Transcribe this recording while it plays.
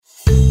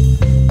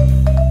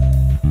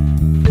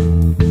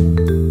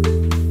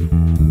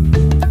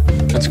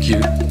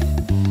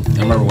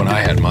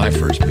my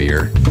first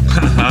beer.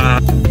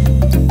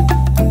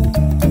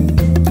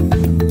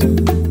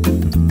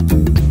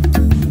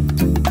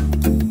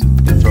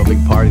 Throw a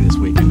big party this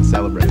weekend to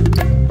celebrate.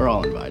 We're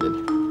all invited.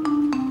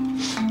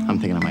 I'm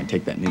thinking I might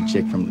take that new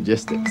chick from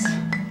logistics.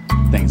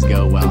 Things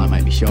go well, I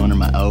might be showing her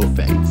my O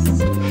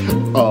face.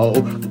 Oh.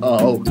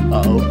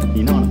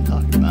 You know what I'm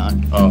talking about.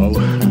 Oh.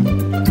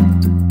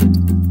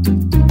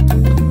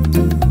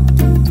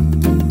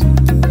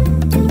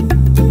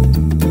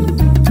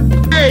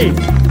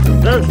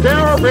 The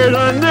sheriff is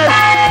on this.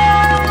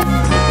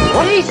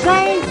 What are you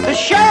saying? The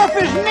sheriff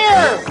is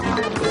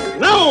near.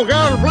 No,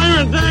 got a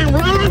flaming thing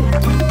running.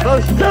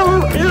 The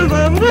sheriff is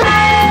on this.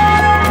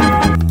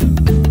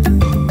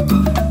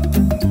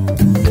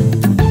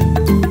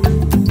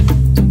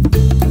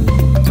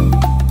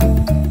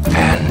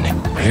 And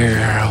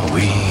here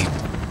we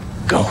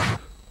go.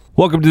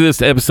 Welcome to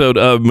this episode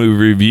of Movie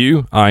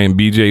Review. I am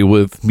BJ.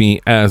 With me,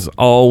 as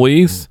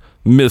always,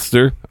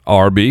 Mr.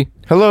 RB.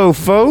 Hello,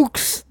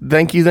 folks.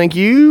 Thank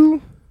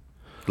you.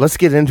 Let's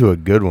get into a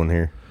good one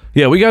here.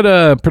 Yeah, we got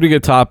a pretty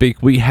good topic.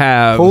 We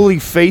have Holy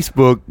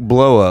Facebook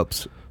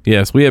blow-ups.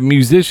 Yes, we have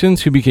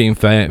musicians who became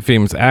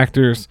famous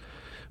actors.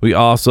 We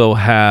also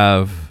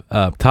have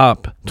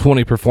top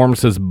 20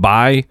 performances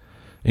by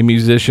a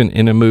musician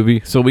in a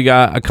movie. So we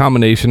got a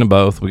combination of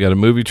both. We got a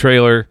movie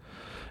trailer,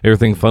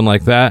 everything fun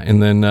like that,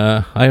 and then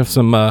I have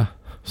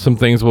some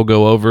things we'll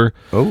go over.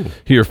 Oh,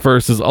 here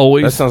first, as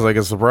always. that sounds like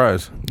a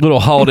surprise.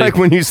 Little holiday. Like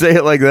when you say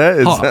it like that,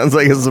 it sounds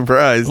like a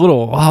surprise.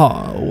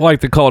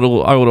 Like to call it a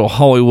little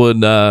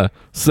Hollywood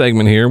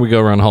segment here. We go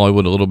around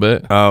Hollywood a little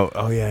bit.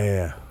 Oh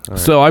yeah. All right.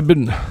 So I've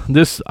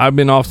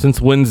been off since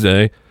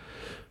Wednesday.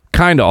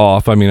 Kind of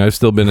off. I mean, I've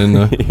still been in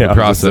the, Yeah, the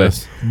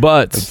process,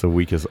 but That's the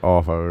weakest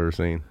off I've ever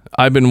seen.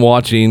 I've been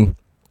watching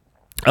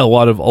a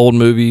lot of old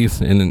movies,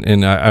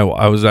 and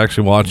I was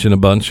actually watching a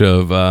bunch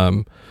of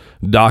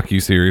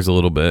docu-series a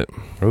little bit.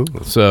 Ooh.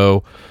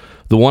 So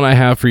the one I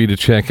have for you to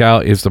check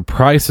out is The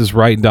Price is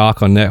Right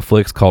doc on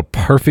Netflix called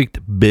Perfect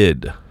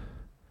Bid.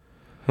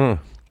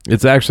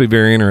 It's actually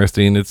very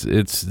interesting. It's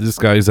this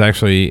guy's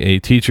actually a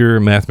teacher,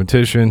 a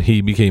mathematician. He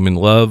became in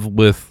love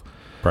with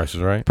Price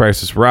is Right.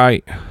 Price is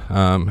Right.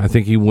 I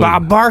think he went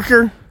Bob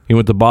Barker. He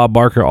went to Bob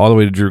Barker all the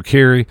way to Drew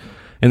Carey.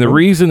 And the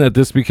reason that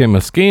this became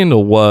a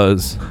scandal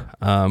was,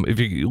 if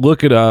you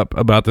look it up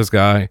about this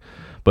guy,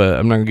 but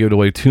I'm not going to give it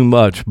away too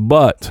much,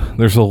 but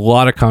there's a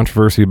lot of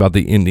controversy about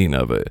the ending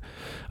of it,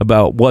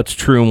 about what's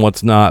true and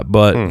what's not.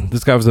 But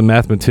this guy was a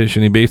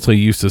mathematician. He basically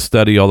used to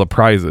study all the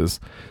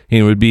prizes.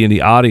 He would be in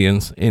the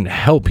audience and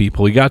help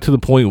people. He got to the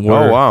point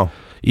where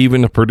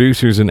even the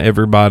producers and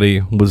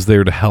everybody was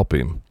there to help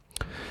him.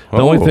 The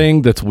only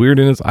thing that's weird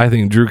in this, I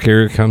think Drew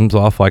Carey comes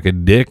off like a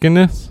dick in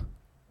this.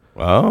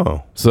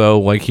 Oh.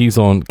 So, like, he's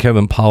on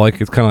Kevin Pollak.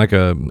 It's kind of like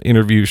a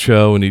interview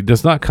show, and he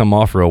does not come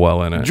off real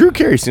well in it. Drew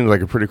Carey seems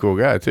like a pretty cool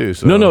guy, too.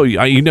 So. No,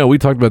 we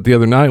talked about it the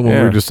other night when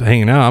we were just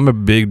hanging out. I'm a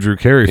big Drew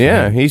Carey fan.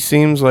 Yeah, he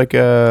seems like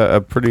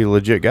a pretty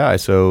legit guy,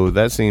 so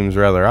that seems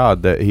rather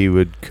odd that he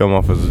would come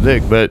off as a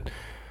dick, but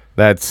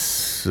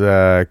that's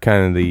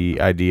kind of the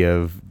idea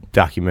of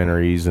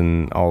documentaries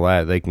and all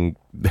that.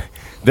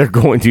 They're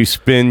going to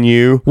spin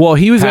you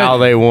how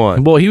they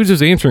want. Well, he was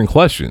just answering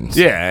questions.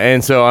 Yeah,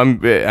 and so I'm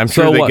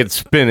sure they what? could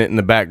spin it in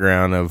the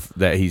background of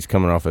that he's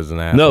coming off as an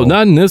asshole. No,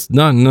 not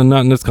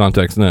in this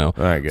context. No.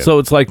 All right, good. So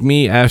it's like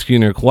me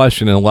asking you a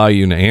question and allow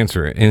you to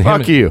answer it. And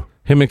Fuck you.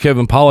 Him and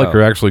Kevin Pollak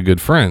are actually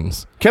good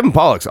friends. Kevin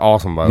Pollak's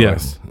awesome, by the way.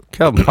 Yes.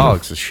 Kevin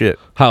Pollak's a shit.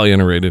 Highly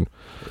underrated.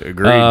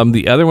 Agreed.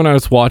 The other one I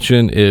was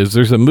watching is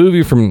there's a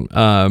movie from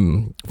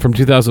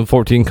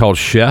 2014 called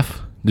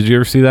Chef. Did you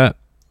ever see that?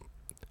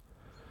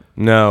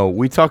 No,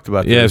 we talked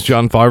about this. Yeah, it's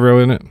John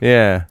Favreau in it.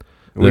 Yeah.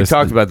 We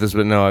talked about this,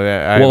 but no.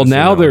 Well,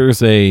 now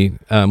there's a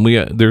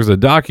there's a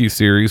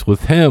docu-series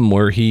with him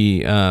where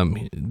he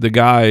the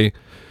guy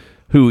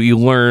who you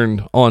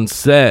learned on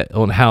set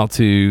on how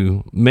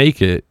to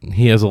make it.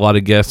 He has a lot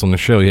of guests on the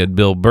show. He had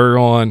Bill Burr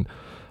on.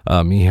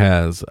 He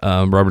has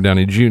Robert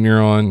Downey Jr.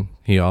 on.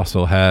 He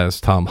also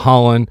has Tom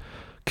Holland,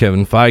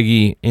 Kevin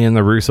Feige, and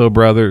the Russo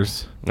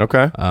brothers.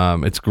 Okay.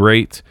 It's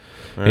great.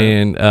 Right.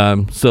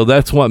 And so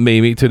that's what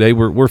made me today.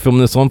 We're filming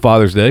this on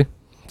Father's Day.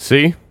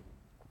 See?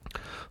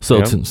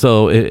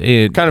 So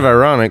it kind of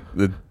ironic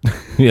that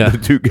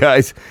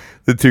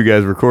the two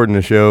guys recording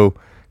the show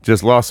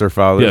just lost their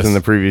fathers in the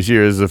previous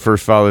year. This is the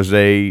first Father's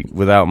Day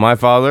without my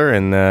father,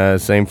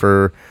 and same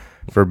for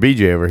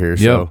BJ over here.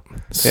 So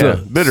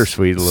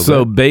bittersweet a little bit.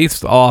 So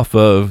based off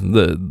of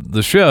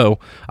the show,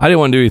 I didn't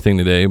want to do anything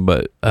today,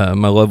 but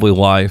my lovely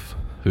wife,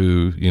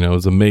 who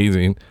is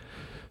amazing,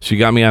 she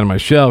got me out of my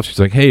shelf. She's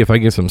like, "Hey, if I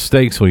get some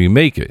steaks, will you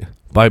make it?"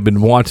 But I've been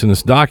watching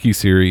this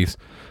docu-series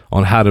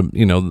on how to,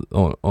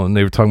 on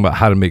they were talking about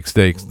how to make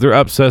steaks.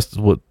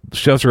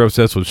 Chefs are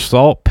obsessed with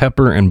salt,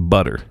 pepper, and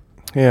butter.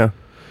 Yeah.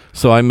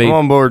 So I'm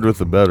on board with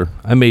the butter.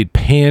 I made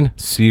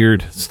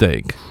pan-seared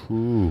steak.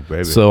 Ooh,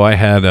 baby. So I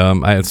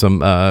had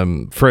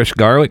some fresh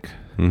garlic.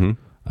 Mm-hmm.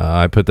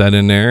 I put that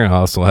in there. I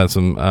also had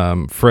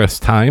some fresh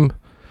thyme.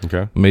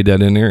 Okay. Made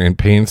that in there and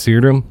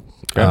pan-seared them.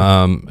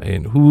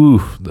 And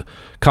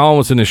Colin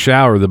was in the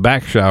shower, the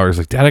back shower. He's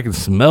like, Dad, I can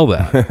smell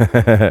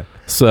that.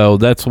 So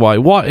that's why.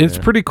 It's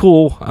pretty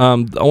cool.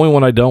 The only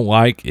one I don't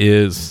like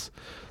is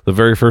the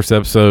very first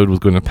episode with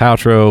Gwyneth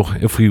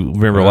Paltrow. If we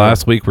remember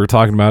last week, we were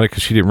talking about it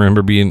because she didn't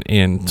remember being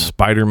in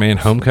Spider-Man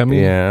Homecoming.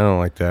 Yeah, I don't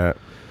like that.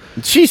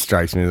 She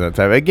strikes me as that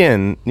type.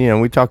 Again,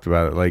 we talked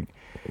about it. Like,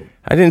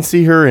 I didn't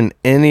see her in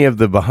any of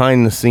the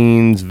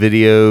behind-the-scenes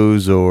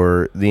videos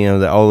or,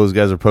 that all those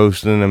guys are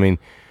posting. I mean,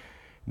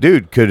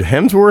 dude, could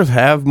Hemsworth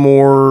have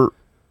more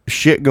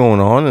shit going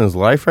on in his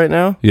life right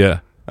now? Yeah.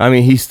 I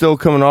mean, he's still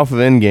coming off of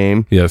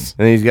Endgame. Yes.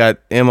 And he's got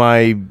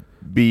MIB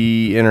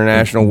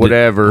International,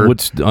 whatever.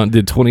 Which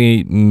did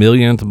 $28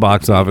 million at the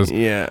box office.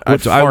 Yeah. I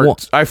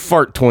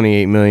fart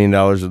 $28 million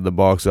at the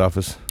box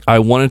office. I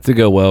want it to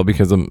go well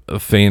because I'm a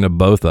fan of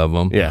both of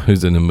them. Yeah.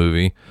 Who's in the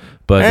movie.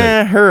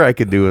 But her I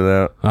could do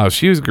without. Oh,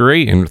 she was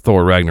great in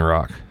Thor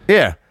Ragnarok.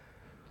 Yeah.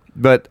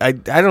 But I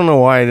don't know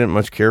why I didn't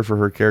much care for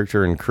her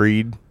character in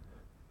Creed.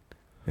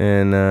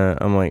 And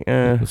I'm like,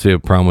 So you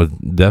have a problem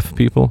with deaf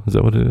people? Is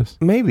that what it is?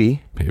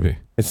 Maybe.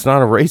 It's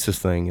not a racist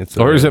thing.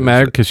 Or is it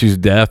mad because she's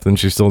deaf and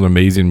she's still an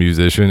amazing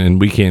musician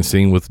and we can't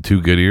sing with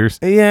 2 good ears?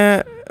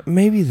 Yeah,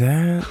 maybe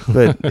that.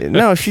 But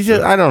no, she's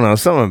just, I don't know,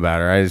 something about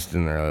her. I just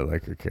didn't really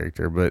like her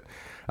character. But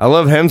I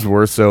love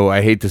Hemsworth, so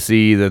I hate to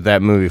see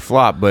that movie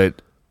flop.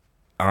 But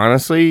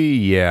honestly,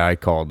 yeah, I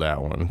called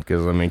that one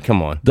because, I mean,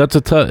 come on. That's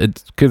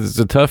it's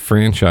a tough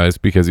franchise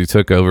because he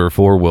took over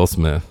for Will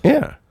Smith.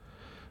 Yeah.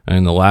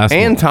 And the last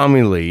and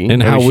Tommy Lee,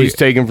 and how she's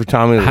taken for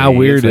Tommy Lee. How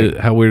weird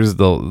is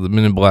the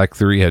Men in Black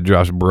 3 had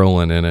Josh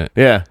Brolin in it?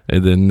 Yeah,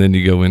 and then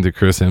you go into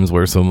Chris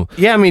Hemsworth.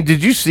 Yeah, I mean,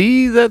 did you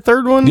see that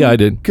third one? Yeah, I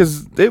did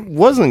because it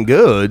wasn't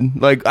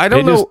good. Like I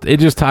don't know, it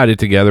just tied it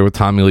together with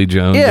Tommy Lee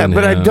Jones. Yeah,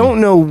 but I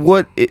don't know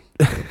what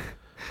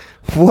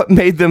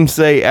made them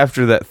say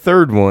after that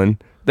third one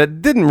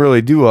that didn't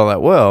really do all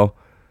that well.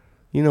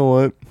 You know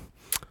what?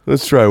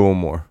 Let's try one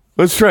more.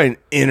 Let's try an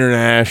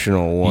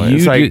international one.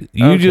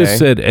 You just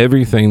said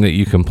everything that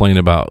you complain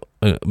about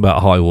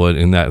Hollywood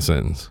in that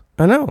sentence.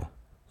 I know.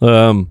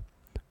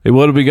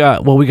 What do we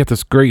got? Well, we got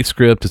this great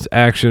script. It's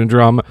action and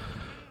drama.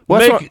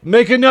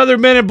 Make another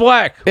Men in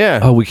Black. Yeah.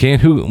 Oh, we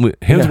can't.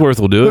 Hemsworth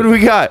will do it. Who do we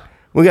got?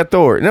 We got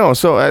Thor. No,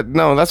 so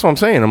no, that's what I'm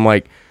saying. I'm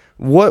like,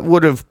 what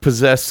would have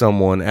possessed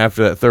someone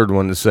after that third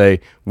one to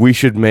say we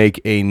should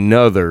make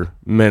another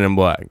Men in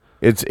Black?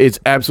 It's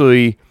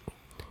absolutely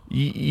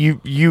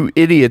you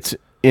idiots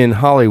in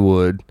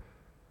Hollywood,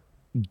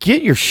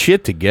 get your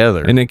shit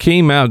together. And it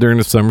came out during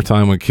the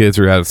summertime when kids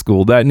are out of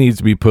school. That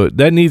needs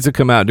to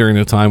come out during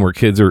the time where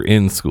kids are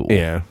in school.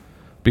 Yeah.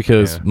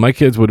 Because my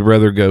kids would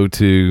rather go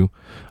to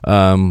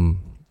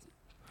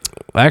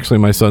actually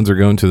my sons are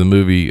going to the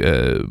movie.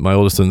 My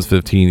oldest son's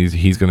 15.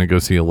 He's going to go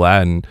see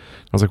Aladdin. I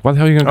was like, why the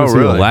hell are you going to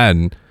go see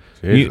Aladdin?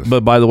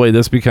 But by the way,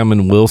 that's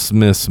becoming Will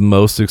Smith's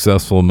most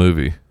successful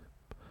movie.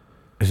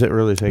 Is it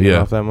really taking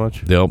off that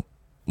much? Yep.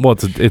 Well,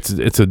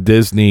 it's a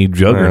Disney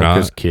juggernaut.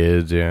 Because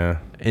kids, yeah.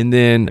 And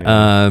then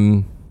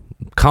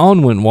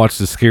Colin went and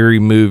watched a scary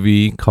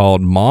movie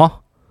called Ma.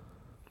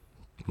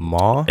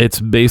 Ma? It's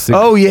basic.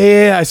 Oh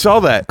yeah, I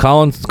saw that.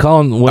 Colin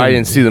went, I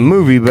didn't see the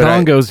movie, but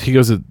Colin goes.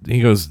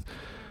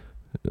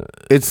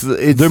 It's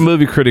their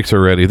movie critics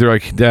are ready. They're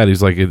like, Dad.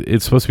 He's like,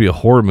 it's supposed to be a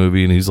horror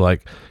movie, and he's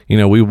like,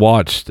 we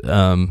watched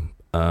the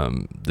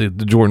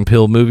Jordan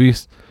Peele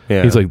movies.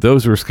 Yeah. He's like,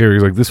 those were scary.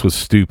 He's like, this was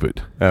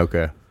stupid.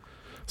 Okay.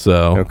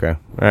 So okay, all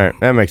right,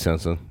 that makes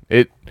sense. Then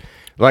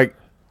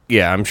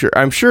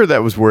I'm sure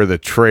that was where the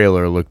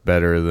trailer looked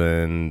better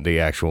than the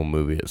actual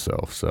movie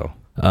itself. So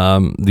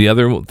the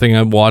other thing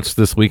I watched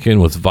this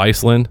weekend was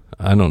Viceland.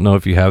 I don't know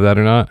if you have that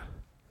or not.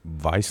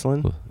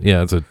 Viceland?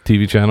 Yeah, it's a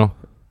TV channel.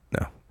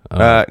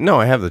 No, no,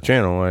 I have the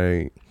channel.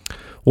 I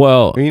got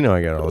all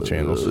the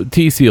channels.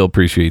 TC will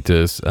appreciate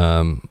this.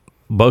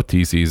 Both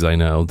TCs I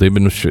know they've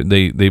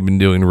been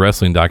doing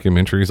wrestling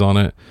documentaries on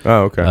it.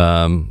 Oh, okay.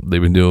 They've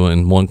been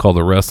doing one called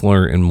The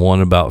Wrestler and one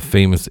about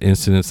famous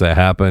incidents that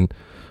happened.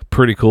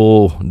 Pretty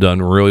cool,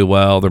 done really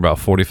well. They're about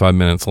 45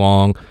 minutes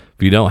long.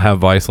 If you don't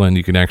have Viceland,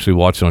 you can actually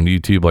watch it on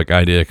YouTube like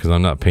I did because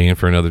I'm not paying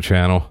for another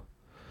channel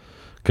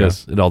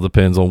because it all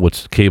depends on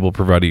which cable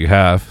provider you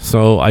have.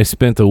 So I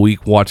spent a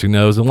week watching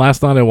those, and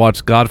last night I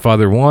watched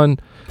Godfather 1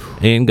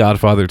 and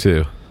Godfather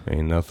 2.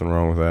 Ain't nothing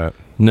wrong with that.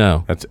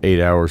 No, that's 8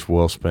 hours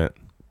well spent.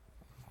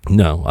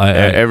 No,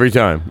 every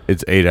time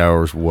it's 8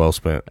 hours well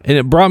spent. And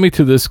it brought me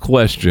to this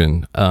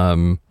question.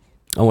 I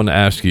want to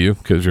ask you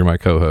because you're my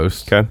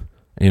co-host. Okay,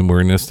 and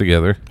we're in this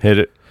together. Hit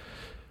it.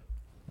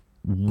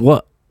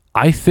 What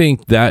I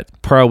think that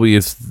probably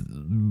is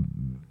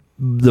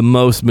the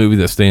most movie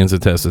that stands the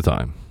test of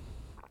time.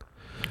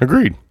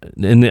 Agreed.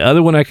 And the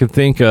other one I can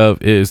think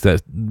of is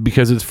that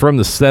because it's from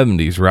the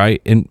 70s,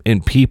 right?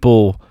 And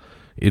people.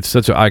 It's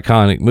such an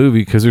iconic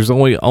movie because there's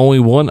only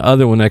one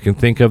other one I can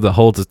think of that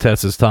holds the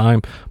test of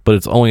time, but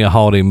it's only a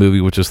holiday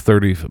movie, which is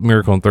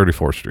Miracle on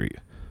 34th Street.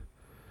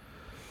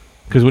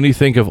 Because when you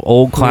think of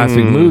old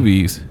classic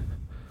movies,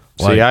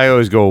 See, I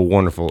always go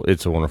wonderful.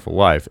 It's a Wonderful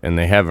Life, and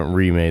they haven't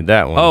remade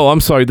that one. Oh, I'm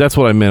sorry. That's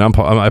what I meant.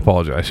 I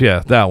apologize. Yeah,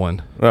 that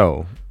one.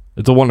 Oh,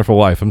 It's a Wonderful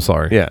Life. I'm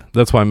sorry. Yeah.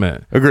 That's what I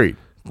meant. agreed.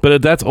 But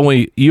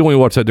you only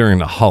watch that during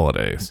the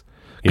holidays.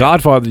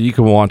 Godfather, you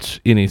can watch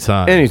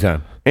anytime.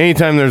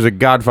 Anytime there's a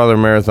Godfather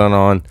marathon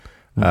on,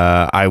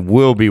 I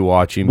will be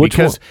watching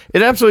because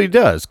it absolutely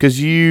does. Because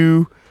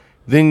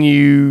then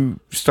you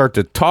start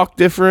to talk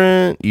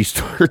different. You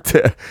start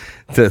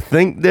to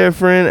think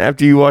different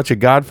after you watch a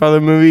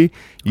Godfather movie.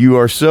 You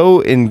are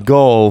so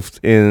engulfed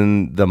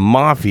in the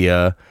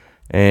mafia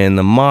and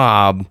the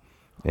mob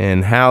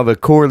and how the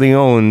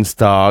Corleones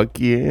talk.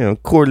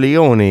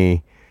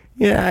 Corleone.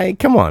 Yeah,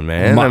 come on,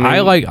 man. I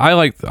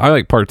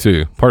like part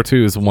 2. Part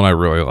 2 is the one I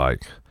really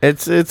like.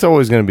 It's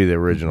always going to be the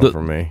original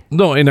for me.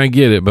 No, and I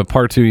get it, but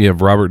part 2, you have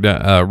Robert De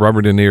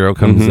Niro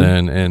comes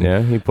in, and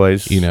Yeah, he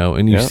plays.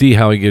 and you see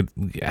how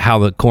how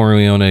the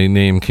Corleone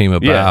name came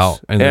about,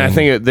 Yes. And I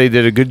think they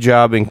did a good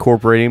job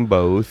incorporating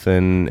both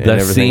and that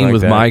everything scene like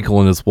with that. Michael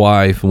and his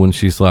wife when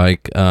she's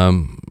like,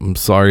 I'm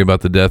sorry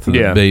about the death of the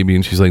Yeah. baby,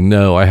 and she's like,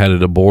 no, I had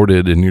it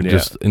aborted, and you're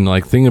just and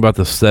like thinking about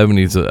the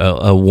 70s,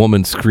 a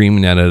woman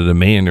screaming at a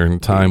man during a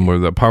time where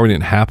that probably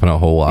didn't happen a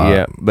whole lot.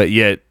 Yeah, but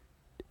yet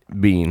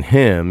being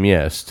him,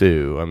 yes,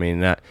 too. I mean,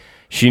 that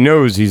she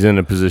knows he's in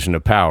a position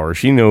of power.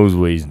 She knows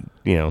what he's,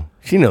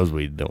 she knows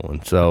what he's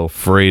doing. So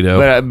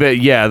Fredo. but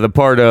yeah, the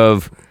part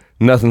of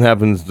nothing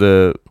happens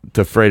to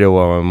Fredo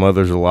while my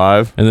mother's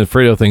alive. And then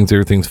Fredo thinks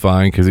everything's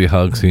fine because he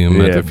hugs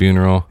him at Yeah. the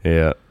funeral.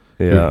 Yeah,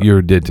 You're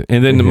a ditch.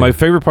 And then my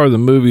favorite part of the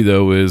movie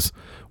though is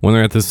when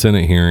they're at the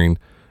Senate hearing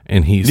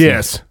and he's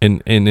Yes.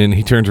 and then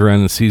he turns around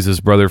and sees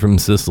his brother from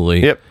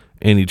Sicily. Yep.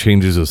 And he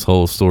changes his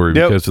whole story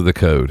Yep. because of the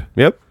code.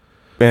 Yep.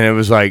 And it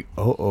was like,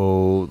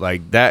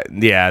 like that.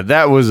 Yeah,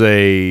 that was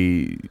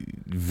a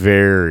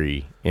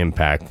very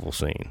impactful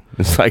scene.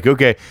 It's like,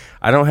 okay,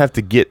 I don't have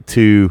to get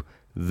to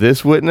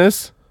this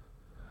witness.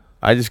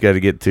 I just got to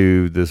get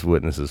to this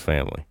witness's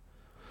family.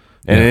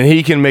 And then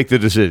he can make the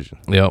decision.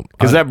 Yep.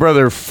 Because that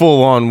brother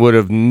full on would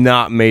have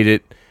not made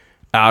it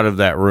out of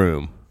that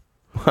room.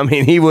 I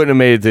mean, he wouldn't have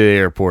made it to the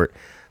airport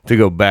to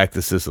go back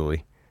to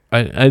Sicily.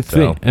 I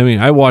think. I mean,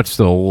 I watched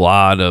a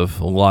lot of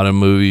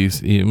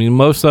movies. I mean,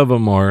 most of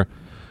them are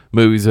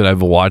movies that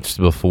I've watched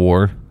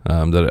before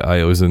that I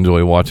always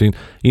enjoy watching.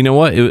 You know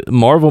what?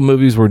 Marvel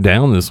movies were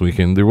down this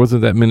weekend. There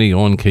wasn't that many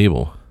on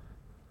cable.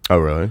 Oh,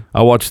 really?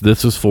 I watched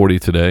This Is 40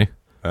 today.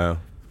 Oh,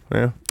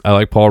 yeah. I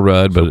like Paul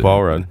Rudd, but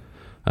Paul Rudd.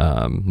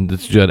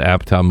 This Judd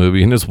Apatow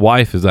movie, and his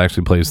wife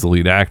actually plays the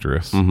lead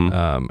actress. And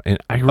I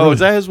really, Is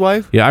that his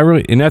wife? Yeah,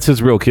 and that's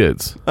his real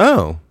kids.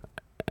 Oh.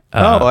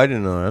 I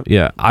didn't know that.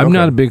 Yeah, I'm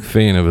not a big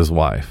fan of his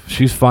wife.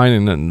 She's fine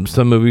in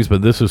some movies,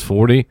 but This Is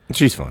 40.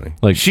 She's funny.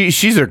 Like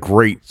she's a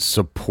great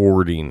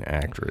supporting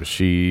actress.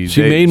 She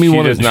made me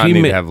want does not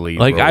need to have lead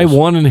like roles. I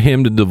wanted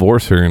him to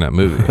divorce her in that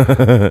movie.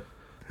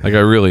 Like I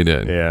really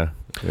did.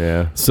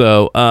 Yeah.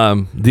 So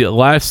the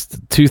last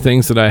two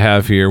things that I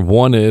have here,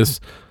 one is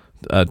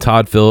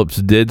Todd Phillips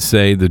did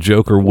say the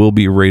Joker will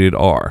be rated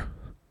R.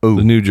 Ooh,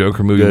 the new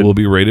Joker movie good. will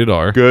be rated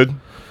R. Good.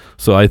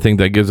 So I think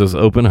that gives us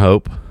open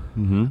hope.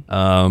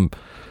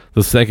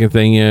 The second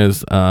thing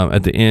is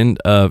at the end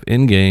of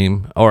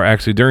Endgame, or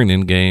actually during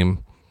Endgame,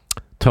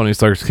 Tony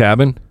Stark's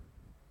cabin,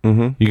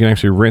 you can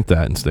actually rent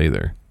that and stay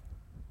there.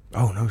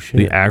 Oh, no shit.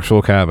 The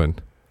actual cabin.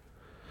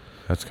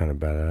 That's kind of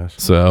badass.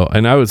 So,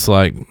 and I was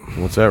like,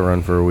 What's that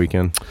run for a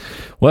weekend?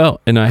 well,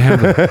 and I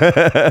have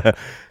it.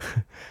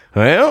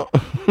 Well,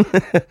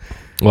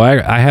 Well,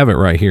 I have it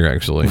right here,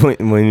 actually.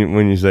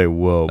 when you say,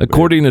 whoa.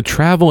 According to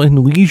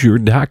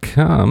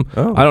travelandleisure.com,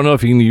 Oh. I don't know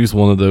if you can use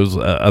one of those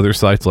other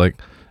sites like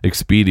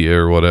Expedia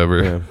or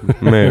whatever. Yeah,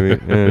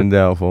 maybe.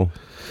 Doubtful.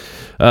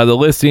 The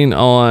listing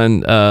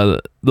on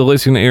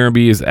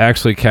Airbnb is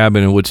actually a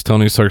cabin in which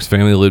Tony Stark's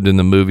family lived in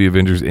the movie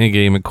Avengers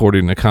Endgame,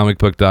 according to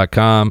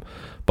comicbook.com,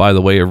 by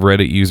the way of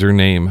Reddit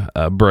username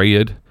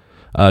Brayed.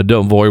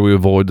 Don't worry, we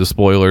avoid the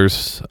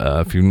spoilers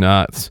if you're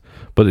not,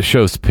 but it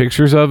shows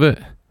pictures of it.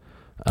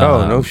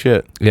 Oh, no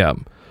shit. Yeah.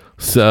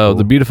 So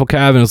the beautiful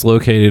cabin is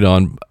located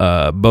on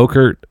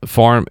Bokert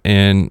Farm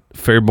in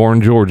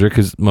Fairborn, Georgia,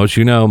 because most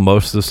of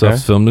the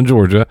stuff's filmed in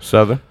Georgia.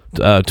 Southern.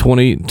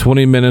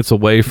 20 minutes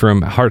away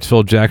from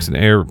Hartsfield Jackson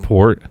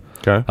Airport.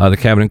 Okay. The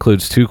cabin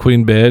includes 2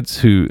 queen beds,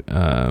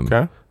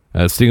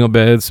 single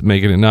beds,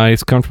 making it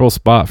nice, comfortable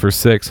spot for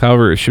 6.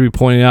 However, it should be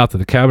pointed out that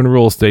the cabin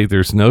rules state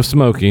there's no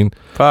smoking,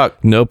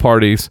 Fuck. no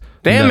parties,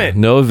 Damn it.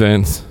 no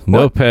events,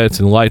 no pets,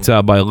 and lights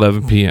out by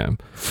 11 p.m.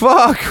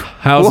 Fuck.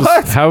 How is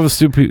a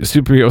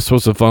superhero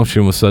supposed to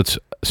function with such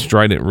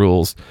strident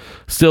rules?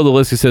 Still, the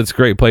listing said it's a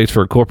great place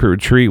for a corporate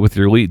retreat with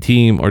your elite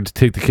team or to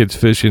take the kids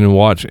fishing and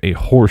watch a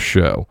horse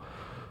show.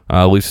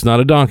 At least it's not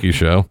a donkey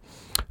show.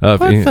 What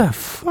the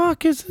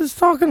fuck is this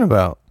talking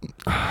about?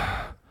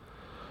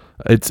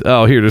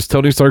 There's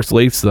Tony Stark's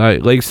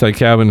Lakeside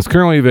Cabin is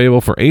currently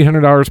available for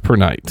 $800 per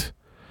night.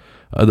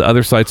 The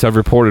other sites have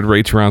reported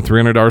rates around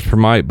 $300 per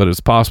night, but it's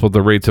possible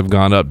the rates have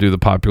gone up due to the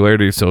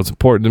popularity, so it's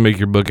important to make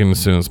your booking as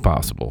soon as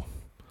possible.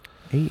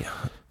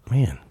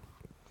 Man.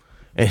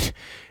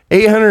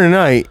 $800 a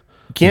night,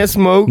 can't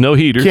smoke, No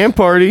heaters. can't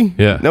party,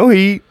 Yeah. no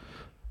heat.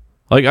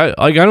 Like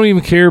I don't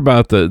even care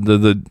about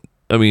the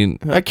I mean,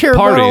 I care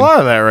about a partying, lot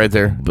of that right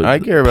there. but I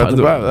care about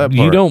that part.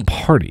 You don't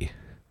party.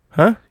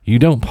 Huh? You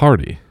don't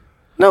party.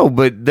 No,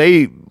 but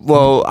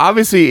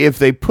obviously, if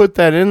they put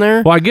that in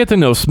there, Well, I get to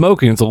no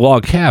smoking. It's a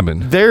log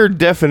cabin. their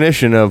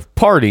definition of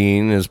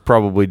partying is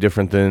probably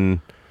different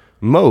than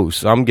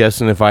most. I'm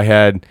guessing if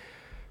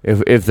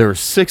there were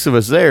 6 of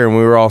us there and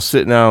we were all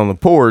sitting out on the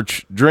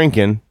porch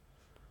drinking,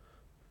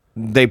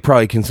 they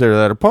probably consider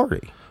that a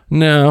party.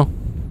 No.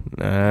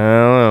 I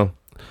don't know.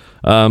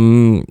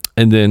 And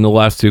then the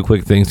last 2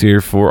 quick things here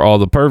for all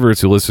the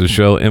perverts who listen to the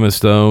show. Emma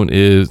Stone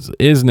is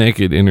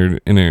naked in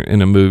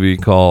a movie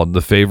called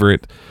The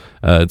Favorite.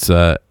 It's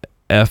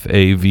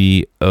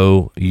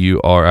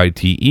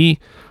FAVOURITE.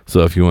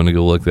 So if you want to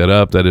go look that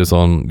up, that is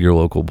on your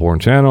local porn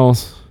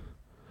channels.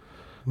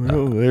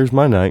 Well, there's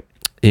my night.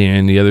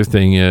 And the other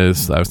thing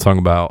is I was talking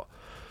about.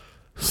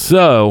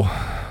 So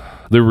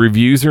the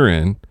reviews are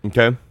in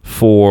Okay.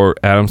 for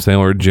Adam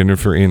Sandler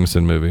Jennifer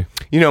Aniston movie.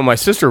 You know, my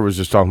sister was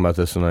just talking about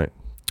this tonight,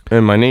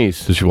 and my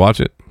niece. Did you watch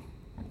it?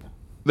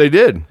 They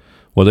did.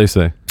 What'd they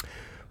say?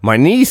 My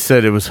niece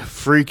said it was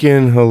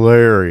freaking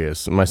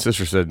hilarious. My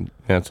sister said,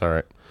 yeah, it's all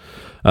right.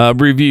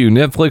 Review: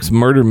 Netflix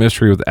murder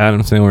mystery with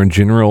Adam Sandler and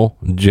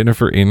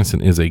Jennifer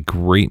Aniston is a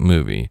great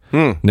movie.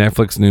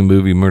 Netflix new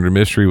movie murder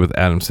mystery with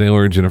Adam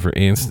Sandler and Jennifer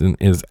Aniston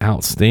is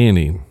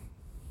outstanding.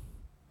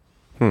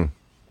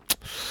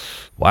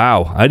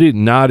 Wow, I did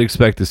not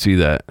expect to see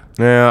that.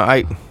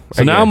 Yeah,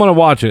 So now I'm gonna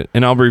watch it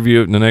and I'll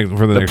review it in the next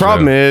The next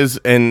problem show. is,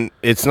 and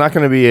it's not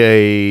going to be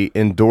a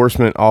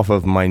endorsement off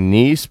of my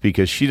niece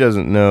because she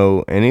doesn't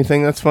know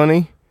anything that's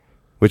funny.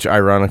 Which,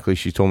 ironically,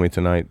 she told me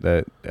tonight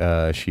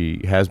that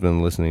she has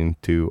been listening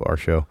to our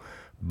show.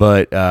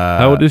 But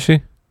How old is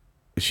she?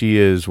 she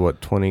is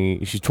what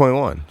 20? She's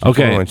 21. She's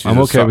Okay, 21. She's I'm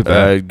okay with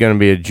that. Going to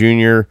be a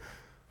junior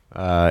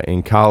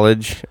in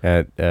college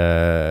at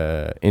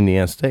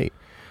Indiana State.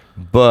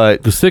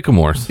 But The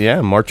Sycamores.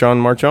 yeah, march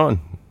on.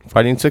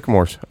 Fighting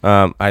sycamores.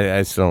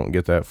 I still don't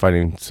get that.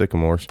 Fighting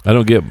sycamores. I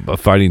don't get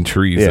fighting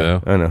trees Yeah,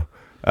 though. I know.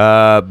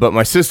 But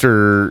my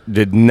sister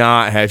did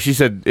not have. She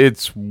said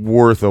it's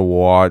worth a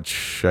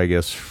watch, I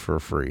guess, for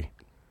free.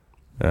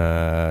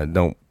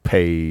 Don't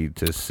pay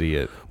to see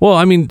it. Well,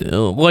 I mean,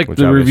 like Which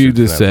the obviously review is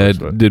just Netflix, said,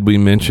 but- did we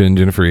mention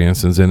Jennifer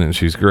Aniston's in it? And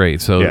she's great.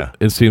 So Yeah.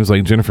 it seems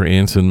like Jennifer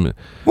Aniston.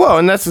 Well,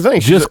 and that's the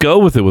thing. She Just said- Go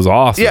With It was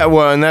awesome. Yeah,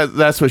 well, and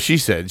that's what she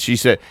said. She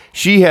said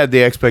she had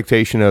the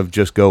expectation of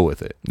just go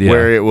with it, Yeah.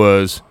 where it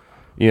was,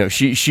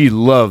 she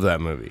loved that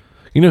movie.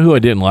 You know who I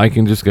didn't like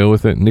in Just Go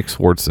With It? Nick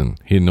Swartzen.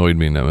 He annoyed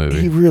me in that movie.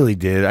 He really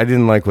did. I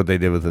didn't like what they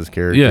did with his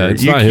character. Yeah,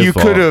 it's not his you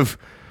fault. could have.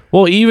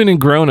 Well, even in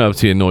Grown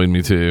Ups, he annoyed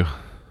me too.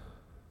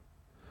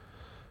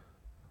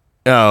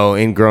 Oh,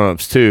 in Grown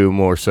Ups 2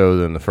 more so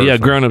than the first. Yeah,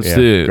 one. Grown Ups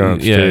 2. Grown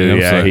Ups Yeah, 2. I'm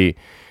Yeah,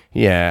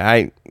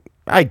 sorry.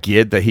 I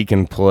get that he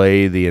can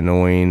play the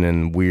annoying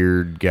and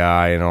weird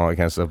guy and all that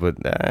kind of stuff,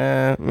 but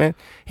man,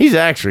 he's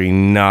actually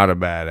not a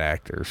bad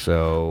actor.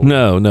 So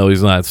No,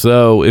 he's not.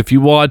 So if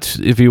you watch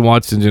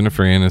the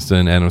Jennifer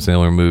Aniston Adam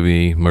Sandler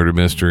movie Murder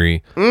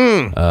Mystery,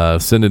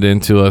 send it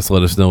in to us.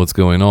 Let us know what's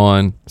going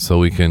on so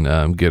we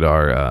can get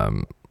our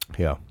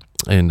yeah,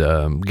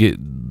 and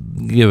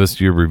give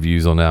us your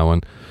reviews on that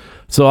one.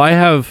 So I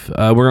have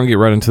we're gonna get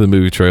right into the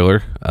movie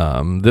trailer.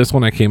 This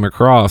one I came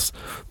across.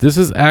 This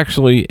is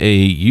actually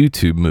a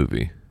YouTube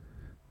movie.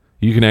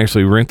 You can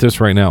actually rent this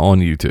right now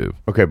on YouTube.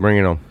 okay, bring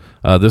it on.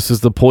 This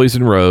is The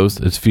Poison Rose.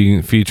 It's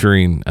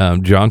featuring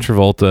John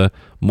Travolta,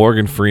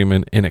 Morgan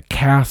Freeman, and a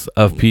cast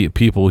of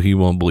people he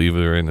won't believe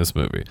are in this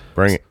movie.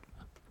 Bring it.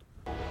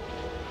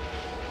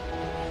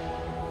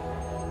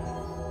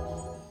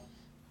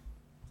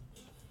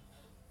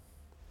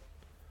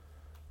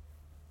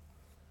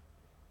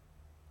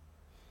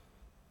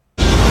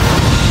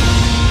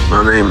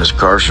 My name is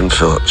Carson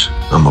Phillips.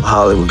 I'm a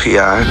Hollywood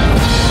PI.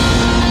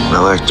 I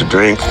like to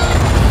drink,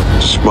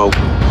 smoke,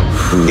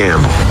 and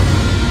gamble.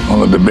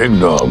 Only the big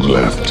dogs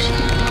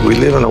left. We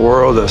live in a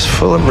world that's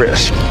full of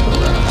risk.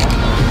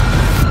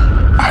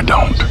 I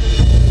don't.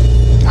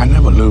 I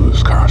never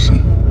lose, Carson.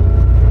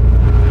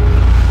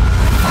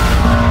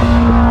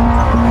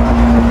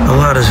 A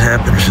lot has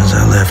happened since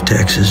I left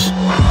Texas.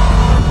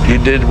 You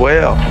did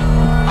well.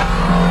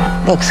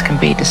 Looks can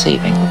be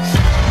deceiving.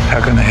 How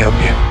can I help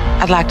you?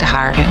 I'd like to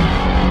hire him.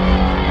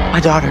 My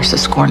daughter's a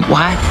scorned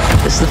wife.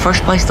 This is the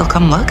first place they'll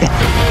come looking.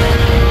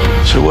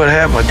 So what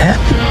happened with that?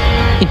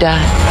 He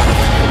died.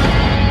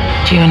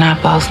 You and I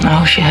both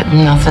know she had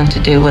nothing to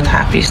do with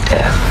Happy's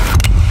death.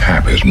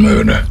 Happy's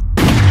murder.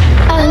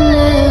 I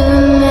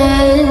never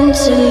meant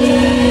to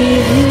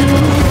leave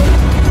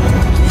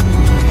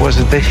you. Was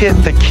it the hit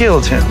that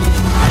killed him?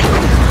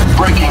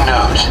 Breaking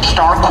news.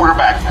 Star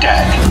quarterback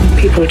dead.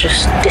 People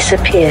just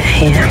disappear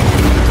here.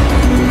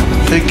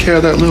 Take care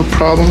of that little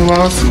problem of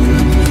ours.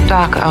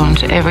 Doc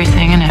owns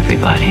everything and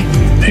everybody.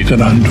 He could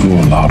undo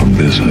a lot of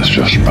business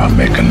just by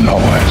making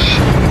noise.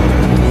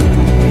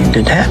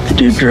 Did Happy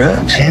do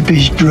drugs?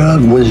 Happy's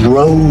drug was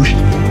Rose.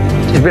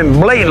 He's been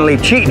blatantly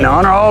cheating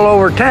on her all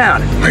over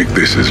town. Make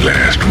this his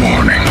last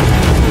warning.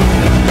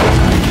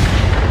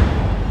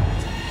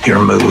 Your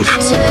move.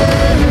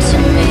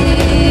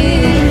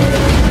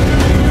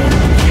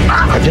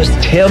 Just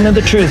tell me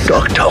the truth.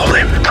 Doug told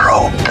him,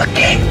 throw the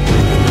game.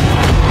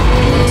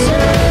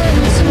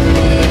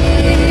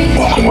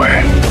 Walk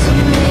away.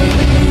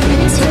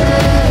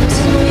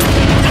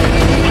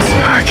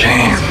 I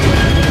can't.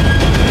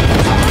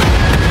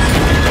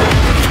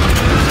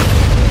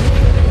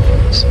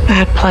 It's a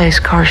bad place,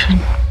 Carson.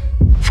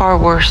 Far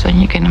worse than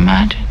you can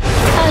imagine.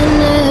 I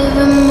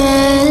never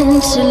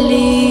meant to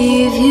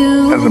leave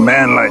you. There's a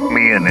man like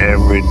me in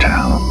every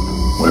town.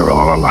 We're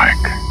all alike.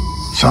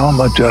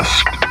 Some are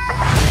just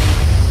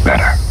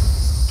better.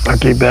 I'll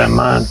keep that in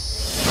mind.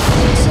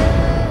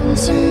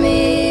 To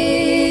me.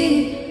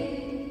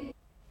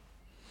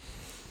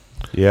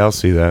 Yeah, I'll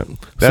see that.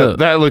 So-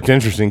 That looked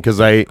interesting because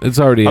It's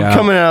already I'm out.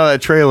 coming out of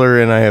that trailer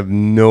and I have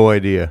no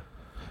idea.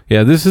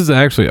 Yeah, this is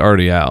actually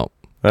already out.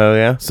 Oh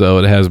yeah. So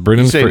it has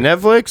Brendan. You say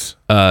Netflix?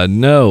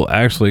 No,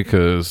 actually,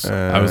 because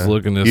I was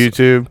looking this.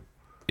 YouTube.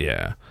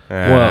 Yeah.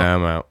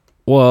 I'm out.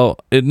 Well,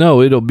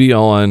 it'll be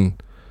on,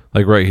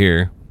 like right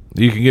here.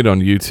 You can get it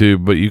on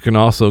YouTube, but you can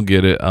also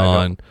get it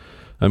on.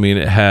 I mean,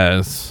 it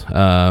has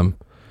I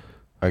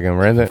can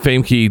rent it.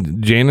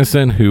 Famke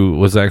Janssen, who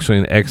was actually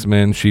an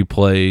X-Men. She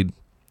played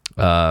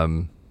She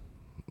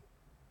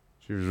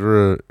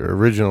was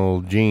original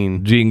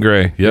Jean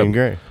Grey. Yep. Jean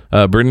Grey.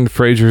 Brendan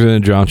Fraser's in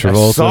it. John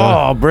Travolta. I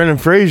saw Brendan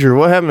Fraser.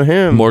 What happened to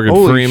him? Morgan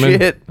Holy Freeman.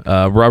 shit.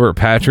 Robert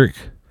Patrick.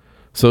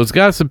 So it's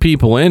got some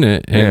people in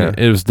it, and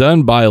it was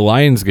done by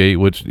Lionsgate,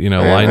 which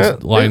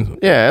Lions.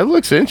 Yeah, it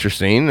looks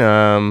interesting.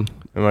 Am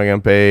I gonna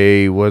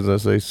pay? What did I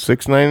say?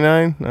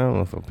 $6.99? I don't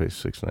know if I'll pay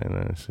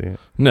 $6.99 to see it.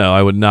 No,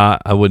 I would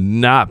not. I would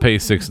not pay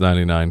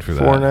 $6.99 for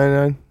that.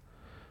 $4.99.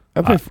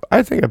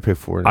 I think I pay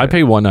 $4.99. I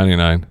pay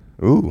 $1.99.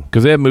 Ooh,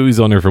 because they have movies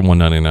on there for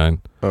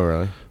 $1.99. Oh,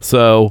 really?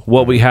 So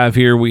what we have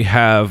here, we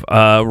have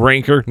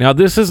Ranker. Now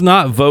this is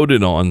not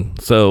voted on.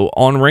 So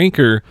on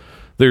Ranker,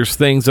 there's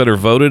things that are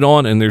voted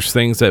on, and there's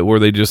things that where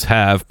they just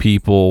have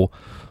people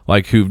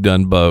like who've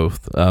done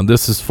both.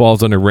 This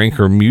falls under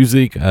Ranker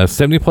Music.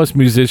 70 plus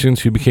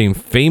musicians who became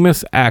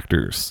famous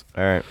actors.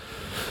 All right.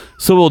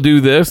 So we'll do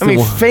this. I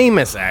mean,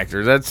 famous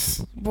actors.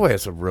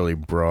 That's a really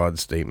broad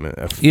statement.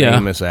 A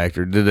famous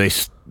actor.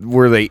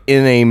 Were they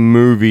in a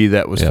movie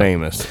that was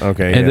famous?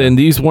 Okay. And then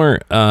these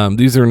weren't.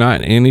 These are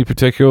not in any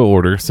particular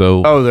order.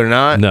 So. They're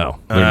not. No,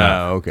 they're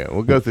not. Okay,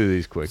 we'll go through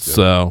these quick.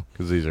 So.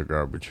 Because these are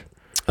garbage.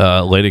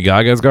 Lady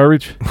Gaga's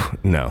garbage.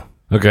 No.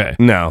 Okay.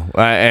 No,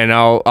 and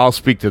I'll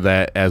speak to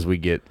that as we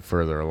get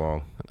further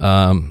along.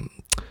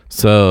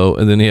 So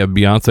and then you have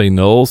Beyonce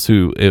Knowles,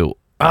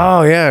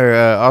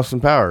 Austin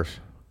Powers.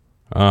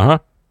 Uh-huh.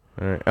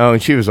 All right. Oh,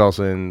 and she was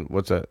also in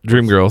what's that?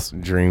 Dreamgirls.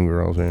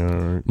 Dreamgirls.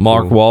 Yeah. Right.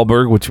 Mark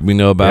Wahlberg, which we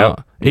know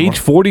about. Yep. Age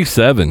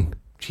 47.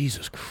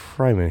 Jesus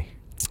Christ.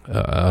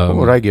 What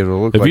would I give it a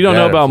look if like? If you don't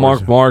know about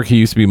Mark, he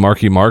used to be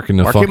Marky Mark in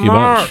the Funky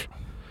Bunch.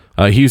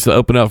 He used to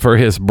open up for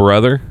his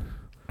brother.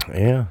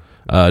 Yeah.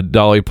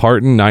 Dolly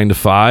Parton, 9 to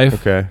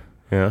 5. Okay.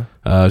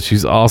 Yeah.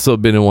 She's also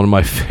been in one of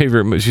my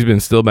favorite movies. She's been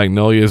Still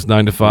Magnolias,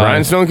 9 to 5.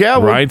 Rhinestone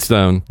Cowboy.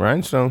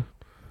 Rhinestone.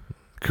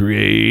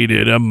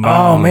 Created a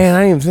monster. Oh man,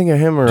 I didn't even think of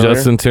him earlier.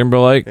 Justin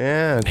Timberlake.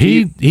 Yeah.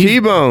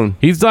 T-Bone.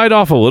 He's died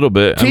off a little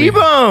bit.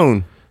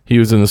 T-Bone. He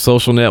was in The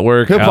Social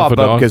Network. He'll Alpha pop up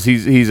Dog. because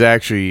he's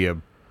actually a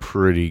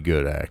pretty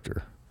good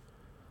actor.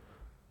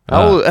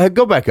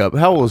 Go back up.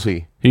 How old is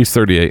he? He's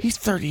 38. He's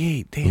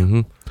 38.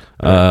 Damn.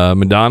 Mm-hmm.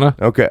 Madonna.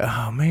 Okay.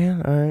 Oh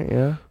man. All right.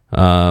 Yeah.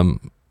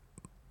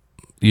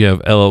 You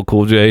have LL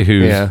Cool J,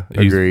 who's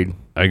agreed.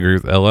 I agree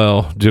with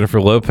LL. Jennifer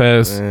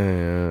Lopez.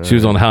 She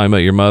was on How I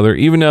Met Your Mother.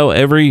 Even though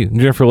every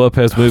Jennifer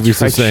Lopez movie is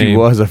the same. She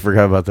was. I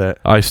forgot about that.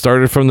 I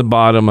started from the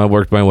bottom. I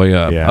worked my way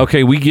up. Yeah.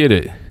 Okay, we get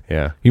it.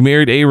 Yeah. You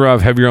married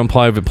A-Rod, have your own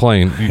private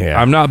plane. Yeah.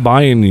 I'm not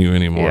buying you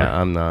anymore. Yeah,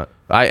 I'm not.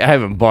 I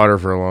haven't bought her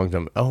for a long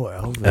time. Oh,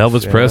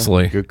 Elvis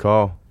Presley. Good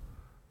call.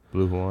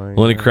 Blue Hawaii.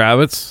 Lenny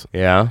Kravitz.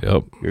 Yeah.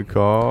 Yep. Good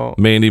call.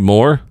 Mandy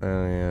Moore.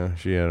 Oh, yeah.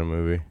 She had a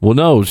movie. Well,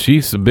 no,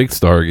 she's a big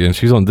star again.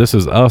 She's on This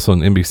Is Us on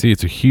NBC.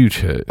 It's a huge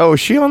hit. Oh, is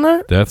she on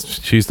that?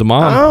 She's the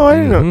mom. Oh, I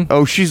didn't know.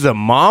 Oh, she's the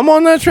mom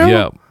on that show?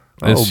 Yeah.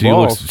 And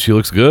she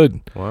looks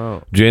good.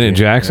 Wow. Janet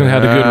Jackson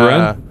had a good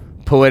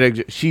run.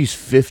 Poetic. She's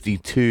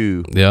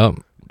 52. Yep.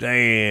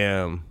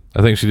 Damn.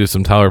 I think she did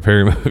some Tyler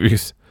Perry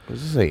movies.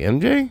 Does this say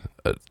MJ?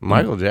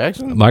 Michael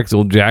Jackson?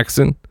 Michael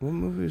Jackson. What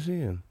movie is he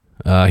in?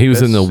 He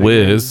was in The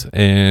Wiz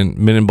and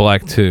Men in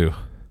Black 2.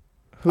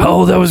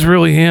 Oh, that was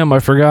really him. I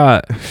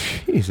forgot.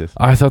 Jesus.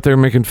 I thought they were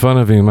making fun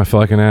of him. I feel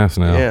like an ass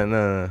now. Yeah,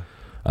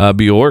 no.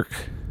 Bjork.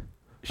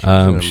 She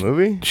was in a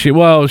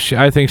movie?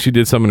 I think she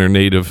did some in her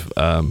native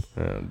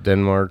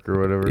Denmark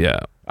or whatever. Yeah.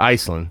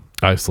 Iceland.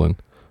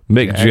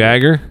 Mick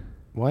Jagger.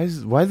 Why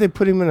did they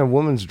put him in a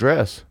woman's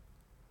dress?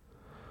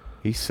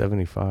 He's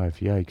 75.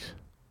 Yikes.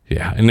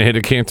 Yeah, and they had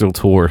to cancel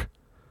tour.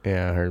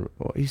 Yeah, I heard.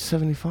 Well, he's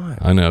 75.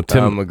 I know.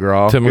 Tim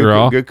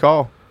McGraw. Good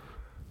call.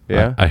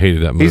 Yeah, I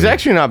hated that movie. He's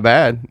actually not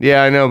bad.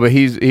 Yeah, I know, but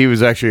he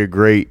was actually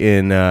great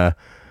in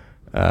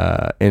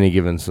Any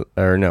Given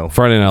or no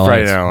Friday Night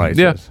Lights.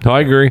 Yeah, no,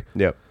 I agree.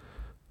 Yep.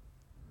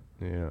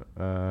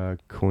 Yeah.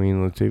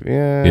 Queen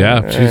Latifah.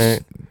 Yeah.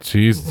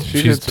 She's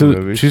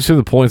to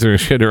the point where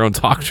she had her own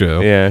talk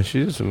show. Yeah,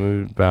 she did some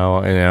movies. Bow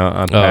and out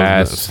on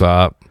Pass.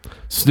 Stop.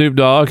 Snoop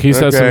Dogg, he's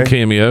had some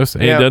cameos.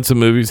 And he done some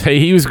movies. Hey,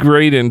 he was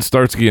great in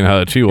Starsky and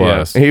Hutch. He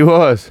was. Yeah, he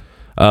was.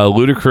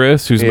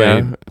 Ludacris, who's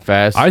made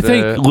Fast. I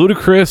think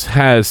Ludacris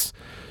has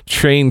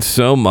changed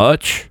so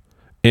much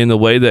in the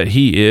way that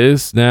he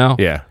is now.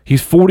 Yeah.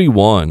 He's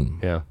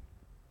 41. Yeah.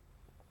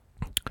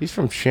 He's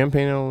from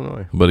Champaign,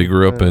 Illinois. But he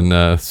grew up in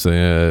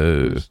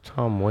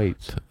Tom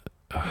Waits.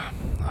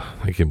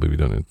 I can't believe you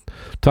don't know.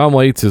 Tom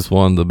Waits is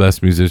one of the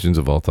best musicians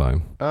of all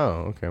time.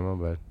 Oh, okay, my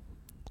bad.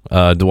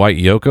 Dwight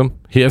Yoakam.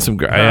 He has some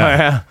great.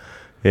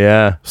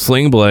 Yeah.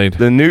 Sling Blade.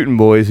 The Newton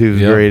Boys, he was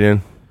great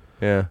in.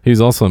 Yeah. He's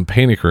also in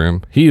Panic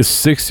Room. He is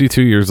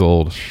 62 years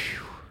old.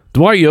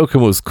 Dwight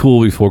Yoakam was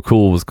cool before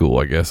cool was cool,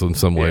 I guess, in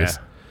some ways.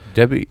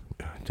 Debbie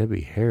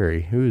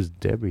Harry. Who is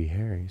Debbie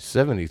Harry?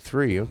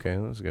 73. Okay,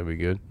 that's going to be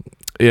good.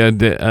 Yeah,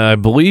 I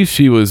believe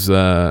she was,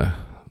 I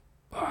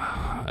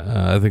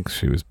think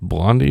she was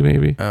Blondie,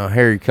 maybe. Oh,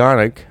 Harry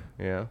Connick.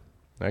 Yeah,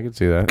 I can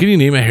see that. Can you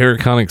name a Harry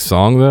Connick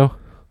song, though?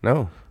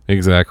 No.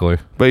 Exactly.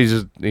 But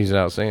he's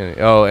out singing it.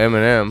 Oh,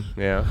 Eminem.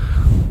 Yeah.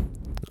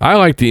 I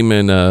liked him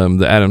in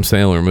the Adam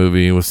Sandler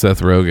movie with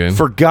Seth Rogen.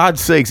 For God's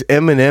sakes,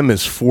 Eminem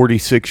is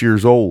 46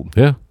 years old.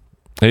 Yeah.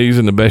 And he's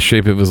in the best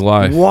shape of his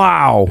life.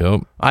 Wow.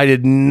 Yep. I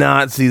did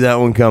not see that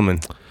one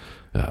coming.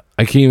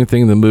 I can't even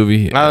think of the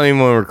movie. I don't even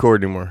want to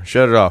record anymore.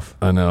 Shut it off.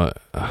 I know it.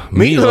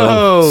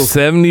 Meatloaf.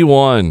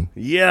 71.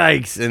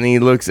 Yikes. And he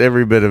looks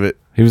every bit of it.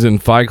 He was in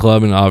Fight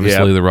Club and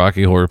obviously the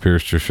Rocky Horror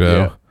Picture Show.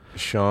 Yep.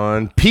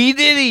 Sean P.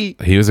 Diddy.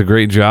 He was a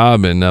great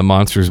job in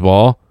Monsters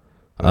Ball.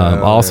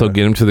 Also,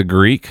 Get Him to the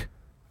Greek.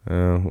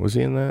 Was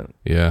he in that?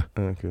 Yeah.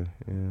 Okay.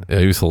 Yeah,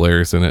 he was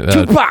hilarious in it.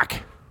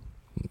 Tupac.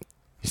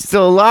 He's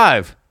still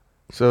alive.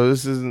 So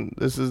this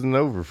isn't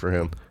over for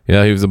him.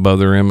 Yeah, he was above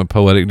the rim of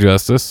Poetic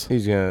Justice.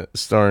 He's gonna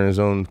star in his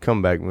own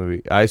comeback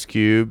movie. Ice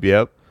Cube.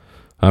 Yep.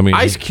 I mean,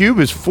 Ice Cube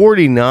is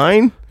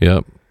 49.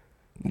 Yep.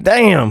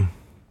 Damn.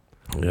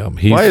 Yep.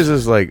 Why is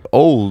this like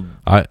old?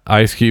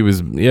 Ice Cube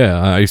is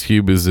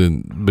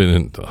been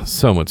in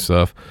so much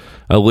stuff.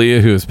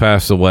 Aaliyah, who has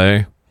passed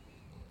away.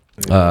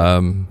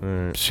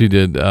 Right. She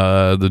did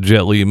the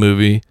Jet Li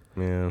movie.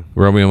 Yeah.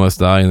 Romeo Must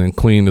Die, and then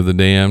Queen of the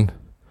Damned.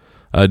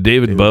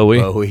 David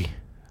Bowie.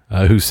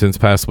 Who's since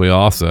passed away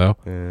also.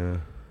 Yeah.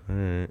 All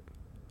right.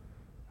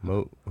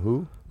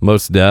 Who?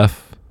 Most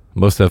Def.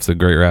 Most Def's a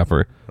great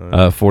rapper.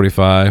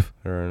 45.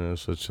 There are no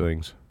such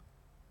things.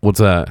 What's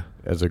that?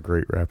 As a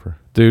great rapper.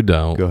 Dude,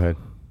 don't. Go ahead.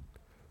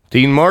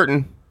 Dean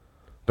Martin.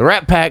 The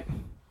Rat Pack.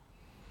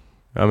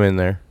 I'm in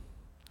there.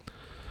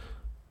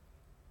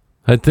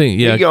 I think,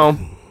 yeah.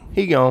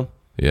 He gone.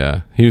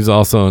 Yeah. He was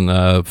also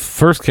in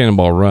first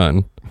Cannonball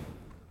Run.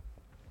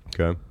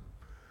 Okay.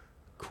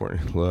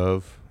 Courtney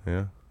Love.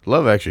 Yeah.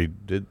 Love actually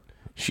did.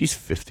 She's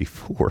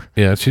 54.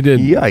 Yeah, she did.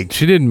 Yikes.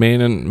 She did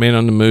Man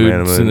on the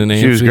Moon.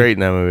 She was great in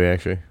that movie,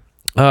 actually.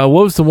 What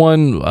was the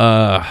one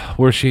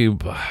where she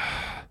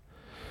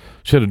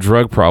had a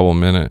drug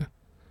problem in it?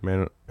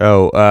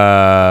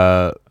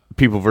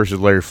 People versus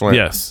Larry Flint.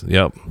 Yes.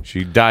 Yep.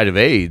 She died of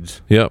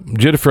AIDS. Yep.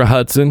 Jennifer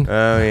Hudson.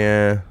 Oh,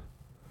 yeah.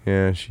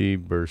 Yeah, she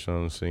burst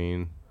on the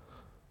scene.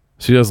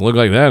 She doesn't look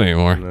like that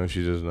anymore. No,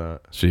 she does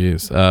not. She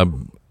is.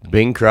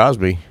 Bing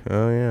Crosby.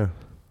 Oh, yeah.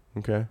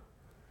 Okay.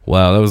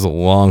 Wow, that was a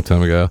long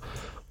time ago.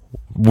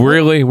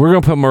 Really? We're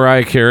going to put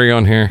Mariah Carey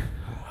on here?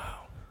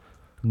 Wow.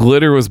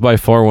 Glitter was by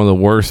far one of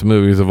the worst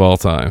movies of all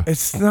time.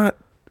 It's not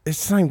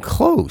even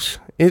close.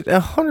 It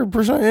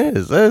 100%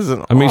 is. That is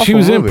an she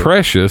was movie. in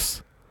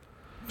Precious.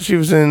 She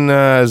was in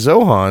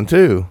Zohan,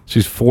 too.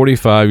 She's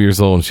 45 years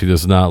old, and she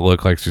does not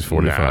look like she's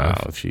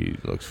 45. No, she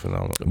looks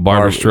phenomenal.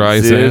 Barbra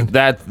Streisand.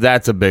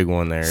 That's a big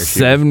one there.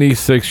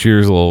 76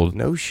 years old.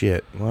 No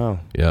shit.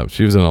 Wow. Yep,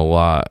 she was in a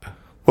lot.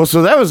 Well,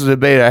 so that was the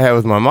debate I had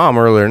with my mom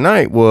earlier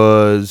tonight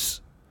was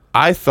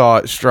I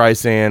thought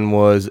Streisand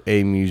was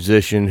a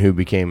musician who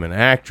became an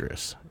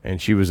actress.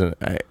 And she was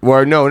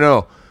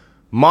no.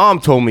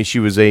 Mom told me she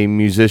was a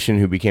musician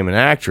who became an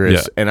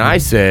actress. Yeah. And I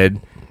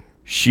said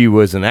she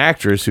was an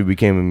actress who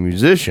became a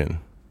musician.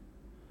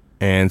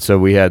 And so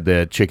we had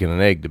the chicken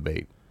and egg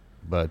debate.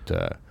 But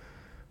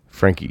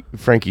Frankie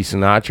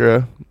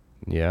Sinatra,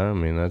 yeah, I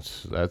mean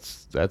that's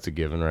a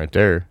given right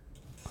there.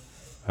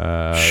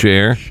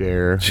 Cher.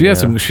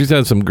 She's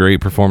had some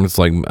great performances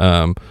like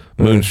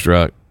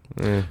Moonstruck.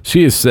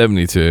 She is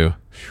 72.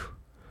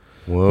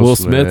 Will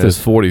Smith is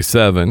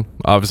 47.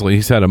 Obviously,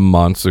 he's had a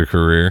monster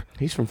career.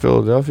 He's from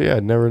Philadelphia.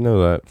 I'd never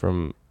know that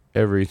from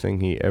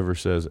everything he ever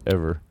says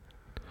ever.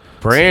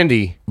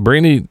 Brandy. What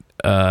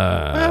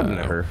happened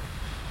to her?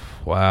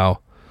 Wow.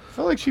 I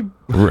felt like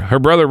her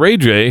brother Ray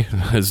J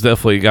has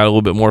definitely got a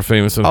little bit more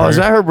famous than her. Oh, is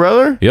that her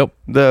brother? Yep.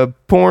 The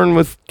porn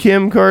with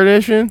Kim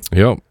Kardashian?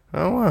 Yep.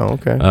 Oh wow!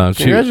 Okay.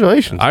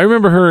 Congratulations. I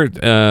remember her.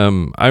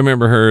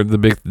 The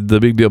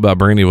big deal about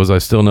Brandy was I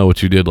Still Know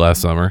What You Did Last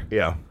Summer.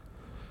 Yeah.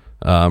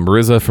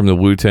 RZA from the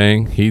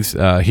Wu-Tang. He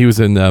was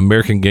in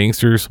American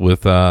Gangsters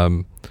with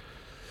Denzel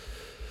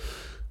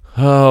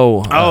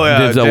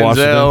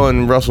Denzel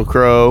and Russell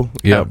Crowe.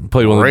 Yeah,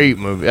 played one. Great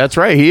movie. That's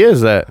right. He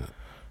is that.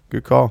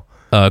 Good call.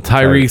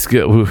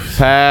 Tyrese.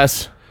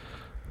 Pass.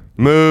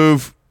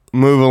 Move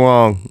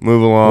along.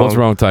 What's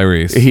wrong with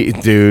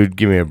Tyrese? Dude,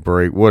 give me a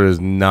break. What is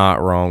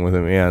not wrong with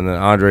him? Yeah, and then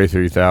Andre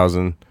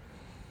 3000.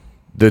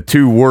 The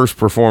two worst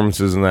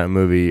performances in that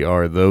movie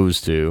are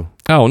those two.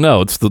 Oh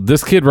no, it's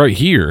this kid right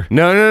here.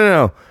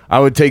 No. I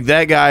would take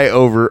that guy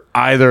over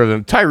either of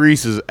them.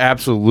 Tyrese is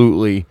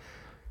absolutely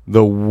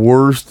the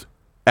worst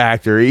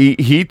actor.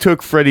 He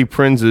took Freddie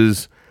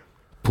Prinze's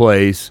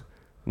place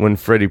when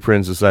Freddie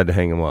Prinze decided to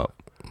hang him up.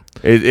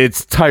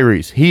 It's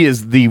Tyrese. He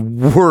is the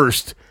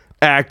worst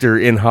actor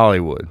in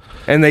Hollywood,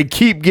 and they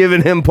keep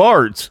giving him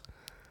parts.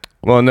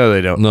 Well, no,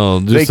 they don't. No,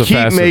 they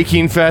keep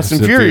making Fast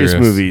and Furious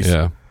movies.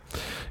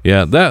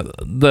 Yeah. That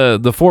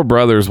the Four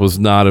Brothers was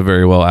not a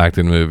very well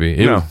acted movie.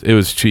 It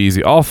was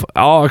cheesy. All four.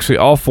 All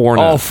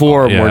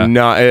four of them were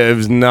not. It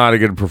was not a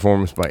good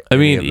performance by. I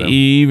mean,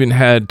 he even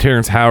had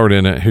Terrence Howard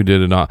in it, who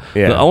did it not.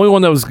 Yeah. The only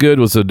one that was good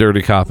was the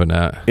Dirty Cop in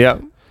that.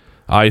 Yep.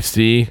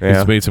 Ice-T.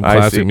 He's made some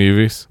classic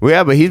movies. Well,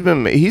 yeah, but he's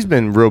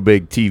been real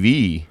big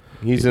TV.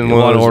 He's in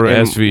Law and Order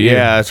SVU.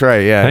 Yeah, that's right.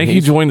 Yeah, I think he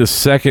joined the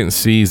second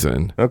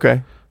season.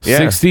 Okay. Yeah.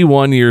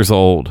 61 years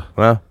old.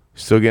 Well,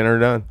 still getting her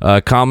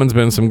done. Common's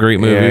been in some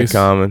great movies. Yeah,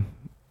 Common.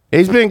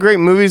 He's been in great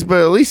movies,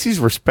 but at least he's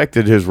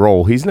respected his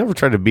role. He's never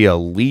tried to be a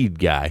lead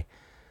guy.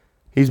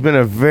 He's been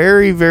a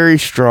very, very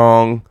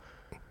strong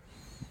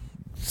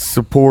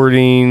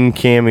supporting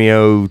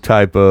cameo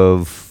type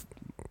of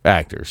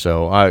actor.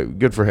 So,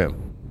 good for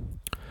him.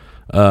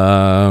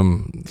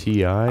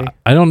 T.I.?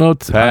 I don't know.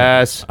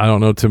 Pass. I don't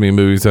know too many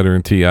movies that are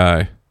in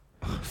T.I.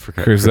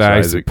 Chris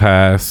Isaac.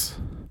 Pass.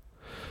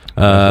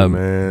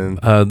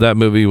 That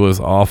movie was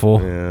awful.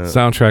 Yeah.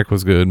 Soundtrack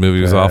was good.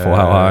 Movie was awful.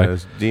 How high?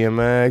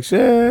 DMX.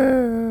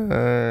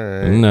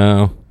 Yeah.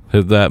 No,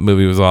 that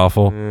movie was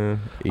awful.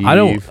 Eve. I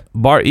don't.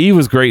 Eve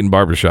was great in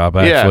Barbershop.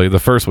 Actually, the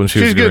first one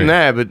she was good great in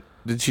that. But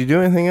did she do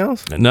anything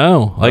else?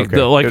 No.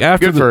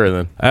 After for her,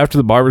 then. After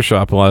the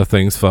Barbershop, a lot of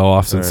things fell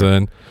off since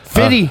then.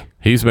 Fitty.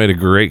 He's made a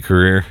great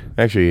career.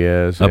 Actually, he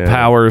has.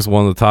 Power is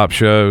one of the top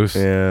shows.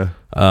 Yeah.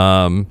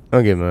 I'll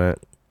give him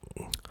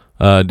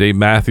that. Dave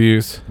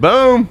Matthews.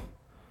 Boom.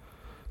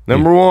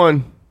 Number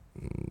one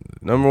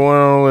on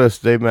the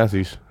list, Dave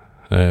Matthews.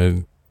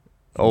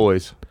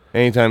 Always.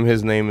 Anytime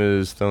his name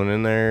is thrown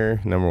in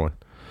there, number one.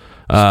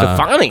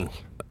 Stefani.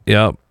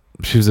 Yep.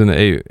 She was in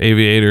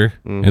Aviator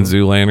and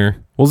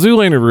Zoolander. Well,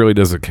 Zoolander really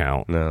doesn't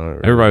count. No.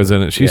 Everybody's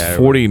in it. She's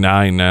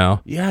 49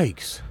 now.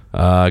 Yikes.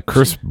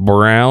 Chris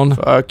Brown.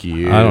 Fuck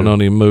you. I don't know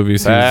any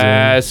movies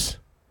he's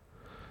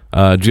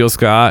in. Jill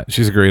Scott.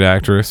 She's a great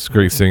actress,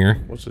 great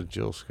singer. What's a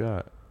Jill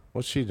Scott?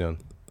 What's she done?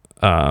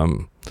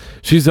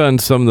 She's done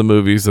some of the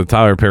movies, the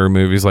Tyler Perry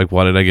movies, like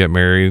Why Did I Get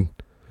Married?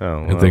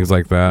 And things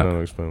like that.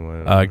 No,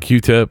 explain why.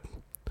 Q-Tip.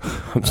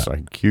 I'm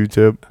sorry,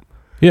 Q-Tip?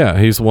 Yeah,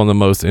 he's one of the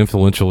most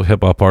influential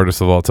hip-hop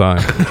artists of all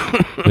time.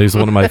 He's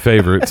one of my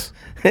favorites.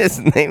 His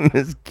name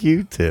is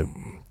Q-Tip.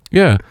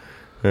 Yeah.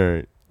 All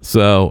right.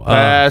 So.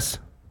 Pass.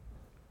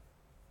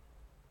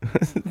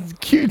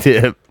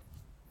 Q-Tip.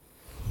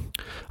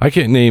 I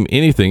can't name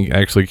anything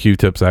actually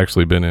Q-Tip's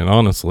actually been in,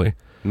 honestly.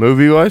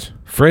 Movie-wise?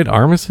 Fred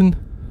Armisen?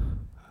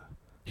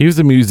 He was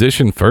a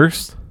musician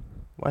first?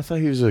 Well, I thought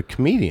he was a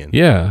comedian.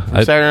 Yeah.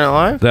 Saturday Night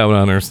Live? That one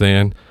I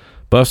understand.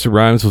 Busta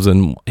Rhymes was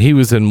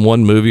in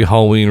one movie,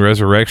 Halloween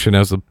Resurrection,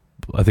 as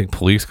I think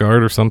police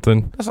guard or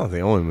something. That's not the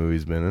only movie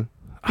he's been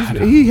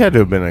in. He had to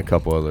have been in a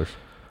couple others.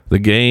 The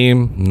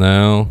Game?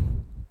 No.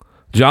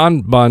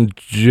 John Bon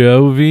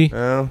Jovi?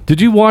 No.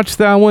 Did you watch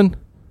that one?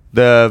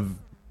 The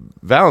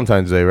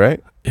Valentine's Day,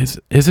 right? Is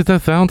it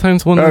that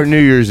Valentine's one? Or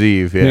New Year's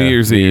Eve, yeah. New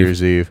Year's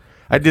Eve.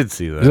 I did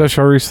see that. Is that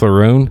Charlize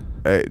Theron?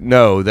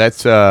 No,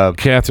 that's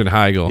Katherine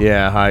Heigl.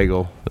 Yeah,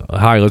 Heigl.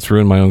 Hi, let's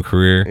ruin my own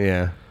career.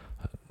 Yeah.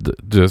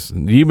 Just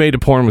you made a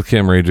porn with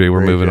Kim Ray J.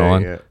 We're moving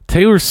on. Yeah.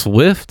 Taylor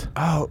Swift.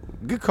 Oh,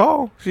 good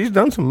call. She's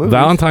done some movies.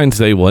 Valentine's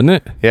Day, wasn't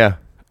it? Yeah.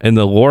 And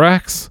the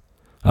Lorax.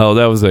 Oh,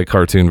 that was a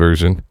cartoon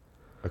version.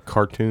 A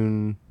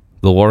cartoon.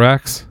 The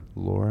Lorax.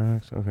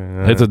 Lorax.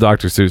 Okay. It's a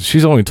Dr. Seuss.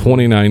 She's only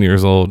 29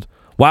 years old.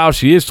 Wow,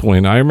 she is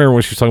 29. I remember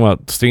when she was talking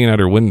about staying at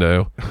her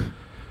window.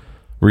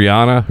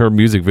 Rihanna, her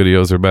music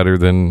videos are better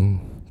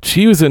than.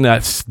 She was in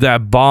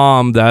that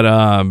bomb,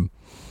 that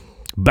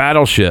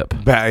Battleship.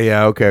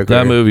 Yeah, okay.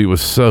 That movie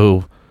was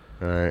so.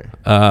 All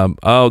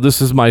right.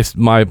 This is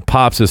my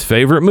pops'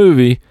 favorite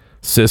movie,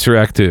 Sister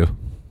Act 2.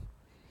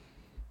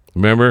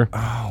 Remember?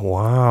 Oh,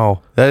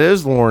 wow. That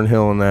is Lauryn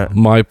Hill in that.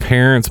 My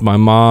parents, my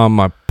mom,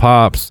 my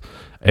pops.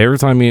 Every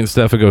time me and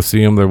Steph go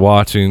see them, they're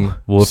watching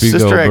Whoopi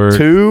Goldberg. Sister Act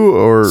 2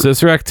 or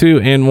Sister Act 2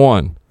 and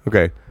 1.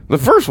 Okay. The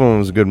first one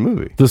was a good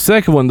movie. The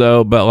second one,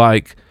 though, but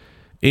like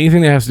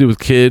anything that has to do with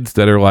kids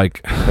that are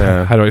like,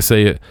 how do I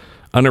say it,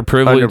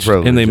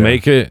 underprivileged and they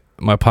make it.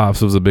 My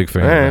pops was a big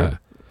fan of that.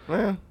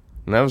 Yeah,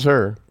 and that was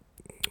her.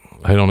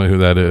 I don't know who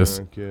that is.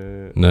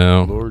 Okay.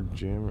 No. Lord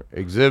Jammer.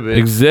 Exhibit.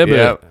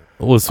 Yep.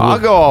 I'll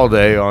go all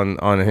day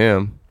on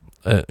him.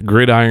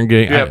 Gridiron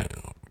Gang. Yep.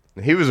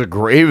 He was a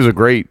great.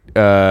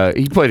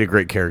 He played a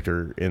great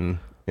character in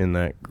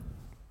that.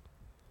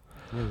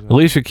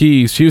 Alicia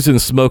Keys. She was in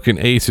Smoking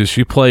Aces.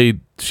 She played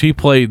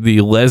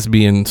the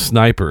lesbian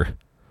sniper.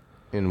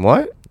 In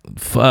what?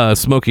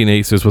 Smoking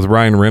Aces with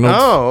Ryan Reynolds.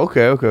 Oh,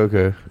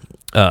 okay.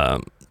 Yeah,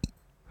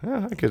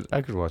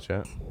 I could watch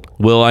that.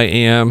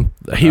 Will.i.am.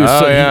 He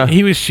was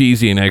he was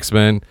cheesy in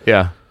X-Men.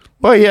 Yeah.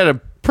 Well, he had a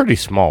pretty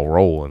small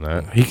role in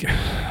that. He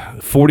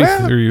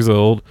 43 years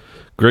old.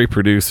 Great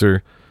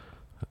producer.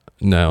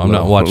 No, I'm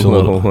not watching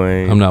Lil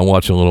Wayne. I'm not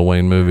watching a Lil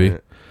Wayne movie. Yeah.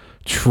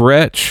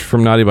 Tretch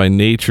from Naughty by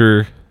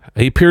Nature.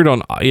 He appeared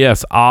on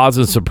Oz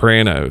and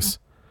Sopranos.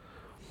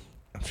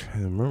 I'm trying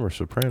to remember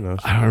Sopranos.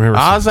 I don't remember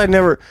Oz.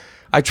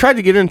 I tried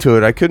to get into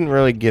it. I couldn't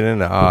really get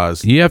into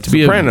Oz. You have to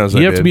Sopranos,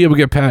 you have to be able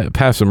to get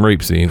past some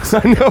rape scenes.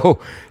 I know.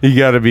 You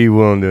got to be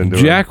willing to endure.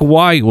 Jack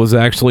White was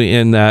actually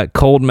in that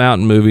Cold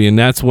Mountain movie, and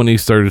that's when he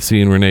started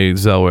seeing Renee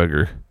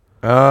Zellweger.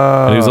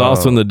 Oh. And he was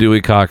also in the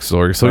Dewey Cox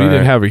story, so he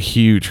didn't have a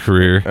huge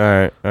career.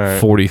 All right.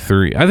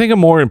 43. I think I'm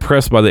more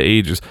impressed by the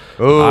ages.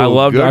 Oh, I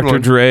love good Dr.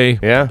 one. Dre.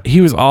 Yeah.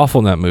 He was awful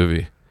in that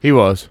movie. He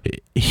was.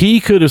 He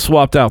could have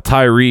swapped out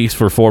Tyrese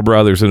for Four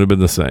Brothers and it would have been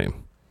the same.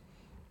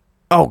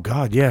 Oh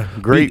God, yeah,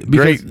 great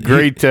Because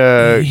great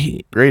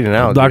analogy.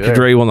 Dr. there.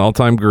 Dre, one of the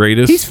all-time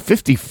greatest. He's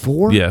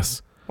 54.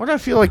 Yes. Why do I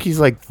feel like he's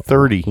like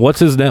 30? What's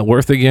his net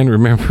worth again?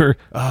 Remember?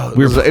 Oh, it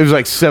was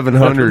like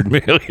 700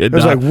 million. I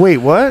was like, wait,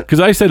 what?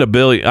 Because I said $1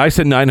 billion. I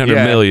said 900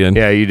 million.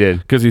 Yeah, you did.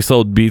 Because he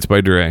sold Beats by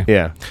Dre.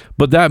 Yeah.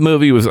 But that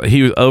movie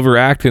he was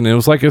overacting. It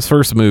was like his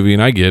first movie,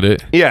 and I get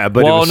it. Yeah,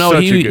 but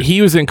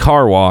he was in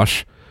Car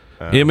Wash.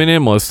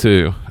 Eminem was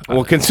too.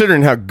 Well,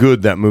 considering how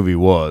good that movie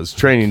was,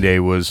 Training Day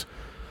was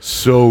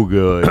so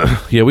good.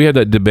 Yeah, we had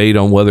that debate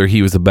on whether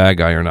he was a bad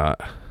guy or not.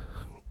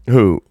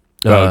 Who?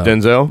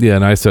 Denzel? Yeah,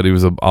 and I said he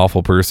was an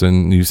awful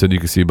person. You said you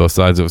could see both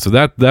sides of it. So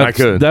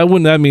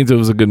that means it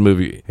was a good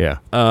movie. Yeah.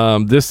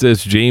 This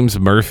is James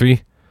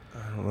Murphy.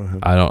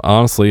 I don't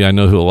honestly. I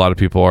know who a lot of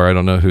people are. I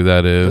don't know who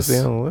that is.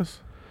 Is that on the list?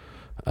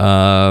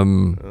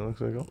 It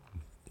looks like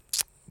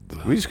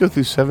Did we just go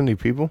through 70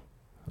 people?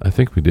 I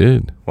think we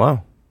did.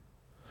 Wow.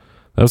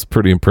 That was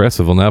pretty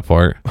impressive on that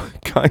part.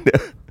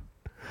 Kinda.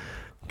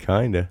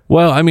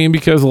 Well, I mean,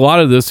 because a lot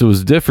of this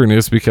was different.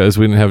 It's because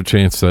we didn't have a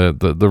chance to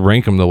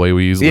rank them the way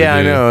we usually do. Yeah,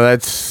 I know.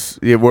 That's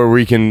where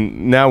we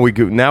can now.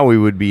 We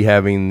would be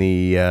having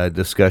the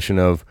discussion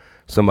of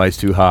somebody's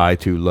too high,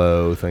 too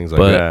low, things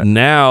like that. But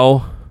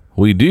now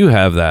we do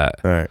have that.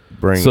 All right,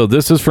 bring it. So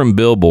this is from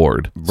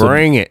Billboard.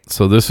 Bring it.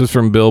 So this is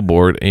from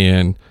Billboard,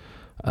 and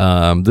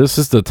this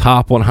is the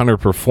top 100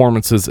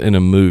 performances in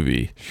a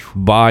movie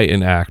by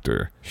an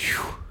actor.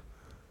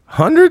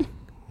 100?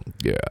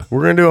 Yeah.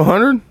 We're gonna do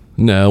 100.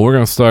 No, we're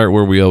going to start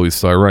where we always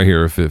start, right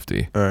here at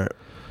 50. All right.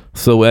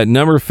 So at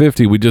number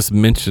 50, we just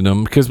mentioned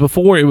them because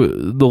before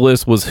the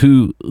list was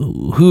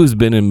who's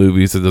been in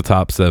movies at the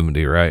top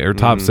 70, right? Or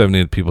top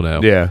 70 that people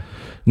know. Yeah.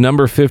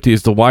 Number 50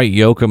 is Dwight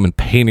Yoakam in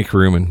Panic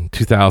Room in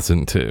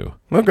 2002.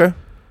 Okay.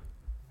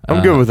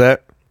 I'm good with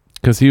that.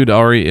 Because he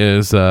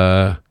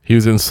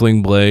was in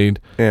Sling Blade.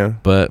 Yeah.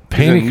 But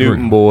Panic Room.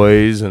 Newton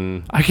Boys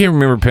and I can't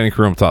remember Panic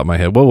Room off the top of my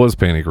head. What was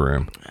Panic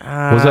Room?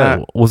 Was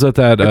that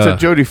it's a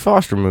Jodie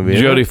Foster movie.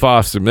 Jodie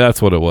Foster,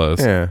 that's what it was.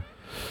 Yeah.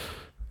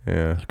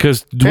 Yeah.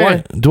 Because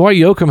Dwight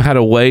Yoakam had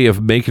a way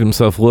of making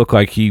himself look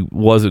like he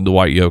wasn't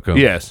Dwight Yoakam.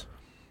 Yes,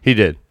 he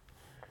did.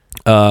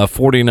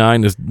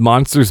 49 is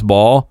Monsters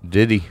Ball.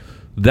 Did he?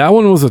 That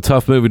one was a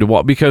tough movie to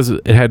watch because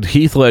it had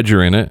Heath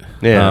Ledger in it.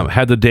 Yeah.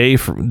 Had the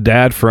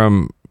dad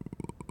from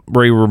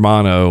Ray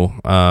Romano.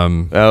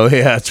 Oh,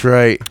 yeah, that's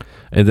right.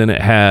 And then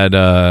it had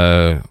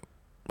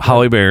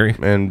Halle Berry.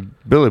 And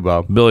Billy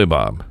Bob.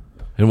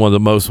 And one of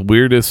the most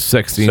weirdest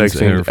sex scenes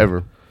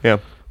ever. Yeah.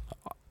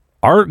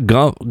 Art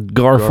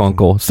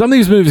Garfunkel. Some of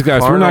these movies,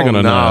 guys, we're not going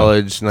to know.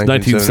 Knowledge,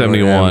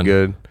 1971.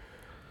 Good.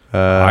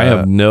 I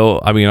have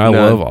I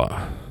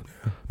love...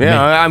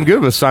 Yeah, I'm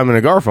good with Simon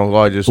and Garfunkel.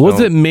 I just was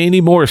it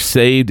Mandy Moore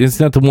Saved?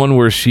 Isn't that the one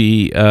where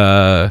she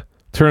turn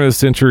of the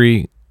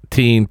century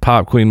teen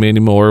pop queen Mandy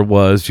Moore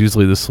was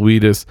usually the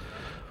sweetest,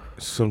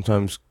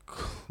 sometimes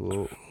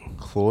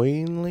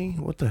cloyingly?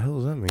 What the hell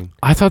does that mean?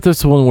 I thought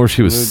that's the one where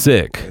she was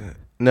sick.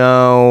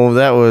 No,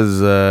 that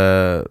was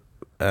that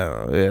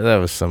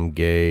was some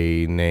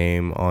gay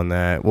name on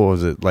that. What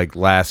was it, like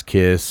Last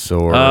Kiss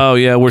or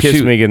where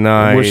Kiss Me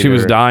Goodnight, where she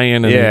was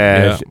dying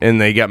and and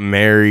they got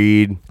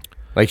married.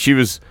 Like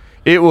she's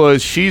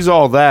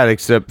all that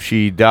except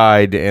she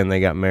died and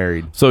they got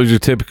married. So it was your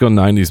typical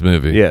 90s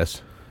movie.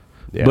 Yes.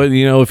 Yeah. But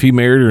if he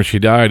married her and she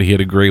died, he had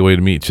a great way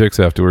to meet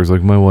chicks afterwards.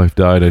 Like, my wife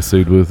died, I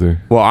stayed with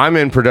her. Well, I'm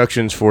in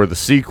productions for the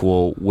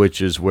sequel,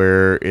 which is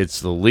where it's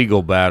the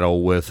legal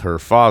battle with her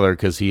father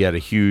because he had a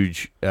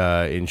huge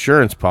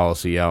insurance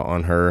policy out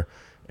on her.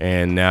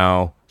 And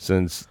now,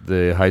 since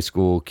the high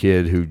school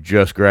kid who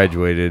just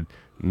graduated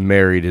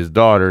married his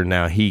daughter,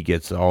 now he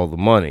gets all the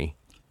money.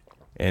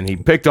 And he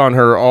picked on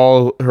her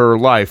all her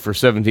life for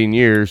 17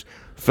 years,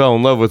 fell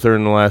in love with her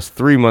in the last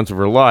 3 months of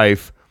her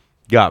life,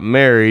 got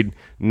married.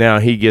 Now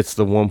he gets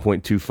the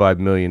 $1.25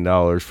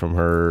 million from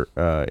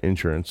her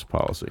insurance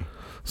policy.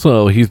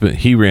 So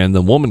he ran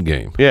the woman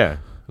game. Yeah.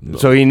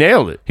 So he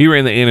nailed it. He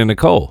ran the Anna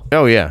Nicole.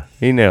 Oh yeah,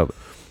 he nailed it.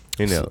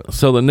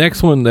 So the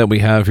next one that we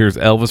have here is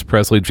Elvis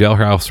Presley,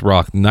 Jailhouse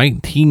Rock,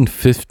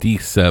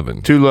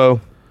 1957. Too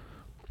low.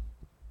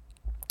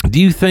 Do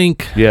you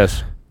think?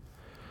 Yes.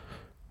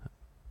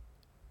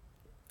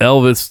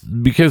 Elvis,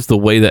 because the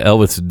way that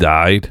Elvis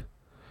died,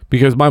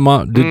 because my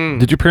mom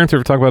did your parents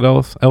ever talk about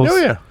Elvis? Oh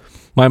yeah.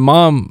 My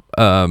mom,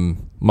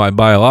 my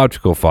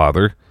biological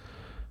father,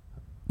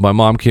 my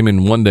mom came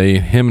in one day,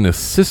 him and his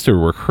sister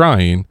were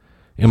crying,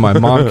 and my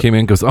mom came in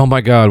and goes, "Oh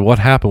my God, what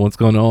happened? What's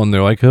going on?" And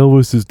they're like,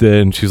 "Elvis is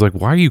dead." And she's like,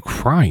 "Why are you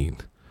crying?"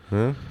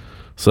 Huh?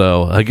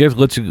 So I guess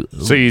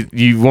So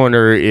you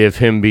wonder if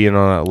him being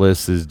on that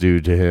list is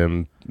due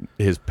to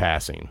his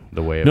passing,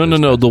 the way. No.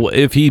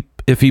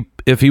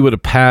 If he would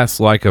have passed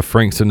like a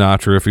Frank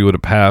Sinatra, if he would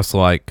have passed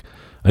like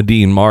a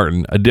Dean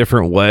Martin, a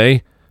different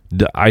way,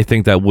 I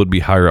think that would be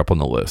higher up on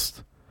the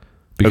list.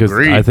 Because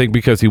Agreed. I think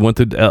because he went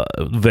to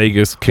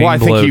Vegas, came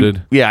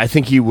bloated. I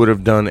think he would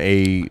have done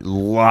a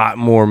lot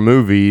more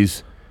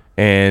movies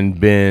and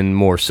been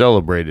more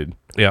celebrated.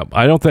 Yeah,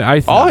 I don't think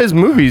all his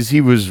movies. He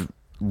was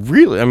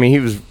really. I mean, he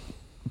was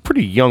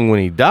pretty young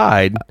when he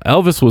died.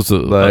 Elvis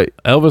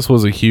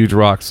was a huge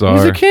rock star. He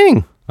was a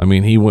king. I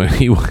mean, he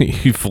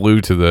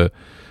flew to the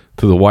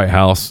White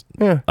House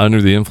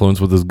under the influence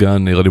with his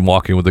gun. They let him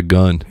walk in with a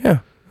gun. Yeah,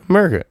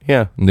 America.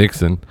 Yeah,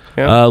 Nixon.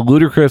 Yeah.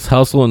 Ludacris,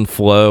 Hustle and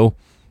Flow.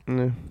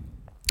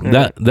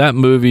 That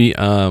movie,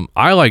 I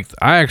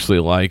actually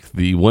like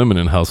the women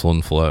in Hustle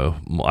and Flow.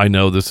 I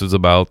know this is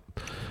about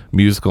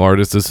musical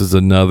artists. This is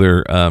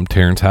another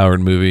Terrence Howard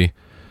movie.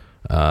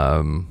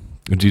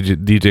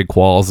 DJ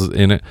Qualls is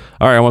in it.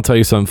 All right, I want to tell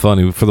you something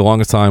funny. For the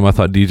longest time, I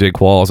thought DJ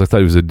Qualls, I thought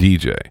he was a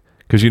DJ.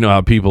 Because you know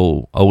how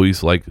people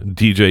always like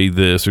DJ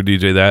this or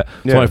DJ that.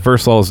 So when I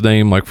first saw his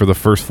name, like for the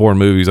first 4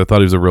 movies, I thought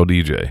he was a real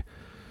DJ.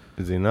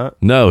 Is he not?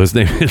 No, his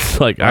name is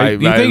like I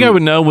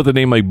would know with a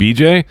name like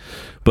BJ,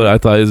 but I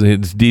thought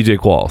it's DJ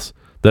Qualls.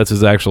 That's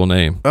his actual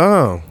name.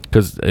 Oh,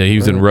 because he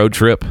was in Road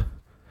Trip,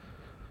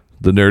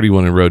 the nerdy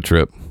one in Road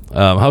Trip.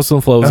 Hustle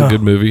and Flow is a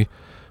good movie.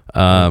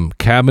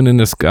 Cabin in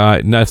the Sky.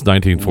 And that's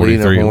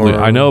 1943.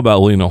 I know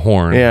about Lena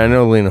Horne. Yeah, I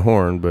know Lena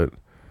Horne, but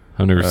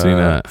I've never seen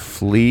that.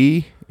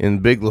 Flea in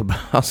Big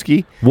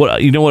Lebowski.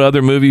 What you know? What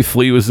other movie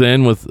Flea was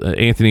in with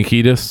Anthony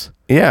Kiedis?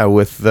 Yeah,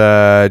 with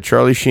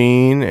Charlie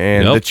Sheen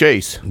and The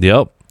Chase.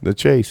 Yep. The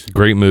Chase.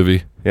 Great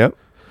movie. Yep.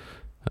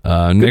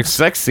 Next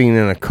sex scene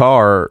in a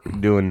car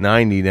doing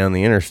 90 down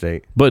the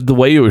interstate. But the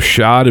way it was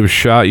shot,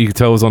 you could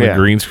tell it was on a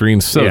green screen.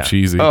 So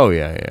cheesy. Oh,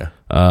 yeah.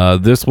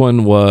 This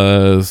one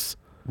was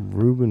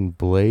Ruben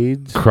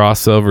Blades.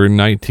 Crossover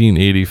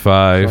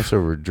 1985.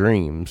 Crossover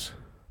Dreams.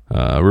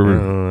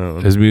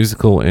 His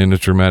musical and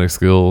his dramatic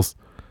skills.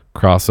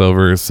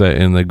 Crossover is set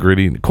in the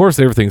gritty. Of course,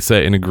 everything's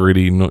set in a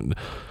gritty.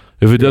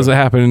 If it doesn't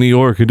happen in New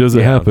York, it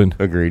doesn't happen.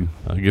 Agreed.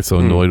 I get so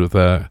annoyed with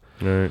that.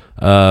 All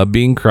right.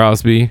 Bing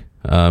Crosby,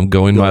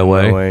 Going My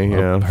Way.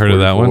 Yeah, heard of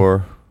that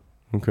one?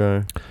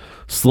 Okay.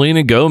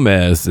 Selena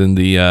Gomez in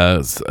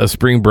the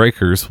Spring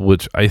Breakers,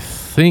 which I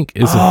think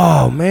is.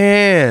 Oh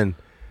man,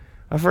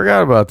 I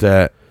forgot about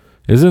that.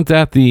 Isn't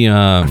that the?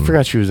 I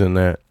forgot she was in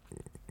that.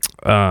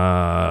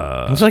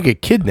 It's like a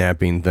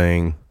kidnapping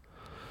thing.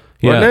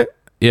 Wasn't it?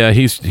 Yeah,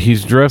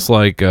 he's dressed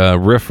like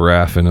Riff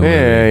Raff in a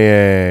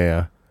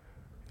movie.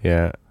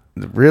 Yeah.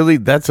 Really,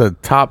 that's a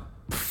top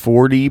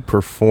 40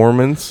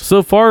 performance.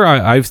 So far,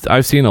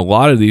 I've seen a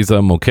lot of these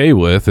I'm okay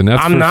with, and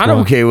that's I'm not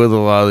okay with a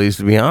lot of these,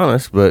 to be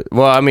honest. But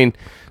I mean,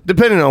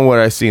 depending on what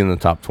I see in the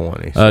top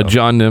 20. So.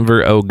 John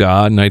Denver, Oh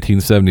God,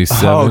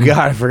 1977. Oh God,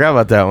 I forgot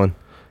about that one.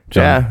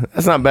 Yeah,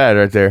 that's not bad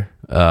right there.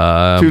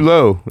 Too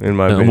low in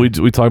my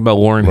opinion. We talked about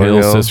Lauryn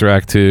Hill, Sister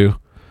Act 2.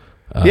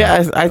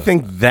 I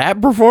think that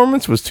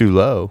performance was too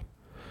low.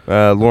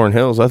 Lauryn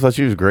Hill's, I thought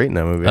she was great in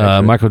that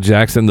movie. Michael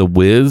Jackson, The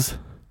Wiz.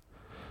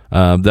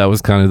 That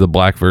was kind of the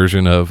black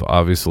version of,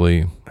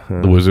 obviously,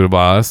 The Wizard of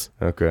Oz.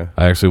 Okay.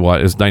 I actually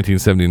watched. It's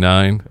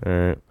 1979. All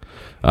right.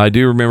 I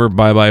do remember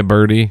Bye Bye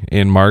Birdie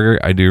and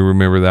Margaret. I do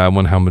remember that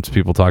one. How much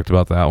people talked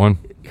about that one.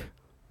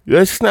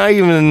 That's not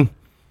even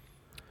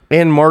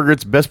Anne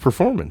Margaret's best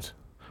performance.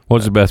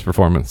 What's the best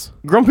performance?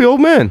 Grumpy Old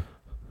Man.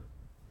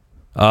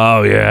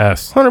 Oh,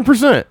 yes.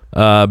 100%.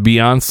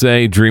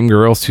 Beyonce,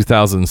 Dreamgirls,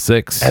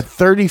 2006. At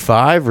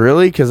 35,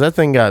 really? Because that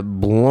thing got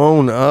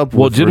blown up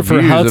with Jennifer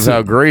reviews of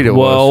how great it was.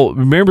 Well,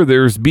 remember,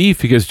 there's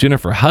beef because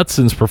Jennifer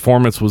Hudson's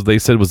performance they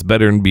said was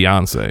better than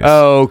Beyonce's.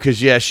 Oh, because,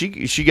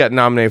 she got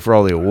nominated for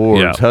all the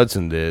awards. Yeah.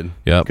 Hudson did.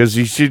 Yeah. Because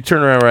she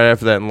turned around right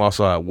after that and lost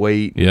a lot of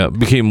weight. Yeah,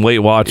 became Weight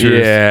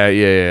Watchers.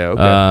 Yeah.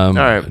 Okay. All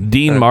right.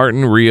 Dean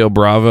Martin, Rio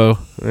Bravo.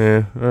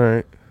 Yeah, all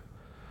right.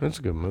 That's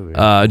a good movie.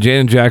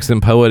 Janet Jackson,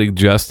 Poetic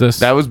Justice.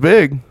 That was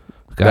big.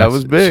 God, that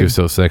was big. She was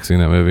so sexy in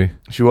that movie.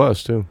 She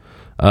was, too.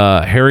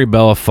 Harry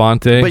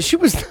Belafonte. But she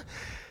was...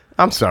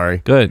 I'm sorry.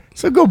 Good.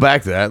 So go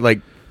back to that. Like,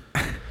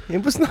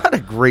 it was not a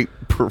great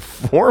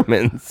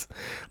performance.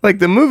 Like,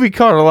 the movie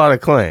caught a lot of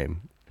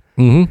acclaim.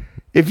 Mm-hmm.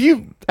 If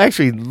you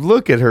actually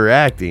look at her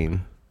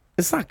acting,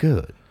 it's not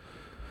good.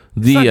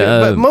 The It's not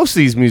good. But most of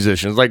these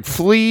musicians, like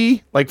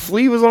Flea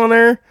was on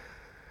there.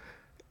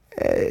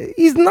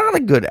 He's not a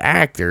good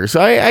actor.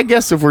 So I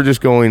guess if we're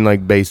just going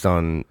like based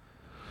on,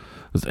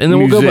 and then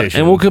we'll go back,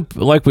 and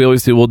like we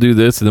always do, we'll do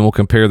this, and then we'll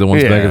compare the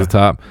ones back at the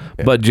top.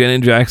 Yeah. But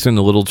Janet Jackson,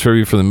 the little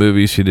trivia for the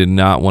movie, she did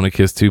not want to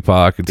kiss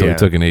Tupac until he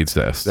took an AIDS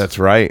test. That's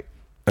right.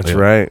 That's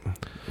right.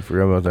 I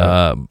forgot about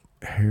that.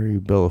 Harry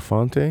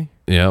Belafonte.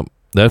 Yep.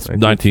 That's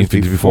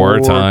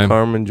 1954 time.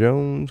 Carmen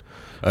Jones.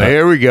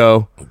 Here we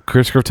go.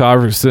 Chris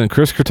Christopherson.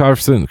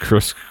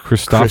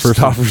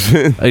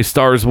 A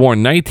Star is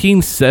Born,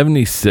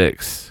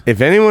 1976.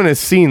 If anyone has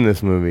seen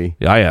this movie,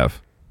 I have.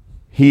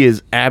 He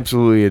is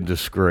absolutely a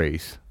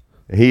disgrace.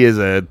 He is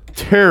a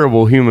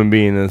terrible human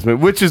being in this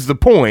movie, which is the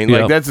point.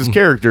 Like, that's his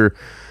character.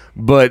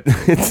 But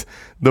it's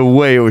the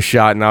way it was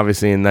shot, and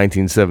obviously in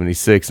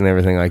 1976 and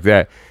everything like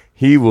that.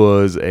 He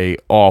was a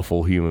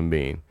awful human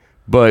being.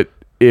 But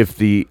if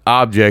the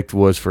object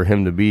was for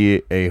him to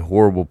be a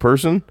horrible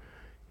person,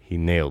 he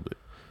nailed it,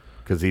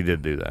 because he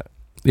did do that.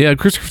 Yeah,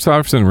 Chris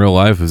Christopherson in real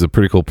life is a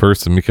pretty cool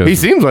person, because he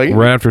seems like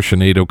right after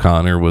Sinead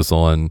O'Connor was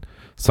on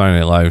Saturday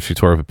Night Live, she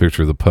tore up a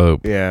picture of the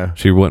Pope. Yeah.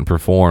 She wouldn't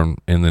perform,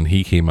 and then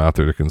he came out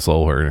there to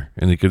console her,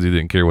 and because he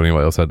didn't care what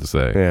anybody else had to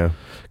say. Yeah.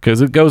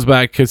 Because it goes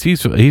back, because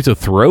he's a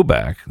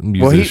throwback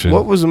musician.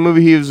 What was the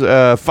movie? He was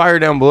Fire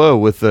Down Below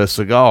with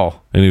Seagal.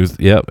 And he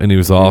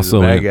was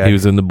also he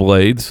was in The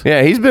Blades.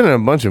 Yeah, he's been in a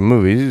bunch of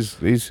movies.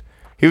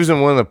 He was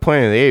in one of the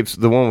Planet of the Apes,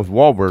 the one with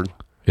Wahlberg.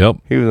 Yep.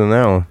 He was in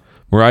that one.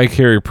 Mariah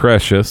Carey,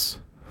 Precious.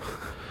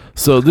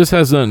 So this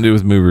has nothing to do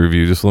with movie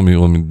review. Just let me.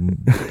 All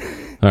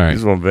right. You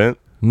just want to vent?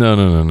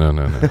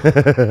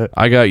 No.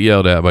 I got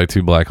yelled at by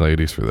two black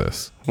ladies for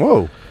this.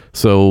 Whoa.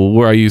 So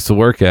where I used to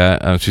work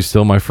at, she's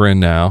still my friend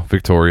now,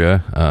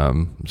 Victoria.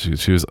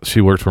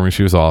 She worked for me.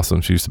 She was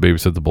awesome. She used to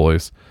babysit the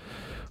boys,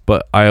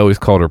 but I always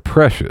called her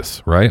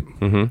Precious, right?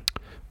 Mm-hmm.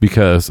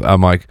 Because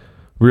I'm like,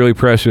 really,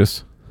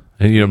 Precious?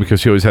 And because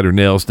she always had her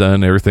nails done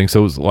and everything, so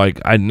it was like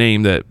I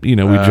named that. We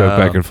joke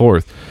back and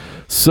forth.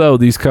 So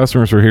these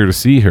customers were here to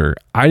see her.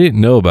 I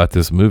didn't know about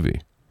this movie,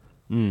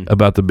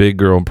 about the big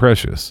girl and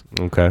Precious.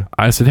 Okay.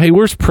 I said, "Hey,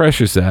 where's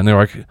Precious at?" And they're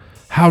like,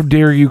 "How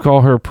dare you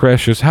call her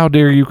Precious? How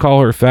dare you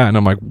call her fat?" And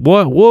I'm like,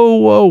 "What?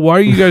 Whoa! Why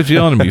are you guys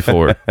yelling at me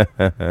for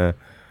it?"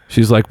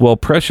 She's like, "Well,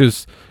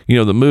 Precious,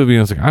 the movie." And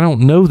I was like, "I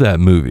don't know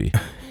that movie."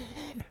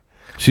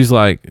 She's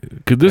like,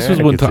 "Cause this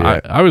was one time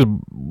I was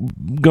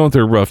going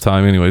through a rough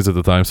time, anyways, at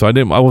the time, so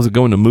I wasn't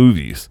going to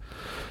movies,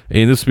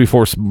 and this was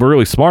before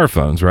really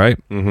smartphones, right?"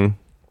 Mm-hmm.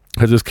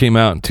 Because this came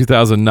out in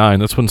 2009.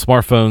 That's when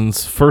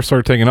smartphones first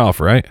started taking off,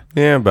 right?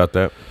 Yeah, about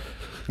that.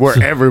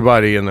 Where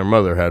everybody and their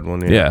mother had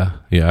one. Yeah.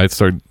 I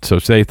started. So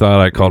they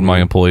thought I called my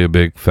employee a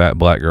big fat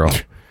black girl.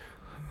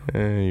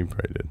 You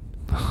probably did.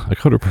 I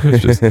called her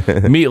Precious.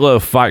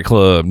 Meatloaf, Fight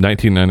Club,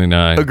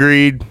 1999.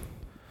 Agreed.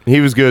 He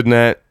was good in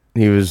that.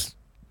 He was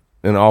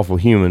an awful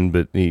human,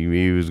 but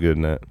he was good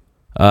in that.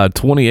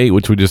 28,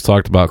 which we just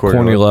talked about.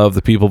 Courtney Love,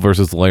 The People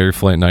versus Larry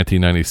Flint,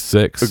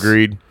 1996.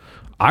 Agreed.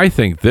 I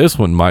think this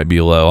one might be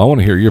low. I want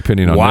to hear your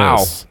opinion on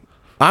this.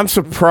 I'm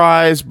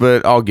surprised,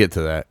 but I'll get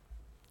to that.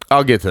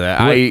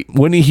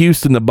 Whitney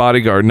Houston, The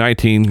Bodyguard,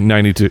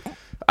 1992.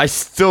 I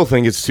still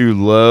think it's too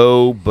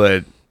low,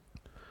 but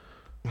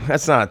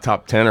that's not a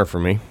top 10er for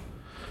me.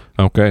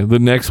 Okay. The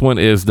next one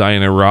is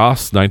Diana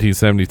Ross,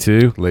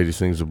 1972. Lady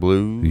Sings the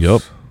Blues.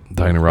 Yep.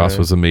 Diana Ross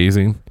was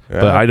amazing.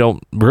 Yeah. But I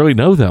don't really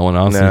know that one,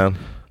 honestly.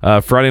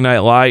 No. Friday Night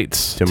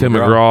Lights, Tim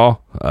McGraw,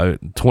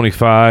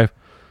 25.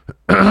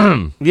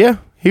 Yeah,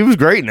 he was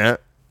great in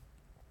that.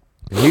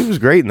 He was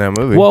great in that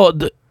movie. Well,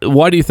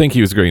 why do you think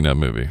he was great in that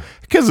movie?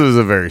 Because it was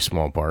a very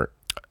small part.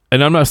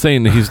 And I'm not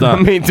saying that he's not.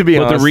 I mean, to be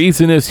honest. But the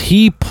reason is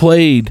he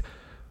played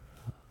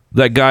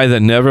that guy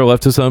that never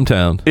left his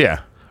hometown.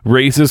 Yeah.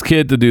 Raised his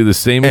kid to do the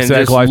same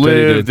exact life that he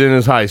lived in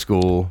his high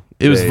school.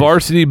 It was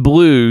Varsity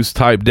Blues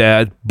type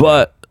dad,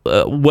 but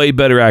way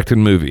better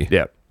acting movie.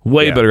 Yeah.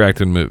 Way better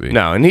acting movie.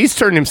 No, and he's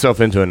turned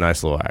himself into a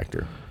nice little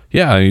actor.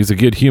 Yeah, he's a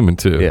good human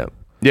too. Yeah.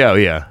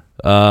 Yeah.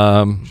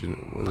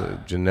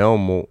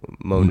 Janelle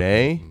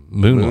Monáe?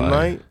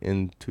 Moonlight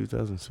in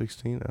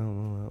 2016? I don't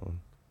know that one.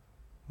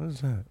 What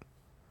is that?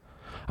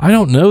 I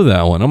don't know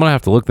that one. I'm going to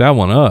have to look that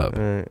one up.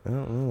 I don't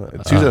know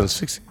that.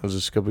 2016 was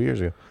just a couple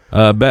years ago.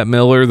 Bette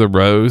Midler, The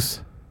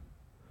Rose.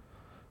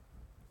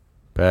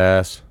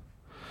 Pass.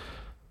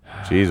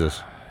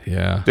 Jesus.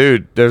 Yeah.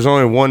 Dude, there's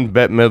only one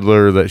Bette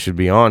Midler that should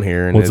be on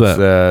here, and What's it's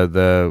that?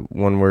 The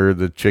one where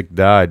the chick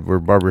died, where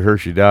Barbara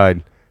Hershey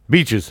died.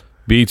 Beaches.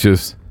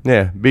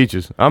 Yeah,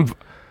 Beaches.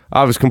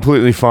 I was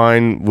completely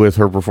fine with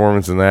her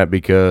performance in that,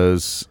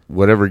 because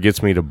whatever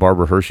gets me to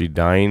Barbara Hershey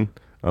dying,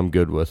 I'm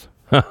good with.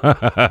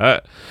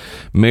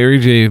 Mary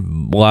J.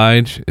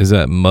 Blige, is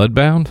that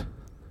Mudbound?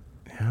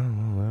 I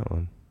don't know that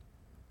one.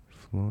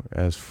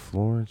 As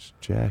Florence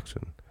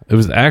Jackson. It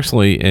was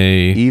actually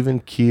a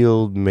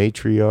even-keeled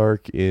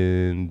matriarch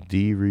in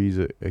Dee Reed's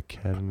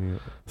Academy.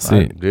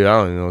 Dude, I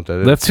don't even know what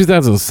that is. That's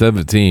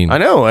 2017. I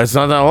know. That's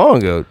not that long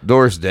ago.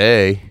 Doris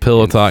Day.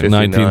 Pillow Talk,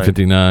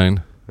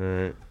 1959. All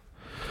right.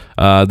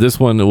 This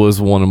one was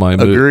one of my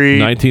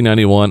Agreed.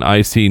 1991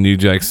 Ice-T New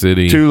Jack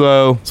City. Too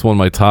low. It's one of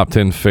my top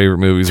 10 favorite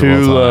movies Too of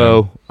all time.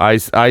 low.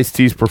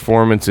 Ice-T's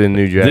performance in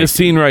New Jack. This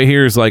scene right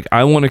here is like,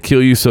 I want to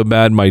kill you so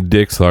bad my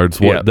dick's hard.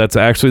 Yeah. That's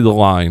actually the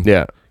line.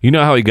 Yeah. You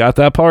know how he got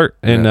that part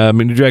in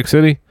New Jack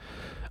City?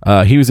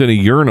 He was in a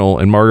urinal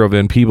and Margot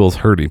Van Peebles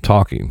heard him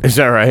talking. Is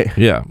that right?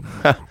 Yeah.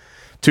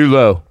 Too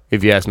low,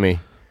 if you ask me.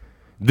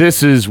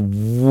 This is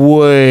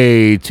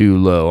way too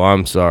low.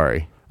 I'm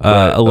sorry.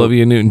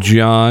 Olivia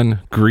Newton-John,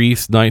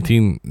 Grease,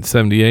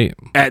 1978.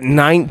 At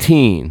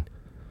 19,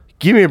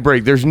 give me a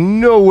break. There's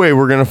no way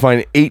we're going to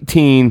find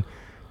 18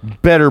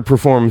 better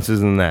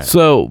performances than that.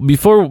 So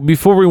before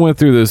we went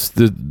through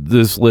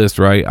this list,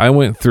 right? I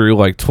went through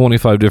like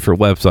 25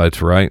 different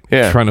websites, right?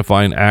 Yeah. Trying to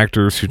find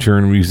actors who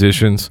turn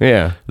musicians.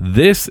 Yeah.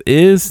 This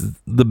is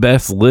the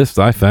best list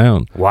I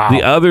found. Wow.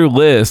 The other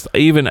list,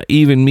 even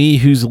me,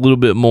 who's a little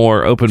bit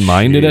more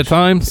open-minded at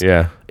times.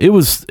 Yeah. It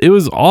was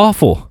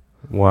awful.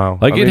 Wow.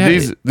 Like I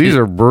mean, these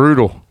are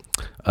brutal.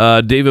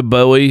 David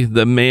Bowie,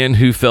 The Man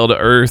Who Fell to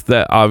Earth,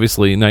 that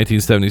obviously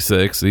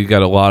 1976. He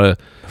got a lot of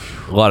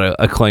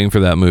acclaim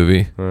for that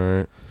movie.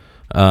 All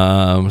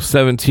right.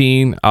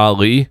 17,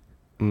 Ali.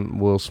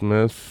 Will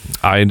Smith.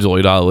 I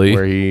enjoyed Ali.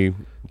 Where he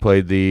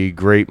played the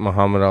great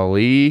Muhammad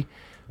Ali,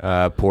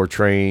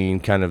 portraying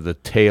kind of the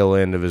tail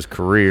end of his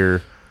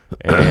career,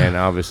 and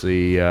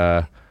obviously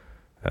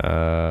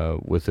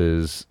with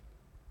his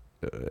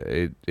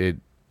it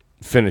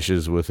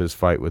finishes with his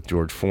fight with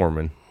George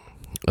Foreman.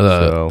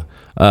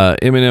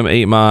 Eminem,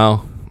 8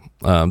 Mile.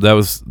 That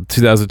was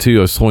 2002.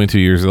 I was 22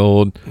 years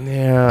old.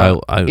 Yeah.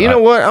 You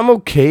know what? I'm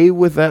okay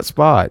with that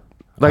spot.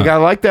 Like, I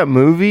like that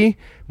movie,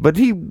 but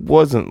he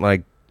wasn't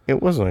like,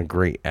 it wasn't a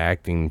great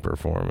acting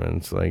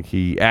performance. Like,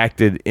 he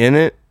acted in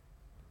it,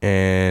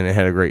 and it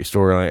had a great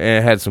storyline,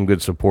 and it had some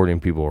good supporting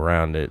people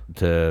around it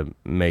to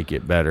make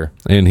it better.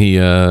 And he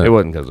it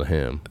wasn't because of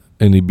him.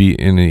 And he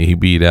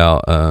beat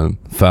out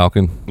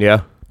Falcon.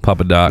 Yeah.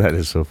 Papa Doc. That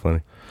is so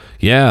funny.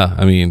 Yeah,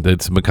 I mean,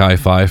 it's Mekhi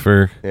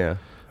Phifer. Yeah.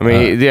 I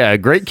mean, yeah,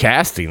 great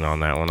casting on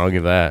that one. I'll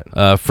give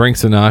that. Frank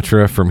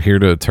Sinatra, From Here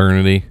to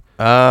Eternity.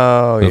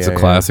 Oh, yeah. That's a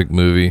classic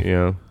movie.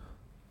 Yeah.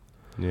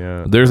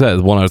 Yeah. There's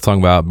that one I was talking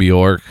about,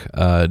 Bjork,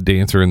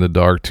 Dancer in the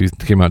Dark,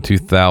 came out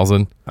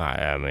 2000.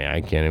 I mean,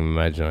 I can't even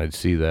imagine I'd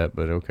see that,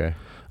 but okay.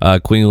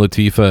 Queen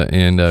Latifah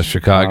in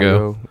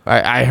Chicago.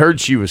 I heard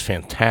she was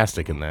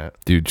fantastic in that.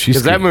 Dude,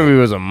 because that movie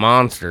was a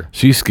monster.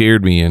 She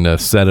scared me in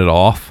Set It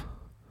Off.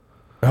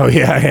 Oh,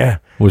 yeah.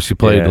 Where she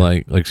played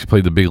like she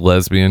played the big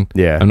lesbian.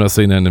 Yeah. I'm not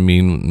saying that in a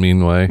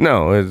mean way.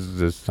 No, it's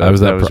just I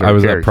was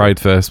at Pride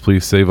Fest.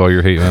 Please save all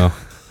your hate mail.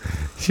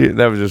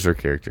 That was just her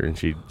character, and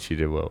she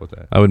did well with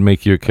that. I would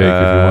make you a cake if you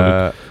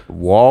wanted.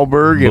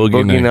 Wahlberg and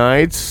Boogie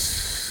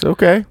Nights.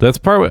 Okay. That's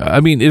part. I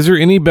mean, is there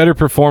any better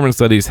performance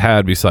that he's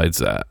had besides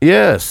that?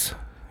 Yes.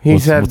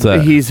 He's had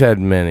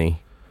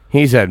many.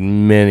 He's had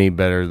many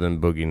better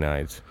than Boogie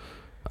Nights.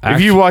 If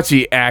you watch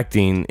the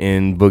acting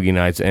in Boogie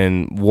Nights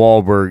and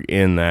Wahlberg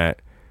in that,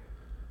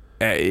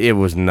 it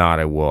was not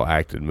a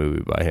well-acted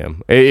movie by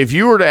him. If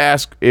you were to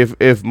ask,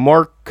 if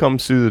Mark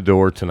comes through the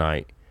door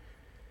tonight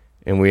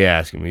and we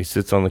ask him, he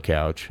sits on the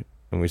couch,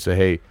 and we say,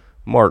 hey,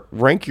 Mark,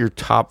 rank your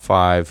top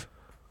 5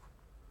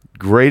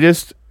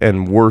 greatest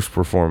and worst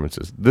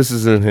performances. This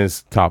is in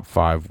his top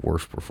 5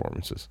 worst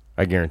performances.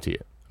 I guarantee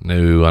it.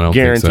 No, I don't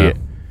think so.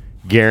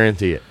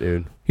 Guarantee it,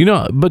 dude. You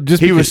know, but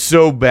he was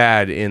so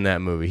bad in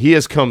that movie. He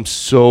has come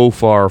so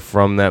far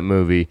from that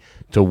movie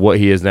to what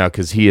he is now,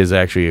 because he is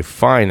actually a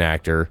fine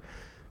actor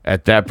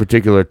at that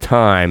particular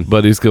time.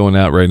 But he's going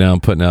out right now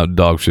and putting out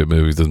dog shit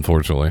movies,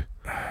 unfortunately.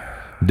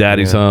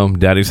 Daddy's Home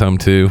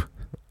 2.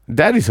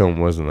 Daddy's Home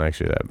wasn't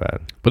actually that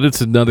bad. But it's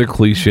another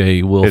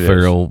cliche Will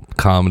Ferrell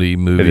comedy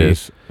movie.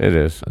 It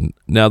is.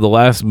 Now, the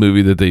last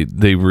movie that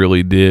they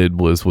really did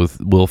was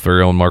with Will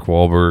Ferrell and Mark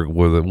Wahlberg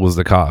was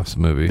the Cops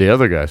movie. The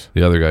Other Guys.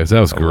 That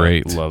was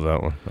great. Love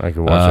that one. I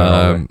could watch that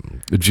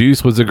all.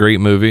 Juice was a great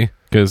movie,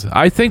 because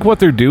I think what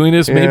they're doing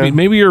is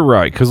maybe you're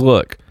right, because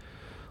look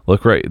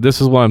right, this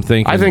is what I'm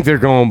thinking. I think they're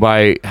going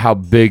by how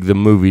big the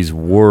movies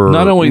were,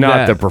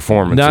 not the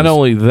performances. Not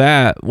only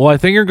that, well, I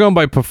think you're going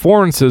by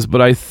performances, but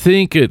I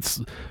think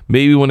it's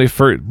maybe when they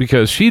first,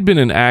 because she'd been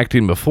in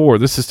acting before.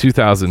 This is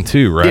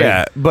 2002, right?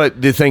 Yeah,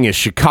 but the thing is,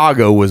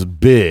 Chicago was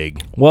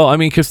big. Well, I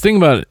mean, because think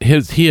about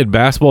it, he had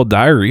Basketball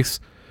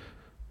Diaries,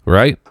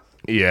 right?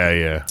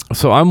 Yeah.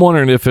 So I'm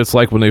wondering if it's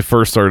like when they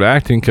first started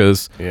acting,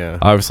 because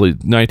obviously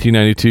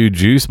 1992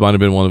 Juice might have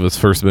been one of his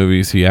first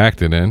movies he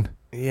acted in.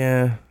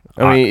 Yeah.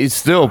 I mean, it's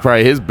still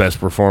probably his best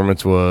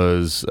performance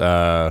was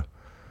Above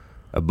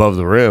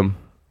the Rim.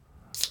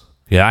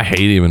 Yeah, I hate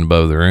even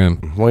Above the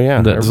Rim. Well,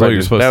 yeah. That's what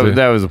you're supposed to.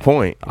 That was the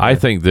point. I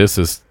think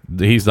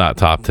he's not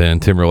top 10.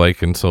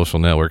 Timberlake and Social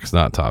Network is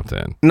not top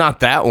 10. Not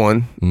that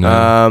one.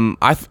 No.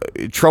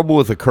 Trouble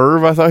with the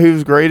Curve, I thought he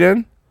was great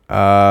in.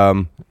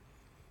 Actually,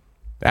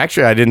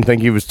 I didn't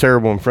think he was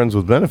terrible in Friends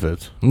with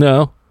Benefits.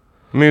 No.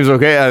 I mean, he was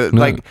okay.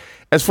 Like,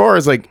 as far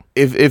as, like,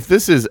 if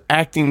this is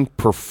acting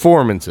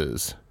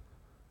performances,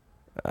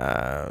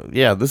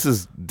 Yeah, this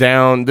is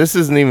down. This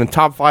isn't even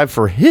top 5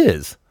 for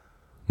his.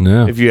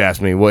 No. If you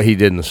ask me what he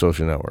did in The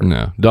Social Network.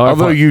 No.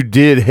 Although you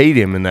did hate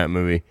him in that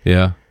movie.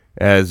 Yeah.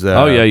 As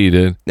oh, yeah, you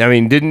did.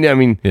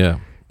 Yeah.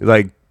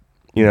 Like,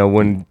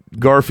 when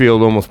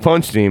Garfield almost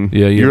punched him.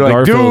 Yeah, you're like,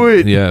 Garfield, do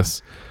it.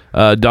 Yes.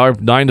 9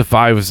 to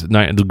 5 is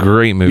a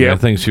great movie. Yep. I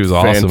think she was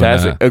awesome.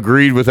 Fantastic. In that.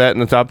 Agreed with that in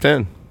the top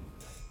 10.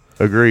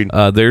 Agreed.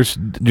 There's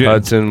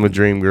Hudson with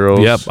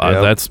Dreamgirls. Yep.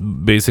 That's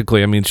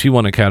basically. She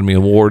won Academy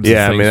Awards.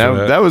 Yeah,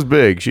 that was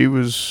big. She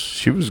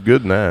was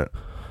good in that.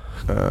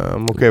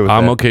 I'm okay with that.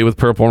 I'm okay with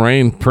Purple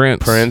Rain.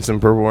 Prince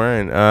and Purple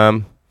Rain.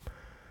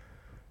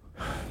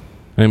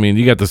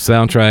 You got the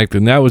soundtrack,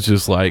 and that was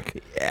just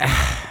like.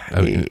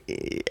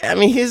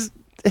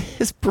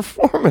 His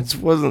performance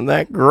wasn't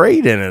that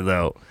great in it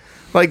though.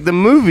 Like the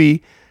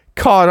movie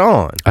caught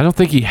on. I don't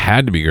think he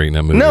had to be great in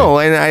that movie. No,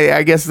 and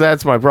I guess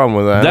that's my problem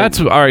with that. That's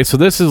all right. So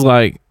this is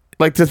like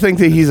to think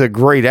that he's a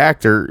great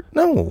actor.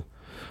 No,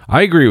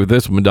 I agree with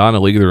this. Madonna,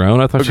 League of Their Own.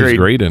 I thought she was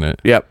great in it.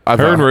 Yep,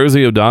 her and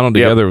Rosie O'Donnell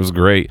together was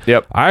great.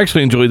 Yep, I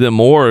actually enjoyed them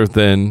more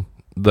than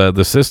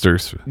the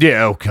sisters.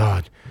 Yeah. Oh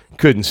God,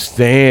 couldn't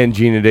stand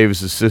Gina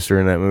Davis's sister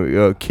in that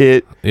movie.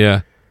 Kit.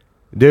 Yeah,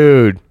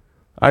 dude,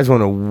 I just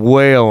want to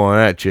wail on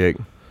that chick.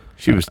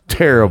 She was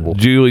terrible.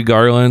 Julie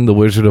Garland, The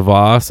Wizard of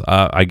Oz.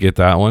 I get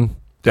that one.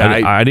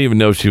 I didn't even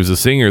know she was a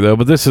singer, though,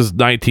 but this is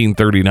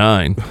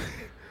 1939.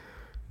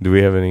 Do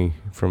we have any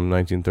from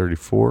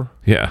 1934?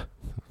 Yeah.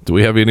 Do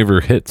we have any of her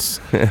hits?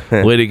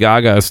 Lady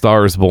Gaga, A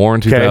Star is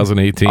Born,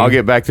 2018. I'll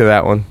get back to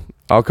that one.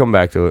 I'll come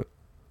back to it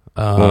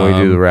when we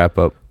do the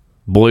wrap-up.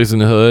 Boys in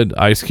the Hood,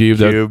 Ice Cube.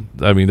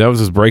 That was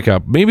his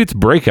breakout. Maybe it's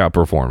breakout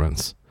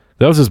performance.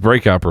 That was his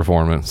breakout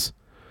performance.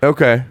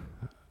 Okay.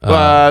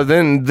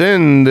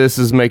 Then this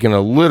is making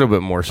a little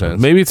bit more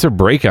sense. Maybe it's a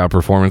breakout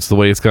performance the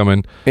way it's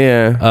coming.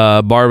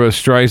 Yeah. Barbra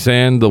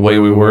Streisand, The Way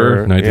We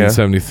Were,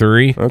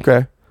 1973. Yeah.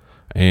 Okay.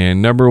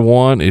 And number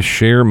 1 is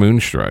Cher,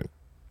 Moonstruck.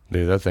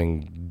 Dude, that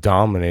thing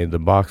dominated the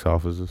box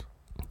offices.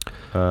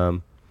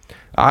 Here's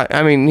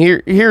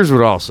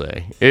what I'll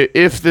say.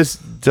 If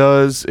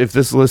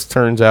this list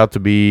turns out to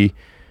be,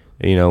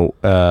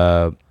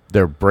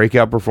 their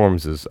breakout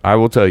performances, I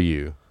will tell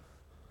you,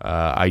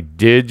 I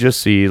did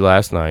just see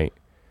last night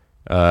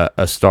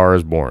A Star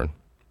is Born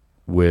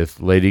with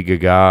Lady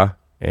Gaga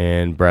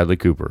and Bradley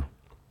Cooper.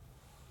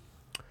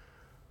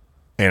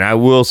 And I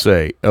will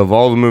say, of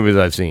all the movies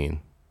I've seen,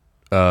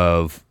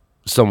 of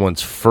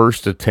someone's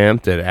first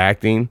attempt at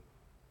acting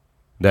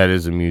that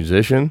is a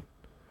musician,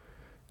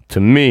 to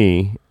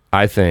me,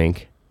 I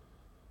think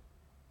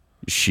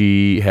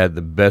she had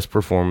the best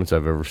performance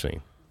I've ever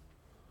seen.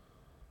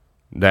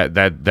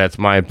 That's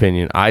my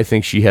opinion. I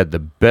think she had the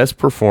best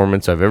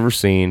performance I've ever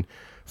seen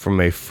from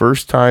a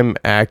first-time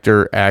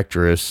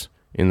actress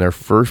in their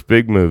first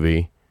big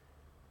movie,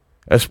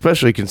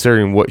 especially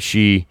considering what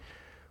she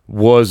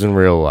was in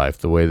real life,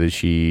 the way that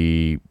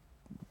she,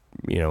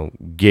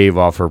 gave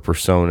off her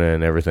persona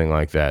and everything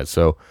like that.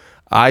 So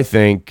I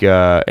think,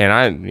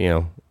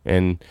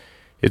 and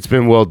it's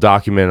been well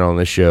documented on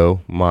this show,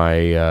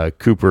 my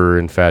Cooper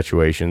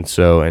infatuation.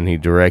 So, and he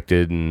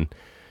directed and,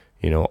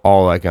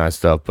 all that kind of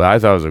stuff. But I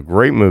thought it was a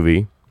great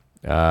movie,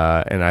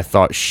 and I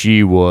thought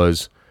she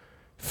was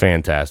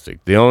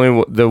fantastic.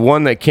 The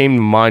one that came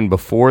to mind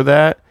before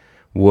that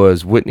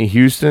was Whitney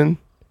Houston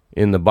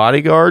in The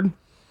Bodyguard.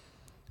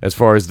 As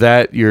far as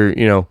that,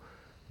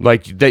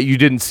 like that you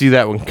didn't see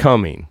that one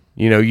coming.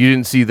 You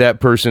didn't see that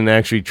person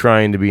actually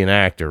trying to be an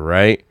actor,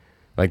 right?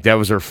 Like that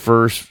was her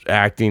first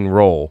acting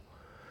role.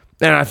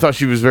 And I thought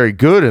she was very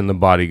good in The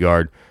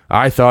Bodyguard.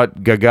 I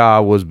thought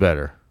Gaga was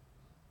better.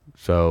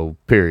 So,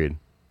 period.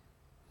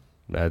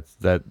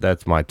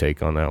 That's my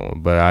take on that one.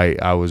 But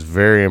I was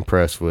very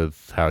impressed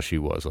with how she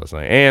was last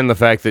night. And the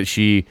fact that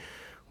she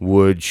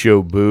would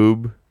show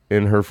boob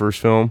in her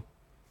first film,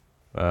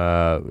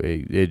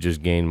 it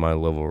just gained my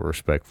level of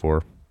respect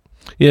for her.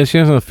 Yeah, she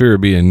has no fear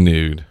of being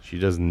nude. She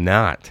does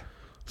not.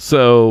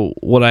 So,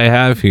 what I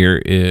have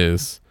here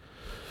is...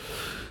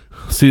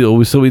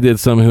 So we did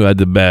some who had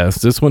the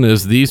best. This one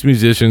is these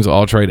musicians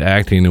all tried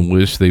acting and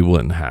wish they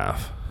wouldn't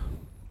have.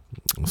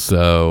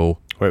 So...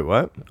 Wait,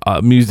 what?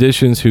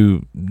 Musicians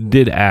who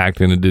did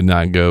act and it did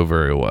not go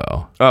very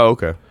well. Oh,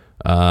 okay.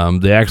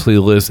 They actually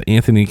list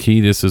Anthony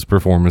Kiedis'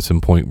 performance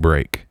in Point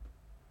Break.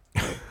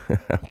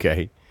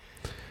 Okay.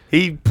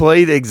 He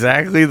played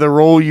exactly the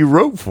role you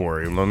wrote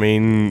for him.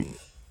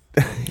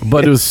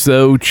 But it was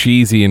so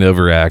cheesy and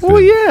overacted. Well,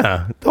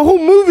 yeah. The whole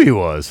movie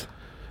was.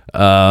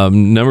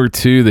 Number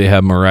 2, they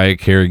have Mariah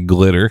Carey,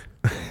 Glitter.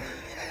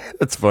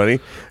 That's funny.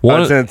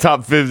 That's in the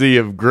top 50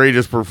 of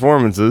greatest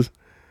performances.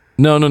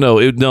 No.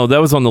 That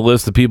was on the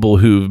list of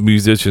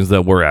musicians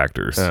that were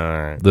actors. All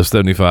right. The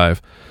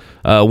 75.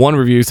 One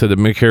review said that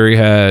McCary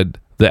had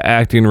the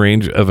acting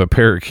range of a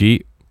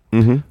parakeet,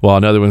 while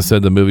another one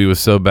said the movie was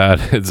so bad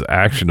it's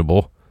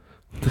actionable.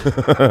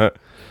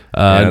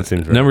 That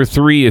seems right. Number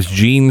 3 is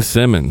Gene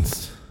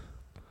Simmons.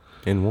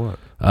 In what?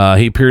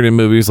 He appeared in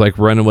movies like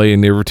Runaway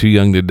and Never Too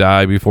Young to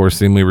Die before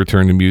seemingly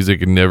returned to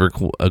music and never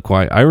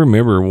quite. I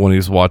remember when he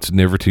was watching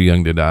Never Too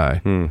Young to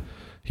Die.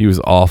 He was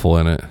awful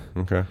in it.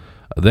 Okay.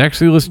 They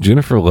actually list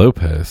Jennifer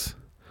Lopez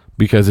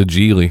because of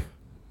Geely.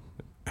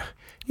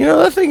 You know,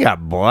 that thing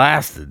got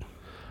blasted.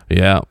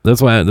 Yeah,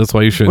 that's why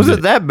you shouldn't. Was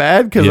it that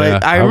bad? Because Yeah,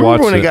 I I remember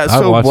watched when it it. got I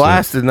so watched it.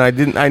 blasted, and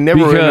I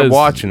never ended up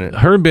watching it.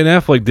 Her and Ben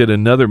Affleck did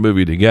another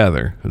movie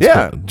together. It's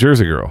Yeah. called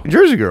Jersey Girl.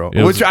 Jersey Girl, It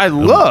was- which I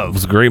love. It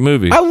was a great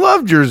movie. I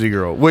love Jersey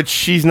Girl, which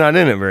she's not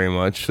in it very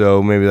much,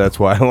 so maybe that's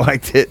why I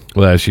liked it.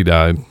 Well, she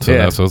died, so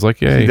that's why I was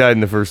like, yeah. She died in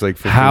the first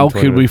 15, How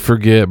 20 could we minutes.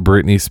 forget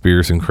Britney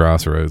Spears and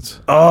Crossroads?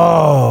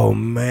 Oh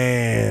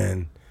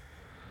man,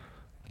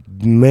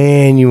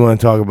 you want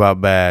to talk about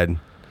bad?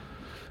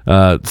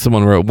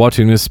 Someone wrote,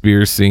 watching Miss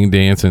Spears sing,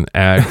 dance, and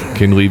act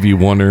can leave you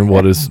wondering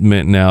what is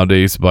meant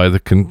nowadays by the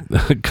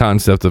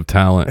concept of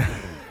talent.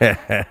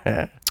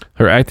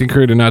 Her acting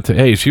career did not.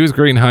 Hey, she was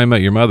great in How I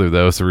Met Your Mother,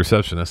 though, as a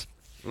receptionist.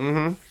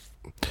 Mm-hmm.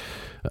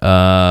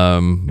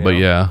 But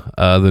yeah,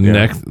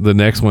 the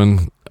next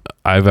one,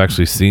 I've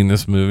actually seen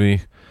this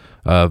movie,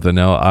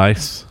 Vanilla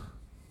Ice,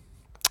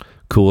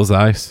 Cool as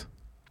Ice.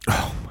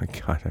 Oh my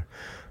god,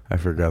 I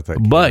forgot that.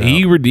 But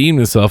he redeemed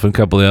himself in a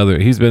couple of other.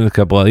 He's been in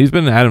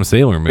Adam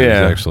Sandler movies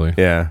actually.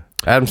 Yeah,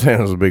 Adam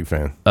Sandler's a big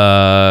fan.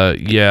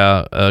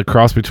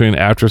 Cross between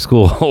After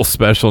School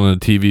Special and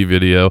a TV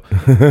video.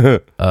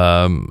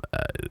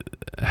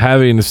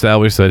 Having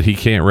established that he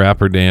can't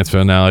rap or dance,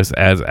 Vanilla Ice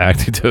adds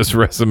acting to his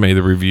resume.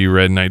 The review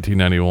read in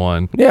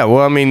 1991. Yeah,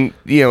 well, I mean,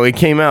 it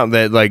came out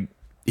that like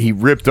he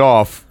ripped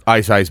off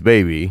Ice Ice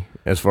Baby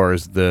as far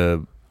as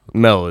the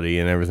melody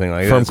and everything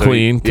like From that. So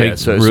Queen,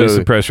 Release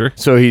the Pressure.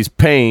 So he's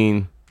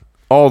paying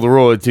all the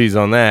royalties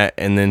on that,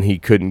 and then he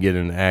couldn't get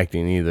into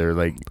acting either.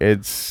 Like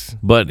it's.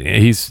 But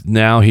he does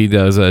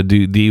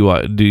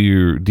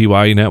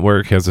DUI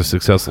Network has a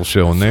successful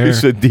show in there.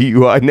 It's a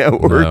DUI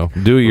Network. No,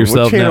 Do It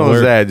Yourself What channel Network.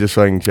 is that? Just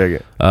so I can check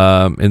it.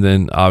 And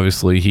then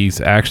obviously he's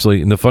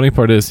actually, and the funny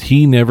part is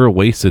he never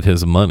wasted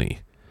his money.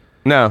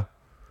 No.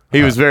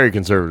 He was very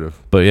conservative.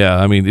 But yeah,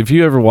 I mean, if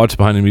you ever watch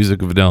Behind the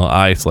Music of Vanilla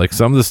Ice, like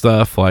some of the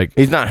stuff, like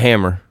he's not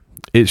Hammer.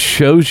 It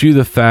shows you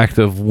the fact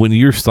of when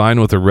you're signed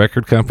with a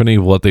record company,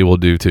 what they will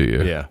do to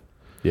you.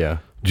 Yeah.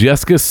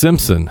 Jessica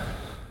Simpson,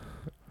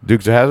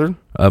 Dukes of Hazzard,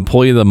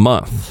 Employee of the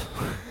Month.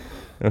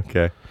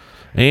 Okay.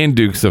 And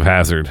Dukes of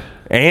Hazzard.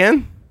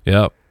 And?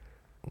 Yep.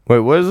 Wait,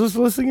 what is this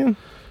list again?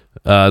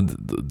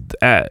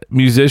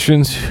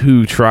 Musicians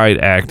who tried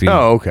acting.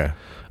 Oh, okay.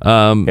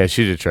 Yeah,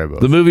 she did try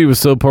both. The movie was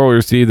so poorly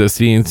received that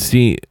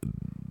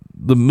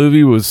the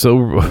movie was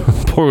so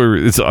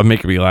poorly. It's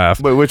making me laugh.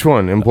 Wait, which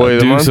one? Employee of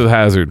the Dukes Month? of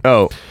Hazzard.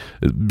 Oh,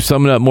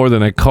 summing up more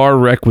than a car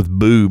wreck with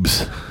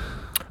boobs.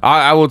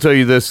 I will tell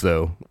you this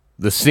though: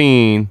 the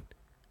scene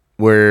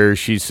where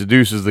she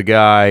seduces the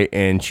guy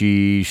and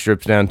she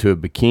strips down to a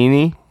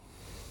bikini.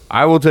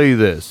 I will tell you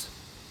this: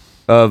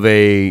 of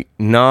a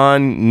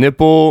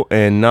non-nipple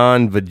and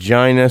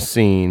non-vagina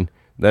scene,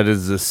 that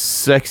is the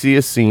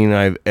sexiest scene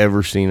I've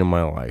ever seen in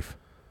my life.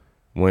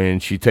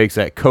 When she takes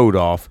that coat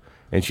off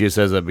and she just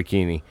has that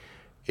bikini,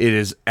 it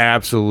is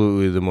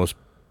absolutely the most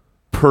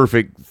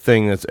perfect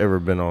thing that's ever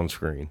been on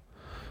screen.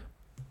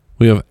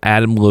 We have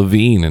Adam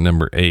Levine at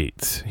number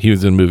 8. He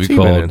was in a movie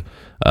called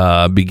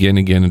Begin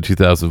Again in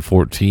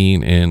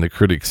 2014, and the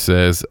critic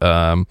says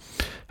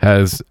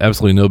has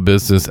absolutely no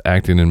business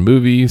acting in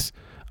movies.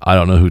 I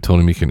don't know who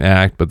told him he can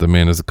act, but the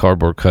man is a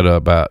cardboard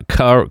cutout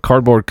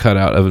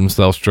of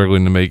himself,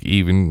 struggling to make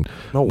even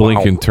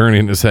blink and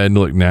turning his head and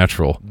look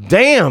natural.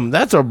 Damn,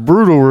 that's a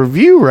brutal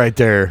review right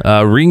there.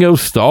 Ringo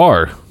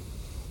Starr.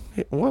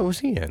 What was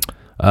he in?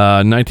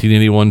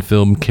 1981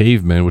 film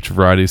Caveman, which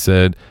Variety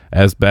said,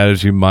 as bad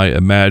as you might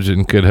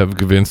imagine, could have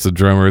convinced the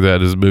drummer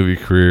that his movie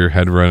career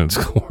had run its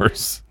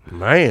course.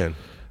 Man.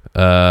 These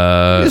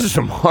are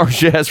some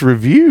harsh ass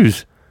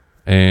reviews.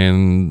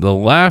 And the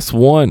last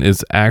one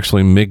is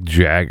actually Mick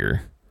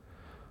Jagger.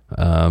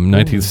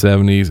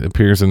 1970s,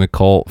 appears in a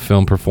cult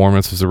film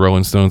performance as the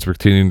Rolling Stones were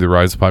continuing to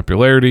rise in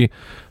popularity.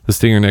 The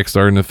singer next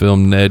starred in the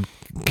film Ned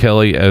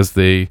Kelly as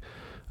the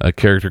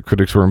character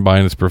critics were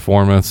buying his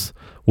performance.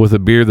 With a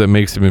beard that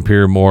makes him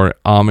appear more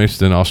Amish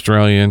than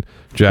Australian,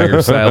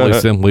 Jagger sadly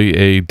simply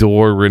a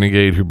door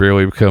renegade who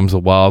barely becomes a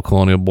wild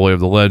colonial boy of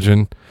the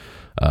legend.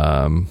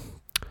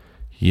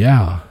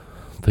 Yeah,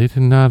 they did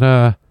not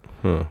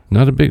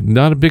not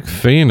a big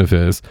fan of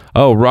his.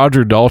 Oh,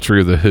 Roger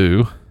Daltrey of The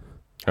Who.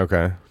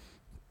 Okay.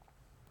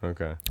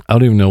 I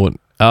don't even know what.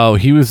 Oh,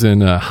 he was in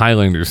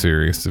Highlander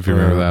series, if you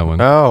remember that one.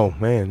 Oh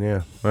man,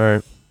 yeah. All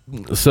right.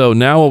 So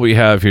now what we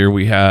have here,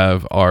 we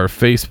have our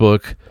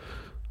Facebook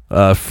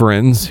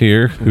friends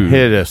here who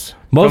hit us.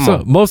 Most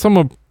of them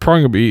are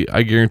probably gonna be.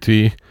 I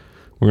guarantee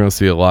we're gonna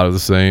see a lot of the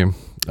same.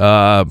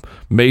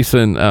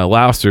 Mason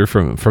Lauster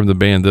from the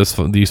band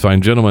These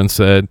Fine Gentlemen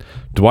said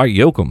Dwight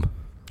Yoakam.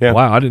 Yeah.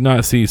 Wow, I did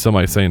not see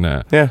somebody saying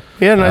that. Yeah.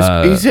 Yeah.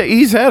 Nice.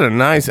 He's had a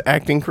nice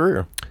acting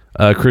career.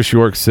 Chris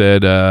York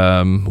said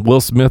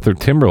Will Smith or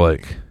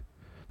Timberlake.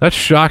 That's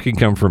shocking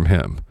coming from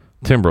him.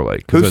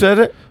 Timberlake. Who said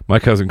it? My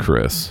cousin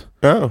Chris.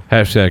 Oh.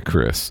 Hashtag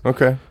Chris.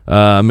 Okay.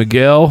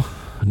 Miguel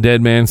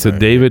Deadman said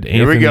David Anthony.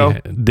 Here we go.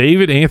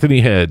 David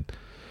Anthony Head.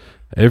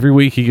 Every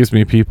week he gives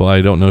me people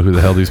I don't know who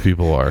the hell these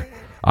people are.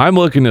 I'm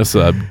looking this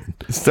up.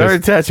 Start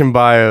attaching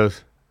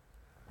bios.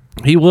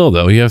 He will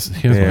though. He has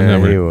my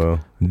number. He will.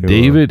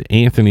 David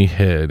Anthony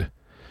Head.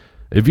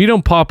 If you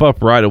don't pop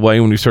up right away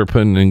when you start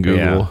putting it in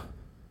Google,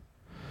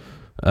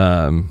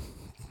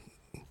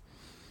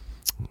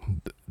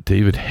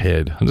 David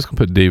Head. I'm just gonna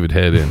put David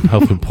Head in.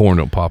 Hopefully porn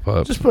don't pop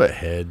up. Just put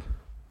Head.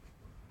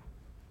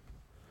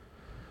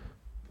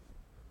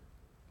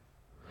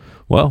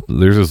 Well,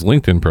 there's his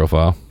LinkedIn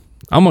profile.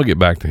 I'm gonna get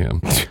back to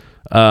him.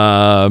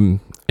 And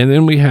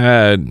then we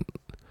had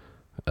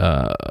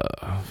where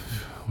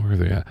are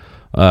they at?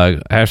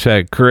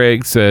 Hashtag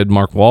Craig said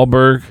Mark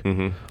Wahlberg.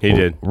 Mm-hmm. He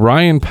did.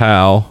 Ryan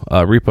Powell,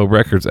 Repo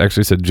Records,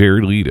 actually said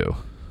Jared Leto.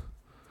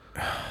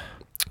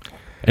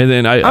 And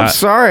then I'm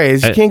sorry, I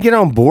just can't get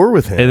on board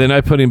with him. And then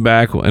I put him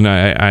back, and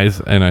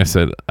I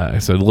said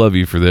love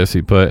you for this.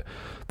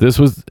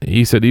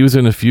 He said he was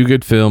in a few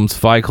good films,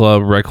 Fight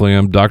Club,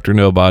 Requiem, Dr.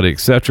 Nobody,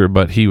 etc.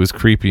 But he was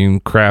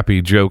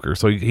crappy Joker.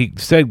 So he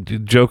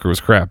said Joker was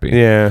crappy.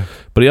 Yeah.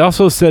 But he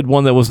also said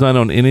one that was not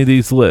on any of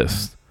these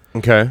lists.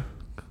 Okay.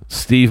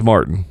 Steve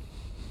Martin,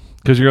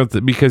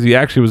 because he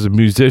actually was a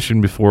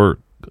musician before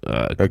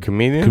a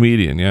comedian.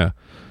 Comedian, yeah.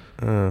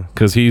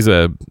 Because he's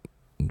a.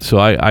 So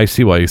I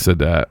see why he said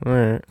that. All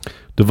right.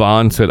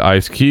 Devon said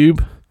Ice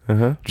Cube.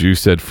 Uh-huh. Drew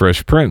said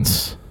Fresh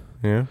Prince.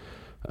 Yeah.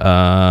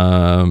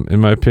 In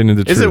my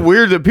opinion, Is it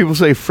weird that people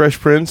say Fresh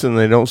Prince and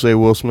they don't say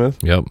Will Smith?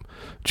 Yep.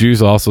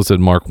 Drews also said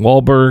Mark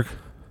Wahlberg.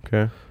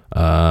 Okay.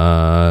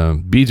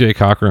 BJ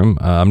Cochran.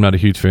 I'm not a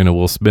huge fan of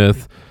Will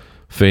Smith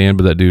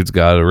but that dude's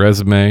got a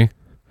resume.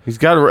 He's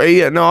got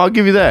no, I'll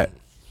give you that.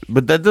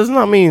 But that does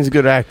not mean he's a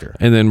good actor.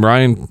 And then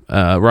Ryan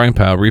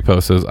Powell,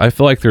 Repo, says, I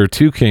feel like there are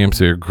two camps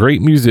here.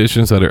 Great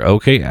musicians that are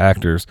okay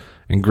actors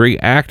and great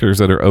actors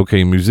that are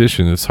okay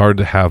musicians. It's hard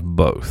to have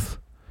both.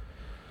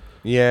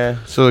 Yeah.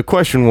 So the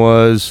question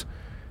was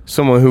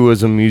someone who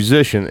was a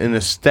musician, an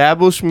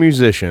established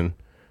musician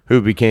who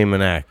became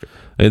an actor.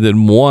 And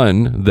then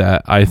one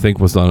that I think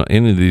was on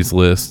any of these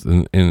lists,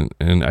 and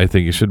I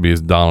think it should be,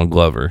 is Donald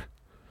Glover.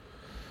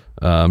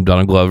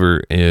 Donald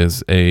Glover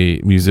is a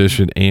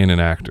musician and an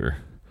actor.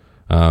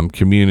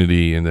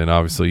 Community, and then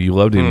obviously you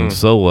loved him in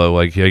Solo.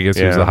 Like I guess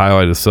he was the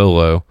highlight of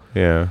Solo.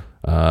 Yeah.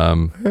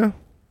 Yeah.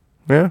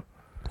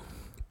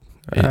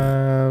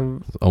 I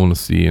want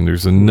to see, and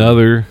there's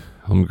another.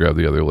 Let me grab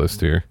the other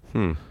list here.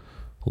 Why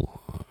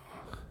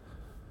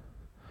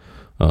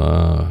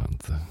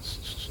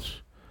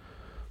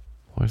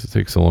does it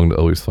take so long to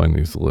always find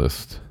these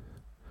lists?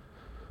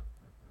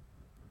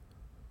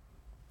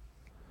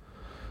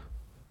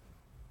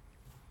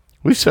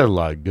 We said a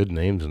lot of good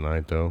names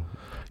tonight, though.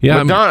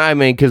 Yeah, Madonna.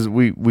 Because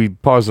we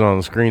paused it on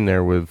the screen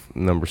there with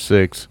number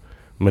 6,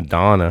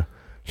 Madonna.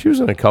 She was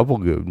in a couple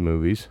good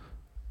movies.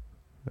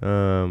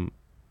 Remember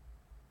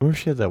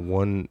she had that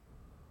one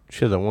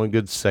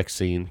good sex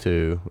scene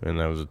too, and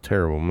that was a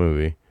terrible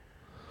movie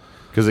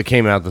because it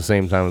came out at the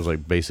same time as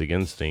like Basic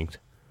Instinct.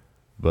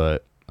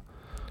 But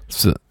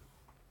so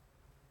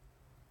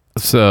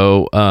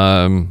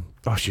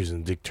she was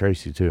in Dick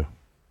Tracy too.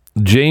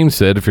 James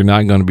said, if you're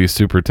not going to be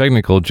super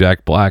technical,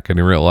 Jack Black. I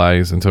didn't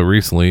realize until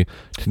recently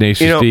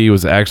Tenacious D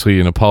was actually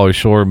in a Pauly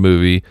Shore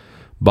movie,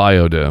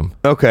 Biodome.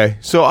 Okay,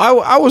 so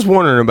I was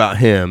wondering about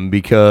him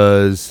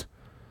because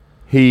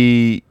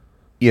he,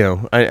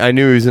 I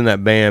knew he was in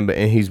that band,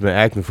 and he's been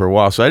acting for a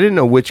while, so I didn't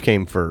know which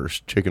came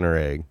first, chicken or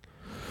egg.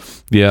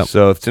 Yeah.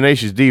 So if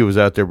Tenacious D was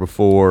out there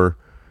before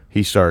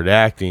he started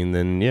acting,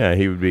 then yeah,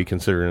 he would be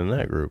considered in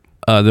that group.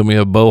 Then we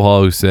have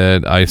Bohal, who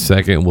said, I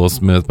second Will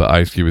Smith, but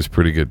Ice Cube is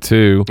pretty good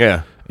too.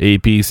 Yeah.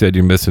 AP said,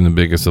 you're missing the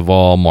biggest of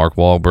all, Mark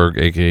Wahlberg,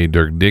 a.k.a.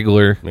 Dirk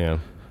Diggler. Yeah.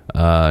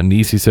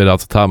 Nisi said,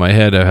 off the top of my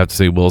head, I have to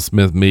say Will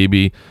Smith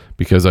maybe,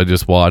 because I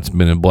just watched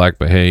Men in Black,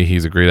 but hey,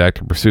 he's a great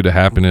actor. Pursuit of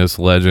Happiness,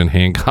 Legend,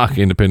 Hancock,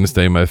 Independence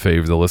Day, my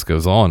favorite. The list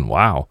goes on.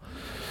 Wow.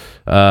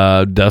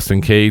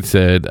 Dustin Cade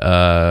said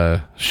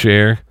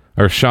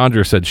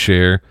Chandra said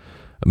Cher.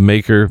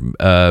 Maker,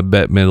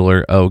 Bette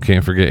Midler. Oh,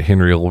 can't forget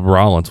Henry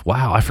Rollins.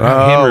 Wow, I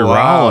forgot Henry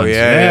Rollins.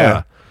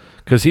 Yeah.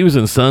 Because he was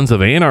in Sons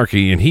of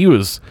Anarchy, and he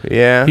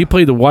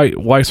played the white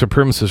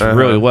supremacist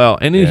really well,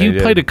 and then he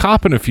played a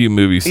cop in a few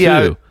movies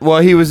too. Well,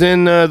 he was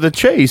in The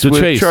Chase.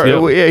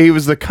 Yeah, he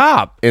was the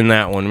cop in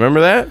that one.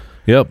 Remember that?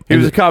 Yep. He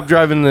was a cop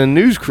driving the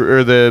news crew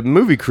or the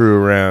movie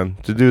crew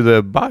around to do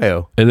the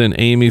bio. And then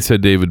Amy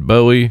said David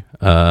Bowie.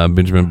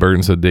 Benjamin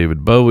Burton said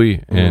David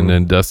Bowie, and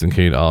then Dustin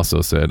Cade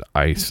also said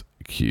Ice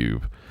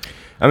Cube.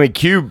 I mean,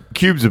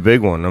 Cube's a big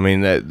one. I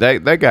mean,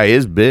 that guy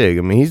is big.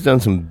 I mean, he's done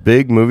some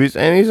big movies,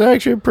 and he's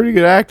actually a pretty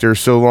good actor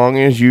so long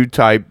as you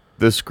type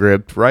the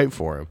script right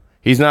for him.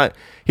 He's not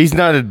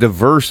a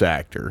diverse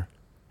actor.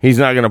 He's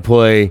not going to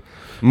play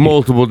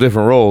multiple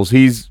different roles.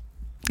 He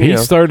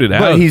started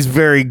out, but he's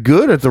very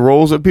good at the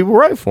roles that people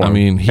write for him. I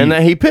mean, and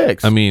that he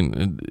picks. I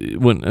mean,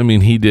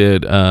 he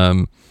did.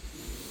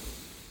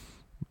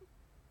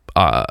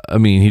 I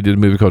mean, he did a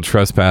movie called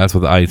Trespass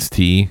with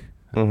Ice-T.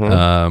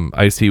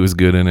 Ice-T was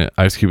good in it.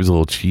 Ice Cube was a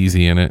little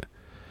cheesy in it.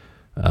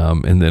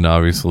 And then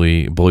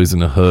obviously Boys in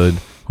the Hood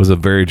was a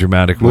very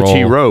dramatic role. Which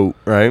he wrote,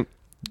 right?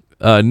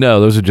 No,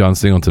 that was a John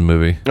Singleton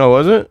movie. Oh,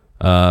 was it?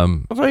 I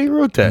thought he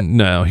wrote that.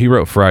 No, he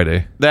wrote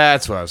Friday.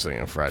 That's what I was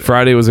thinking. Friday.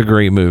 Friday was a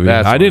great movie.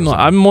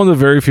 I'm one of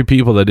the very few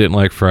people that didn't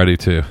like Friday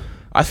too.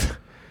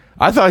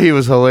 I thought he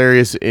was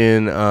hilarious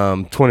in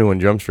 21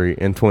 Jump Street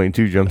and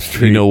 22 Jump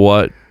Street. You know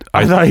what?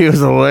 I thought he was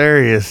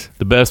hilarious.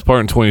 The best part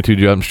in 22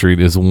 Jump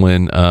Street is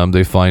when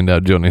they find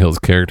out Jonah Hill's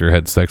character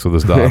had sex with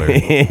his daughter.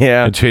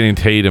 Yeah. And Channing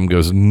Tatum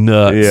goes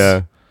nuts.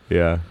 Yeah.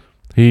 Yeah.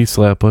 He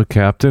slept with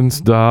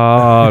Captain's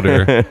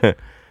daughter.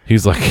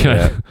 He's like,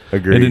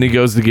 agreed. And then he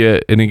goes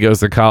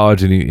to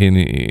college and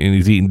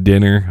he's eating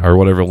dinner or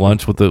whatever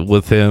lunch with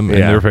him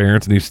and their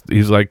parents, and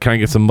he's like, can I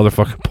get some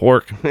motherfucking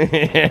pork?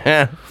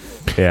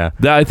 Yeah.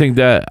 I think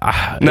that.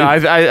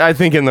 I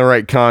think in the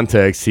right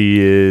context,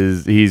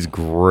 he's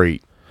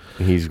great.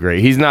 He's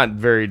great. He's not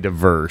very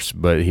diverse,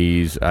 but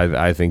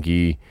I think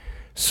he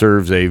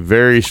serves a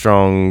very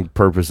strong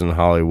purpose in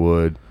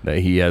Hollywood, that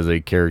he has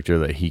a character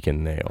that he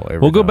can nail.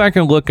 We'll go back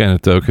and look at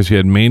it though, because you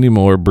had Mandy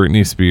Moore,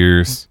 Britney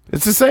Spears.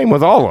 It's the same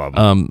with all of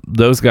them.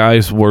 Those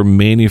guys were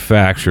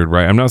manufactured,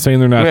 right? I'm not saying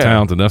they're not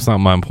talented. That's not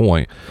my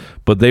point.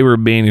 But they were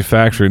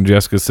manufactured in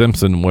Jessica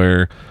Simpson,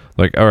 where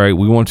like, all right,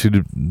 we want you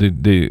to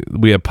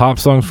we have pop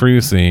songs for you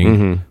to sing.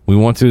 Mm-hmm. We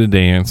want you to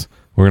dance.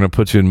 We're going to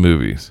put you in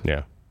movies.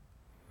 Yeah.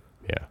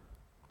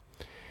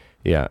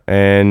 Yeah,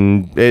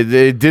 and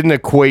it didn't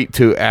equate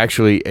to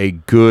actually a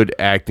good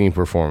acting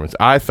performance.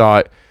 I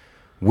thought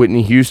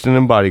Whitney Houston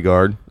in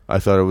Bodyguard, I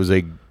thought it was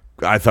a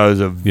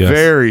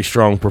very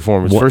strong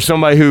performance for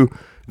somebody who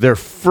their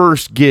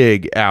first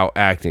gig out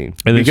acting.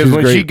 And because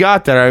when she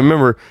got that, I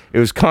remember it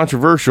was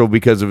controversial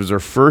because it was her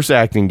first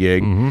acting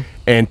gig,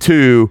 and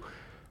two,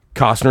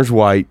 Costner's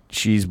white,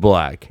 she's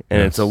black,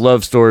 and it's a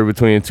love story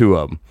between the two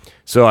of them.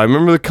 So I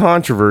remember the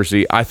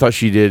controversy. I thought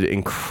she did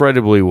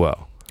incredibly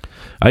well.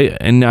 I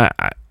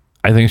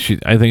think she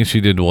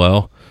did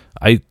well.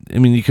 I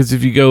mean, because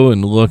if you go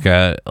and look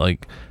at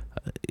like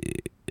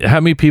how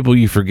many people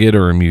you forget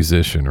are a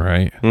musician,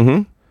 right?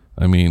 Mm-hmm.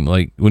 I mean,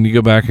 like when you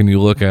go back and you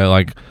look at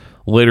like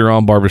later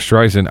on Barbra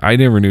Streisand, I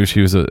never knew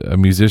she was a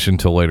musician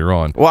till later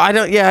on. Well, I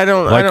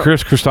don't.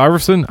 Chris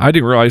Christopherson, I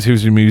didn't realize he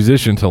was a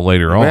musician till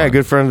later on. Yeah,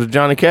 good friends with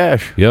Johnny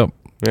Cash. Yep.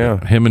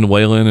 Yeah, him and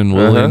Waylon and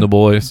Willie and the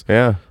boys.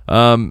 Yeah.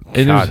 God,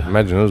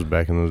 imagine those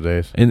back in those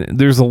days. And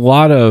there's a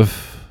lot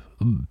of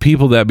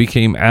people that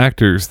became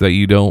actors that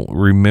you don't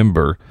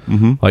remember.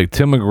 Mm-hmm. Like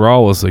Tim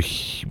McGraw was a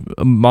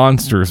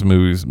monstrous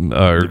movies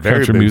or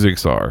country music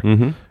star,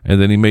 and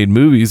then he made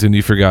movies and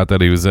you forgot that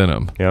he was in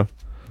them. Yeah.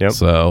 Yep.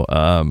 So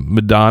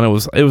Madonna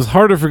it was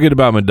hard to forget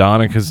about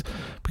Madonna because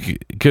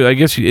I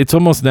guess it's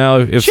almost now.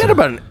 If she had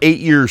about an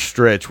 8-year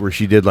stretch where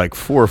she did like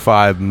 4 or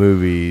 5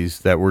 movies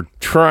that were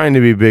trying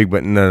to be big,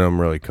 but none of them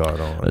really caught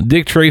on.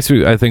 Dick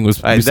Tracy, I think, was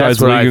besides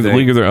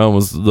League of Their Own,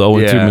 was the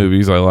only 2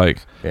 movies I like.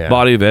 Yeah.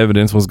 Body of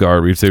Evidence was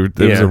garbage. It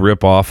was a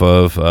rip off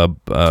of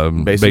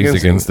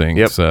Basic Instinct.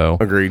 Yep. So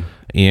agreed.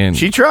 And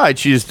she tried.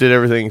 She just did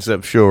everything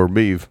except show her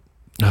beef.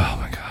 Oh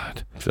my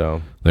God.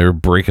 So they were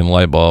breaking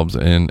light bulbs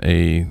in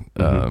a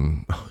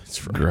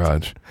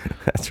garage.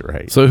 That's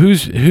right. So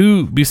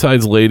who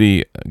besides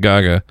Lady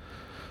Gaga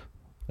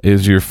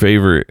is your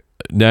favorite?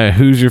 Now,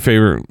 who's your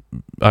favorite?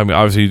 I mean,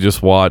 obviously you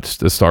just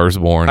watched A Star Is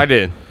Born. I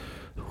did.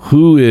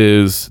 Who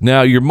is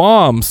now? Your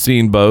mom's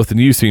seen both, and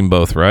you've seen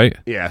both, right?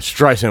 Yeah,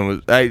 Streisand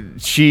was.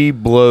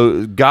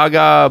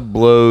 Gaga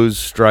blows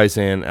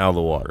Streisand out of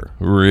the water.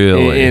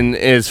 Really? In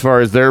as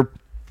far as their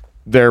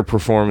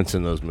performance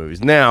in those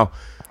movies. Now,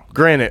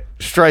 granted,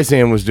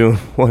 Streisand was doing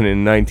one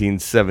in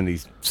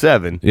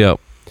 1977. Yep.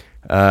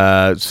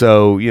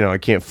 So I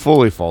can't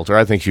fully fault her.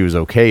 I think she was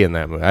okay in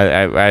that movie.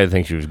 I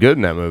think she was good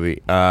in that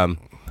movie.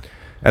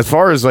 As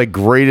far as like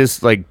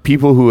greatest like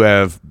people who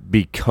have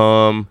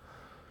become,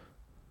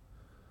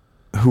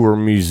 who are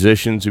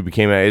musicians who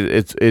became,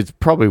 it's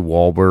probably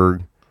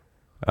Wahlberg.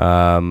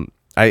 I mean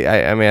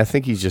I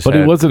think he's just. But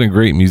he wasn't a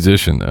great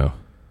musician though.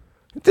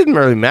 It didn't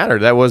really matter.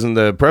 That wasn't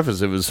the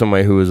preface. It was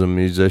somebody who was a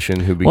musician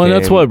who became. Well,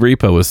 that's what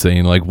Repo was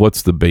saying. Like,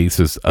 what's the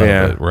basis of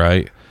it,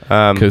 right?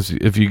 Because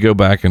if you go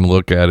back and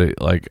look at it,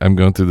 like I'm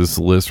going through this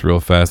list real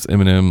fast.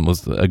 Eminem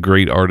was a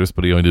great artist,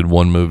 but he only did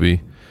one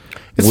movie.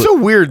 It's so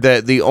weird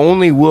that the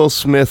only Will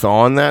Smith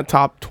on that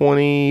top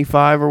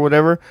 25 or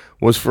whatever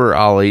was for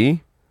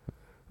Ali.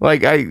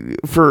 Like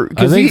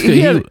because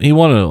he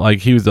wanted, like,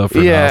 he was up for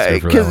an Oscar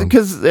for that one.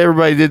 Because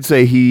everybody did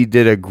say he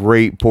did a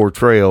great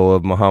portrayal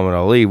of Muhammad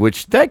Ali,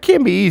 which that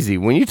can be easy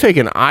when you take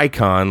an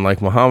icon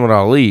like Muhammad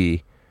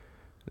Ali.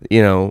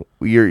 A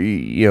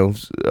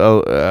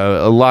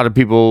lot of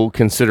people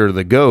consider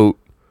the GOAT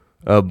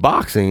of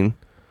boxing.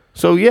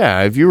 So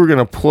yeah, if you were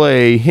gonna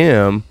play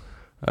him,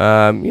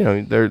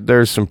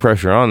 there's some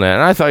pressure on that,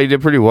 and I thought he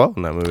did pretty well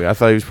in that movie. I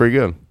thought he was pretty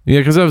good.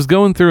 Yeah, because I was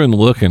going through and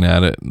looking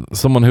at it.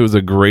 Someone who was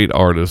a great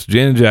artist.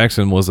 Janet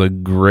Jackson was a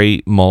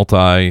great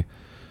platinum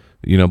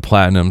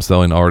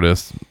selling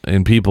artist,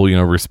 and people,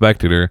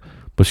 respected her.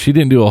 But she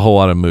didn't do a whole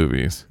lot of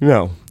movies.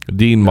 No.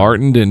 Dean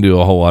Martin didn't do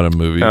a whole lot of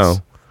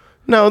movies.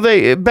 No,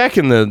 they back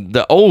in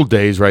the old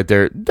days right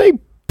there, they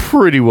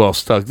pretty well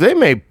stuck. They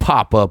may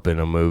pop up in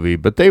a movie,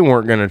 but they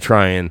weren't going to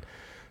try and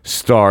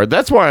star.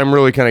 That's why I'm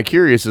really kind of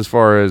curious as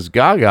far as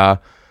Gaga.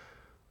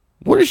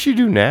 What does she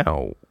do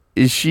now?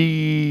 Is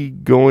she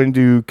going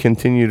to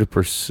continue to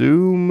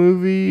pursue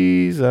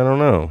movies? I don't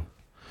know.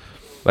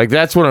 Like,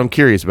 that's what I'm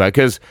curious about.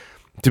 Because,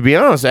 to be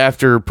honest,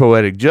 after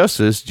Poetic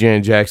Justice,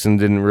 Janet Jackson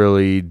didn't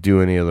really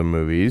do any other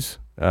movies.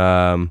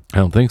 I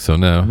don't think so,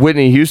 no.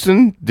 Whitney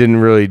Houston didn't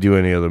really do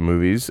any other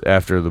movies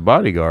after The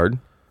Bodyguard.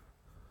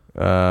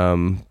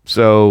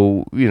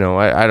 So, you know,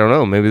 I don't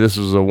know. Maybe this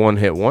was a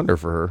one-hit wonder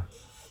for her.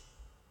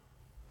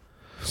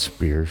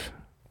 Spears.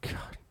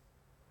 God.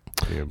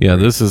 Yeah,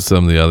 this is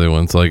some of the other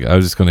ones. Like, I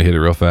was just going to hit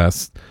it real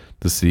fast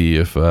to see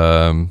if...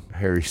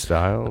 Harry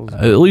Styles.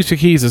 Alicia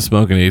Keys and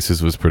Smoking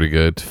Aces was pretty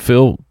good.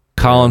 Phil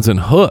Collins and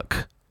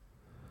Hook.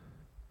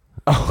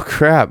 Oh,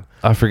 crap.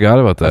 I forgot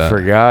about that. I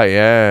forgot,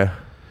 yeah.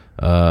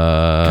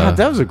 God,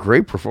 that was a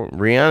great performance.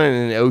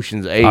 Rihanna in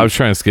Ocean's 8. I was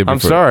trying to skip it. I'm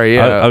sorry,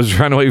 yeah. I was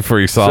trying to wait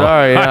for you saw it.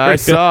 Sorry, yeah, I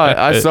saw it.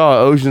 I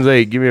saw Ocean's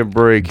 8. Give me a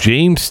break.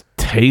 James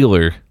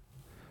Taylor.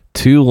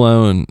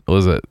 Two-lane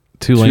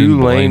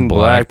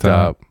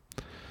blacktop.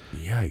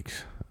 Yikes.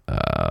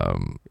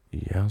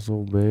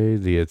 Yazzle Bay,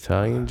 the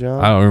Italian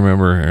job? I don't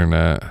remember hearing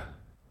that.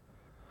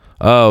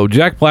 Oh,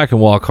 Jack Black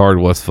and Walk Hard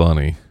was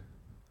funny.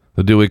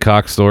 The Dewey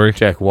Cox story.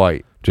 Jack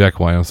White,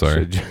 I'm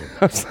sorry.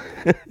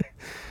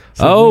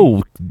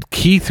 Oh,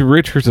 Keith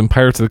Richards in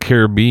Pirates of the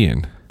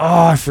Caribbean.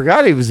 Oh, I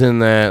forgot he was in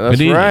that.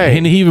 That's right.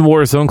 And he even wore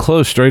his own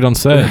clothes straight on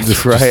set.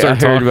 That's right. I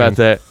heard about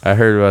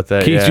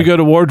that. Keith, you go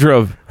to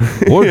wardrobe.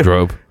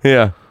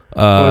 Yeah. What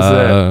was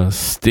that?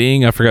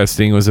 Sting. I forgot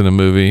Sting was in a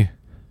movie.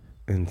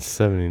 In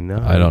 79.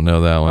 I don't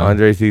know that one.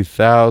 Andre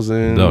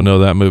 3000. Don't know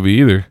that movie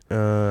either.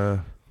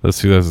 That's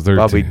 2013.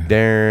 Bobby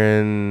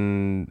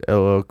Darin,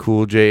 LL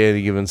Cool J,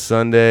 Any Given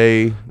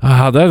Sunday.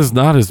 That is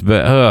not as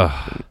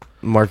bad.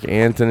 Mark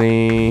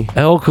Anthony.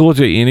 LL Cool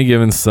J, Any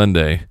Given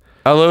Sunday.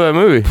 I love that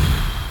movie.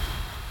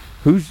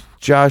 Who's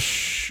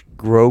Josh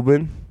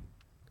Groban?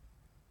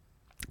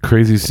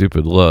 Crazy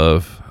Stupid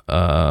Love.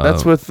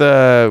 That's with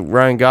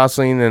Ryan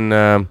Gosling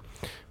and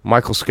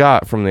Michael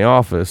Scott from The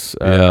Office.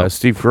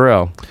 Steve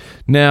Carell.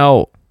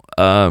 Now,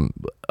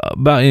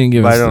 about Any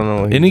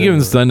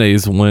Given Sunday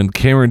is when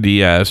Cameron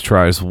Diaz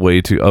tries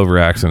way too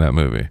overact in that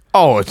movie.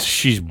 Oh,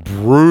 she's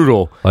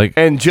brutal.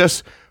 And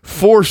just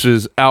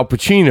forces Al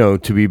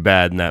Pacino to be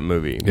bad in that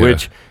movie,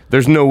 which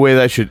there's no way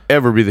that should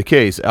ever be the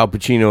case. Al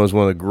Pacino is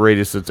one of the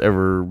greatest that's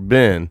ever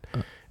been.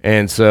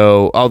 And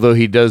so, although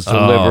he does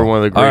deliver one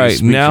of the greatest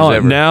speeches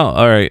ever.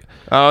 All right.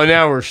 Oh,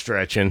 now we're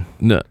stretching.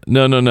 No.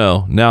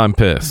 Now I'm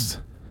pissed.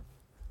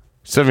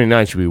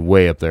 79 should be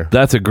way up there.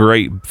 That's a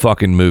great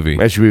fucking movie.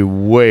 That should be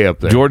way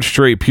up there. George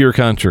Strait, Pure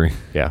Country.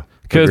 Yeah.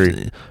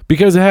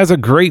 Because it has a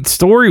great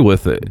story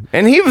with it.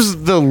 And he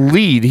was the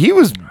lead. He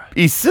was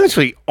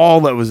essentially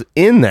all that was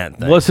in that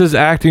thing. Was his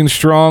acting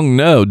strong?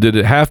 No. Did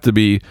it have to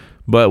be?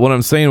 But what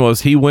I'm saying was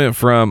he went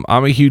from,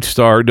 I'm a huge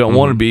star, don't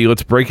want to be,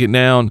 let's break it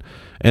down.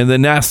 And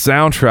then that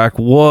soundtrack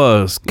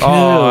was killer.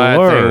 Oh,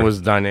 that thing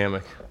was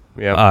dynamic.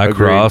 Yeah, I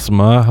cross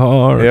my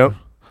heart. Yep.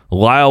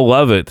 Lyle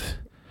Lovett.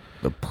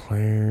 The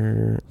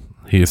player.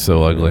 He is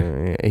so ugly.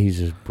 Yeah, he's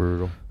just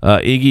brutal.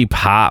 Iggy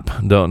Pop.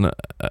 Don't know.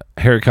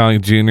 Harry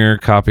Connick Jr.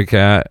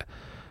 Copycat.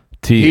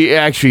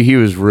 He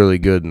was really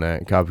good in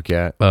that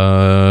Copycat.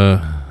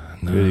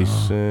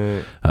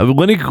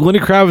 Lenny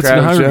Kravitz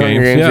in Hunger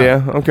Games.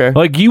 Yeah. Okay.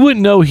 Like, you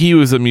wouldn't know he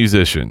was a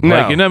musician. No.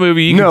 Like, in that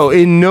movie.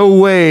 In no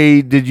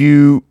way did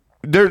you.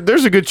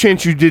 There's a good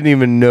chance you didn't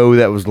even know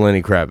that was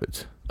Lenny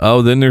Kravitz.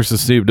 Oh, then there's the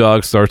Snoop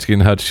Dogg Starsky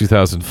and Hutch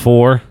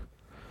 2004.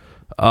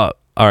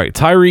 All right,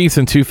 Tyrese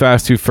and Too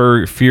Fast, Too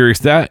Furious.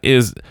 That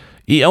is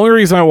the only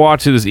reason I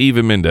watch it is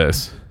Eva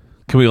Mendes.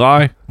 Can we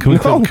lie?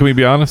 Can we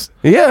be honest?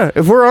 Yeah,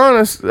 if we're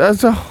honest,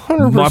 that's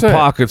 100%. My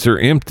pockets are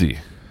empty.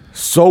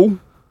 So,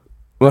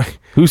 like,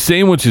 whose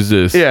sandwich is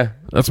this? Yeah,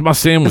 that's my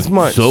sandwich.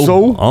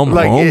 I'm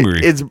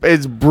hungry.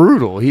 It's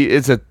brutal.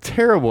 It's a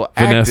terrible.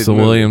 Vanessa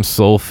Williams,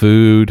 Soul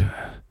Food.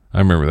 I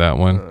remember that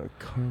one.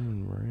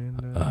 Carmen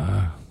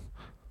Miranda.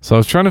 So I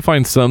was trying to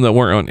find some that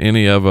weren't on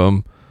any of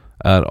them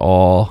at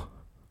all.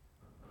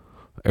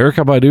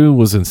 Erykah Badu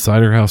was in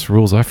Cider House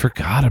Rules. I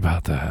forgot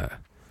about that.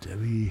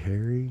 Debbie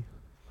Harry.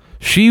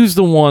 She was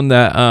the one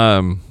that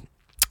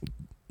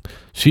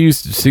she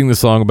used to sing the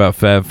song about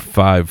Fab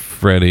Five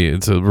Freddy.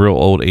 It's a real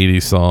old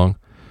 80s song.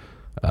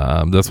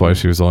 That's why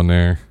she was on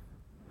there.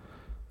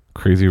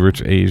 Crazy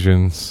Rich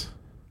Asians.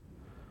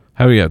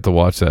 How do you have to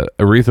watch that?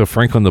 Aretha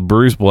Franklin, the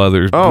Bruise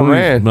Brothers. Oh,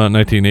 man. Not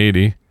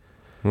 1980.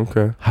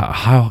 Okay.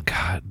 How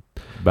God.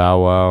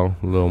 Bow Wow,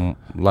 little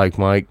Like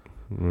Mike.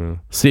 Yeah.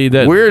 See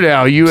that Weird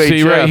Al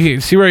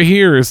UHF. See right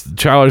here is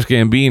Childish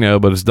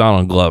Gambino, but it's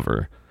Donald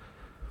Glover.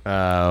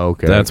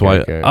 Okay. That's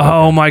why.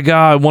 Oh my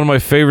God, one of my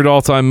favorite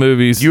all-time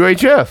movies.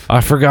 UHF.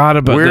 I forgot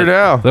about Weird that.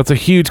 Al. That's a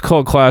huge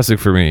cult classic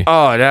for me.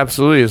 Oh, it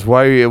absolutely is.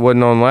 Why it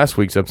wasn't on last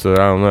week's episode,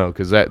 I don't know.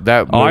 Because that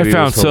movie I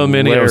found was so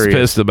many I was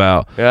hilarious. pissed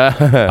about.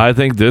 Yeah. I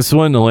think this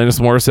one, Alanis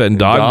Morissette and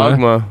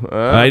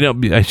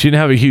Dogma. She didn't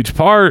have a huge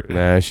part.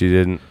 Nah, she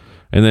didn't.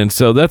 And then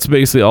so that's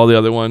basically all the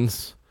other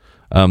ones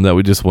that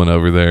we just went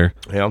over there.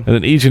 Yeah. And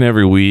then each and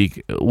every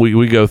week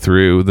we go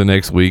through the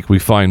next week, we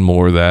find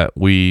more that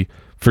we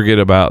forget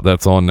about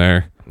that's on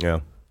there. Yeah.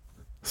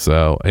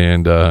 So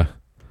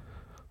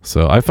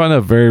so I find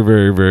that very,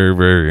 very, very,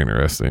 very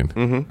interesting.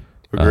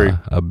 Mm-hmm. Agreed.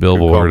 A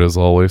billboard as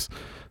always.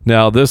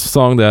 Now this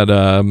song that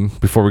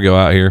before we go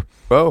out here.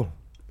 Oh.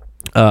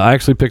 I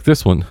actually picked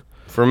this one.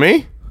 For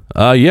me?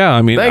 Yeah,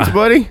 I mean, thanks,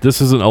 buddy. This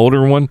is an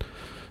older one.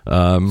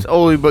 It's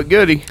oldie but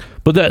goodie.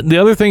 But the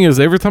other thing is,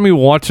 every time you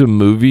watch a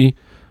movie,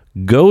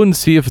 go and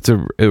see if it's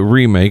a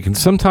remake. And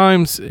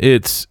sometimes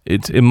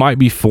it might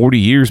be 40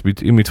 years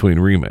in between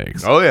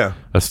remakes. Oh yeah,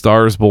 A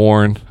Star Is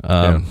Born.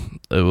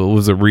 It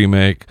was a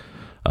remake.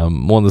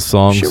 One of the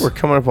songs. Shit, we're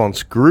coming up on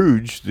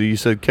Scrooge. You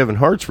said Kevin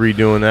Hart's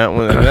redoing that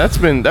one.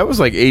 That was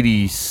like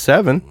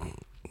 87.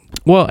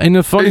 Well, and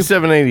the funny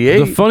 87, 88.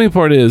 The funny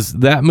part is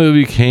that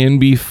movie can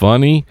be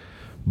funny,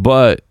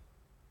 but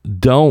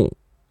don't.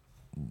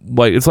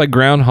 Like, it's like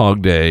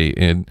Groundhog Day,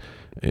 and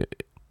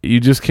you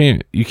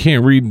can't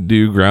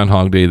redo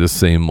Groundhog Day the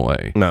same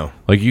way. No,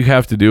 like you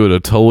have to do it a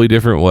totally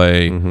different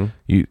way.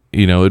 Mm-hmm.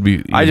 You know, it'd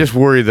be. I just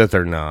worry that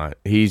they're not.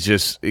 He's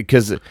just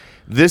because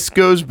this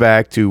goes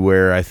back to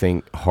where I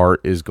think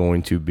Hart is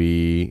going to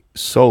be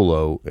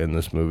solo in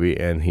this movie,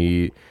 and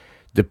he,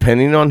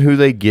 depending on who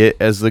they get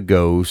as the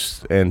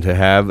ghost, and to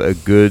have a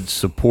good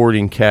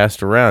supporting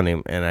cast around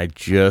him, and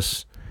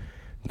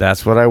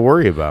that's what I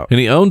worry about. And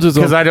he owns his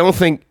own. Because I don't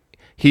think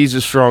he's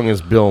as strong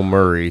as Bill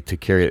Murray to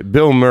carry it.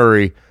 Bill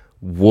Murray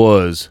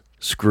was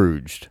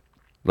Scrooged.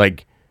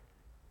 Like,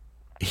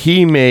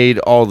 he made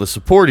all the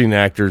supporting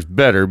actors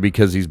better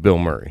because he's Bill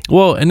Murray.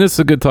 Well, and this is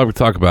a good topic to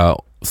talk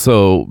about.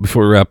 So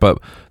before we wrap up,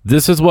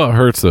 this is what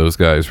hurts those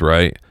guys,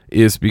 right?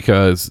 Is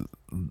because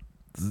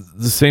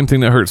the same thing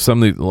that hurts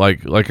somebody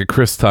like a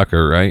Chris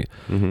Tucker, right?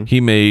 Mm-hmm. He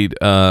made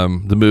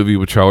the movie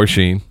with Charlie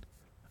Sheen.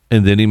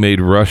 And then he made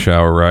Rush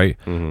Hour, right?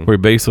 Mm-hmm. Where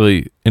he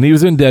basically, and he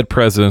was in Dead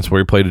Presidents where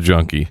he played a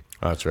junkie.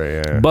 That's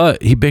right, yeah.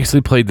 But he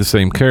basically played the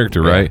same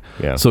character, right?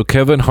 Yeah. So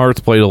Kevin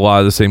Hart's played a lot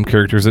of the same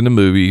characters in the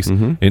movies,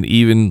 and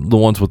even the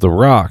ones with The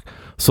Rock.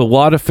 So a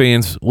lot of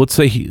fans, let's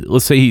say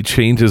he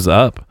changes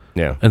up.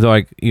 Yeah. And they're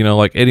like,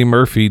 like Eddie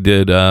Murphy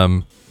did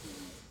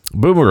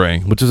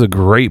Boomerang, which is a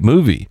great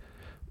movie.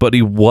 But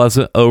he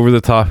wasn't over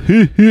the top,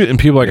 and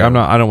people are like,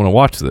 I don't want to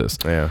watch this,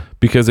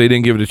 because they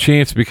didn't give it a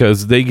chance,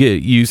 because they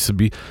get used to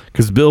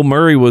because Bill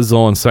Murray was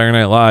on Saturday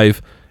Night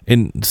Live,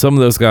 and some of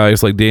those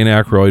guys like Dan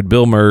Aykroyd,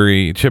 Bill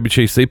Murray, Chevy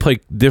Chase, they play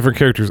different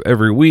characters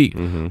every week.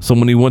 So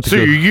when he went to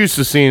you're used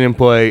to seeing him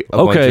play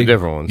a bunch of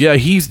different ones. Yeah,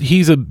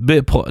 he's not a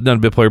bit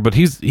player, but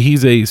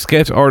he's a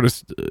sketch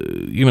artist.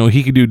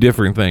 He could do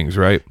different things,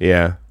 right?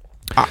 Yeah.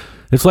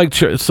 It's like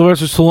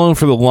Sylvester Stallone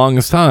for the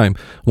longest time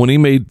when he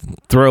made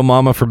Throw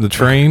Mama from the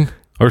Train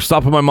or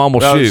Stop or My Mom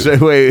Will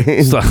Shoot.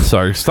 Wait.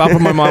 Stop or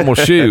My Mom Will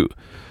Shoot.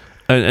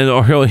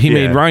 Or he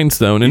made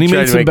Rhinestone, and he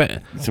made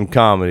some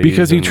comedy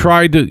because he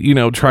tried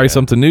to try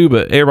something new,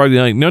 but everybody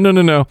like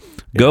no,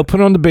 go put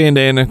on the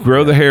bandana,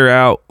 grow the hair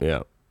out.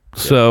 Yeah.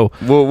 So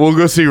we'll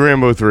go see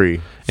Rambo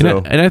 3.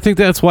 And I think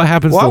that's what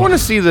happens. Well, I want to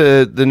see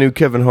the new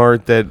Kevin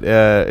Hart that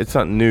it's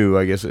not new.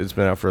 I guess it's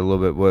been out for a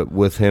little bit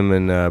with him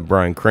and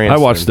Bryan Cranston. I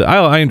watched it.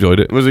 I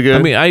enjoyed it. Was it good?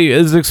 I mean,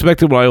 it's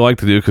expected what I like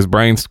to do because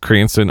Bryan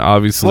Cranston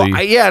obviously.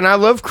 Well, and I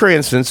love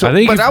Cranston. So,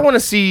 but I want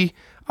to see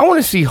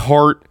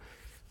Hart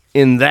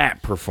in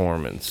that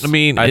performance. I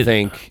mean, I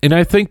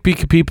think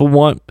people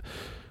want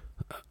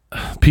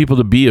people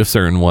to be a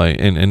certain way,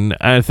 and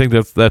I think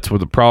that's where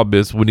the problem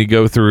is when you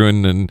go through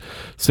and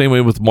same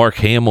way with Mark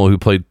Hamill, who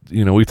played,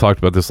 we talked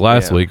about this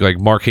last week, like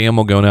Mark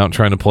Hamill going out and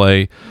trying to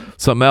play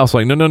something else,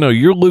 like no,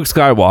 you're Luke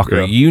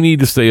Skywalker, you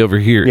need to stay over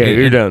here,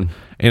 you're done.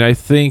 And I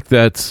think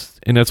that's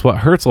what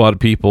hurts a lot of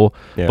people.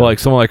 But like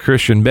someone like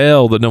Christian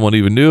Bale that no one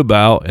even knew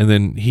about, and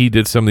then he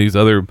did some of these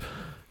other,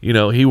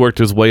 he worked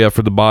his way up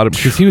for the bottom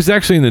because he was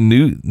actually in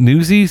the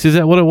Newsies. Is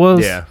that what it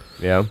was?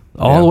 Yeah.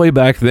 All the way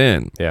back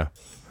then. Yeah.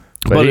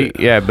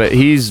 But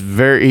he's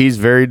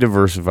very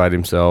diversified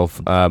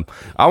himself. I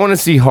want to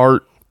see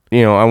Hart.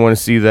 I want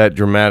to see that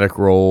dramatic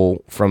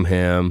role from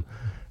him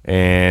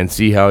and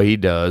see how he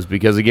does.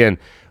 Because again,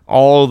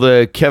 all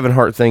the Kevin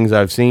Hart things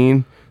I've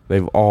seen,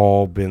 they've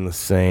all been the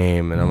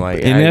same, and I'm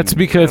like, and that's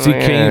because he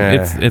came.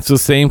 It's the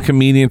same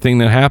comedian thing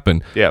that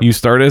happened. Yeah. You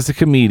start as a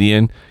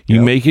comedian,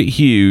 you make it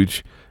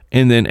huge,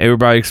 and then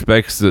everybody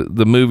expects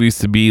the movies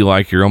to be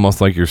like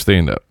almost like your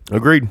stand-up.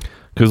 Agreed.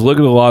 Because look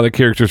at a lot of the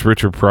characters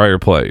Richard Pryor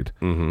played,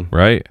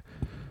 right?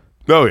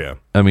 Oh yeah,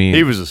 I mean,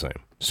 he was the same.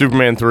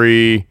 Superman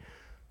 3,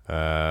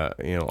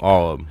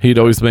 all of them. He'd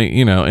always make,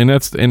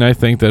 and I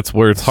think that's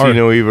where it's hard. See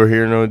no evil,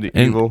 hear no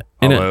evil.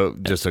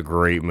 Just a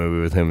great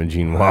movie with him and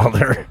Gene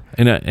Wilder.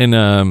 And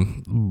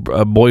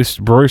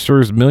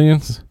Brewster's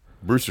Millions.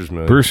 Brewster's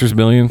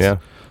Millions. Yeah.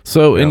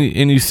 So and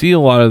you see a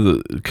lot of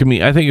the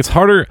I think it's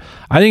harder.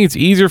 I think it's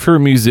easier for a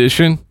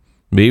musician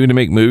maybe to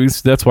make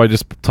movies. That's why I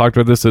just talked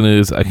about this, and it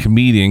is a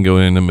comedian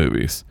going into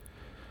movies.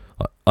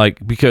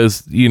 Like,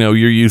 because you're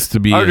used to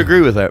being. I would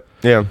agree with that.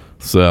 Yeah.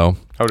 So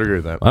I would agree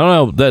with that. I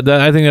don't know.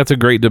 That I think that's a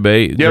great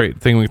debate. Yep.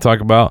 Great thing we can talk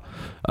about.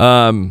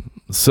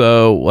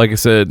 So like I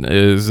said,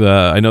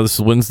 I know this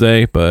is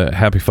Wednesday, but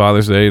happy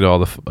Father's Day to all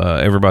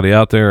the everybody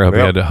out there.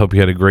 I hope you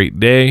had a great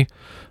day.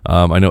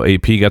 I know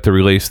AP got to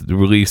release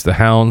the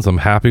Hounds. I'm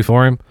happy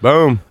for him.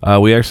 Boom.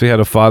 We actually had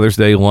a Father's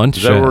Day lunch.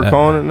 Is that what we're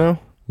calling it now?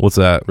 What's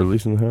that?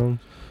 Releasing the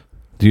Hounds?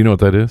 Do you know what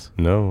that is?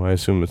 No, I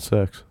assume it's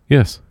sex.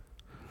 Yes.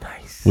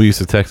 Nice. We used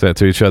to text that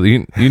to each other.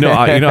 You know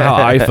how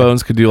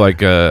iPhones could do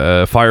like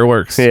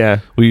fireworks? Yeah.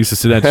 We used to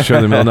sit down to each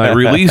other in the middle of the night.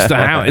 Release the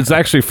Hound. It's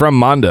actually from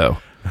Mondo.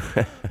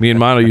 Me and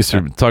Mondo used to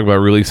talk about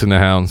releasing the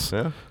Hounds.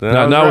 Yeah.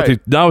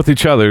 Not with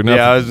each other.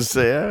 I was just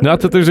saying.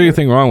 Not that there's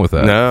anything wrong with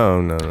that.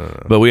 No.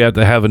 But we had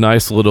to have a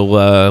nice little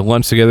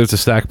lunch together to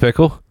Stack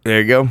Pickle.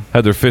 There you go.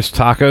 Had their fish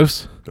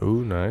tacos.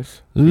 Ooh,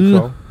 nice.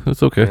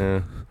 It's okay.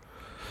 Yeah.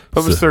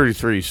 Publix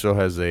 33 still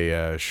has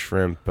a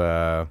shrimp.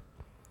 I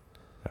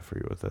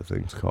forget what that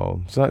thing's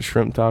called. It's not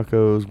shrimp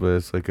tacos, but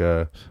it's like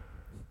I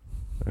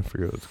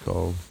forget what it's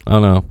called. I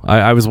don't know.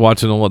 I was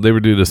watching they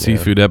were doing a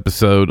seafood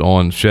episode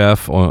on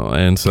Chef,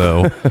 and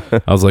so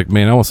I was like,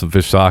 man, I want some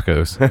fish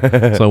tacos.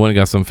 So I went and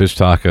got some fish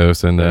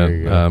tacos, and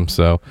then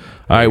so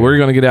all right, we're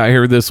gonna get out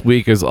here this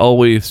week as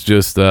always.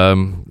 Just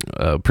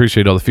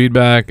appreciate all the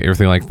feedback,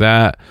 everything like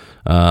that.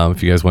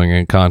 If you guys want to get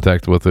in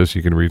contact with us,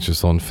 you can reach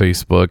us on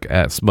Facebook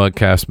at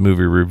Smugcast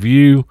Movie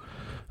Review.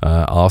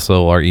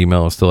 Also, our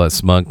email is still at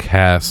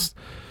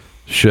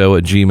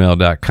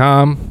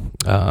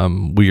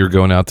smugcastshow@gmail.com. We are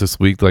going out this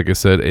week, like I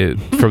said,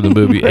 from the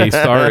movie A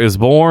Star Is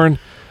Born,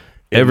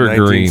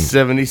 Evergreen.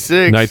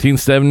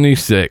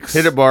 1976.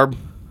 Hit it, Barb.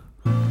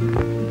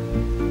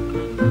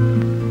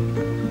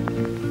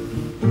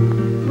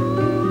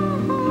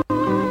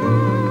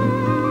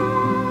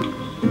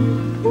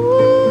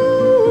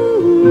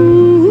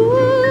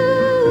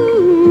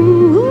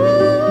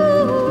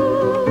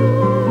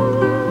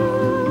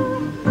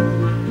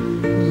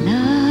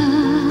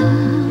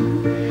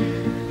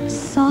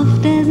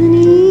 Soft as an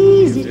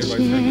easy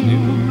chair.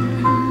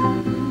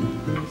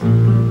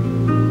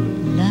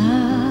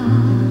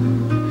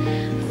 Love,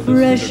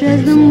 fresh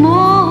as the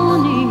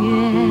morning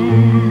air.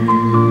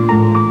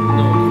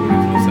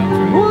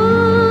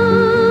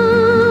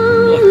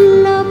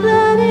 One love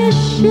that is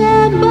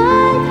shared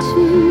by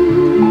two.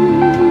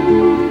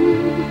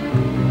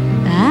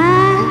 I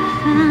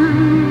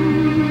found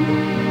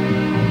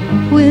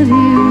with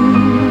you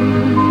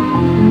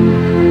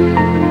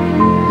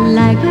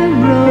like a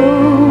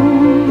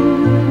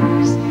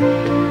rose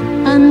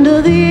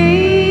under the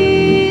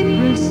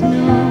April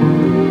snow.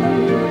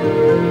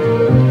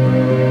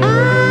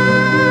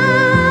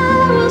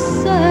 I was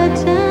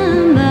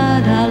certain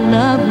that our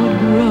love would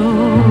grow.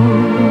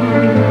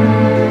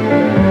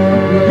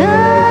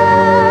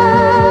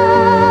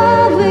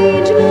 Love,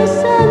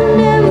 ageless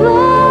and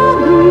evergreen,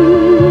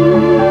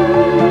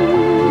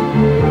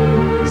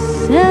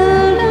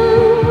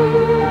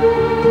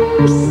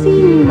 seldom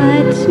seen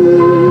by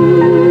two.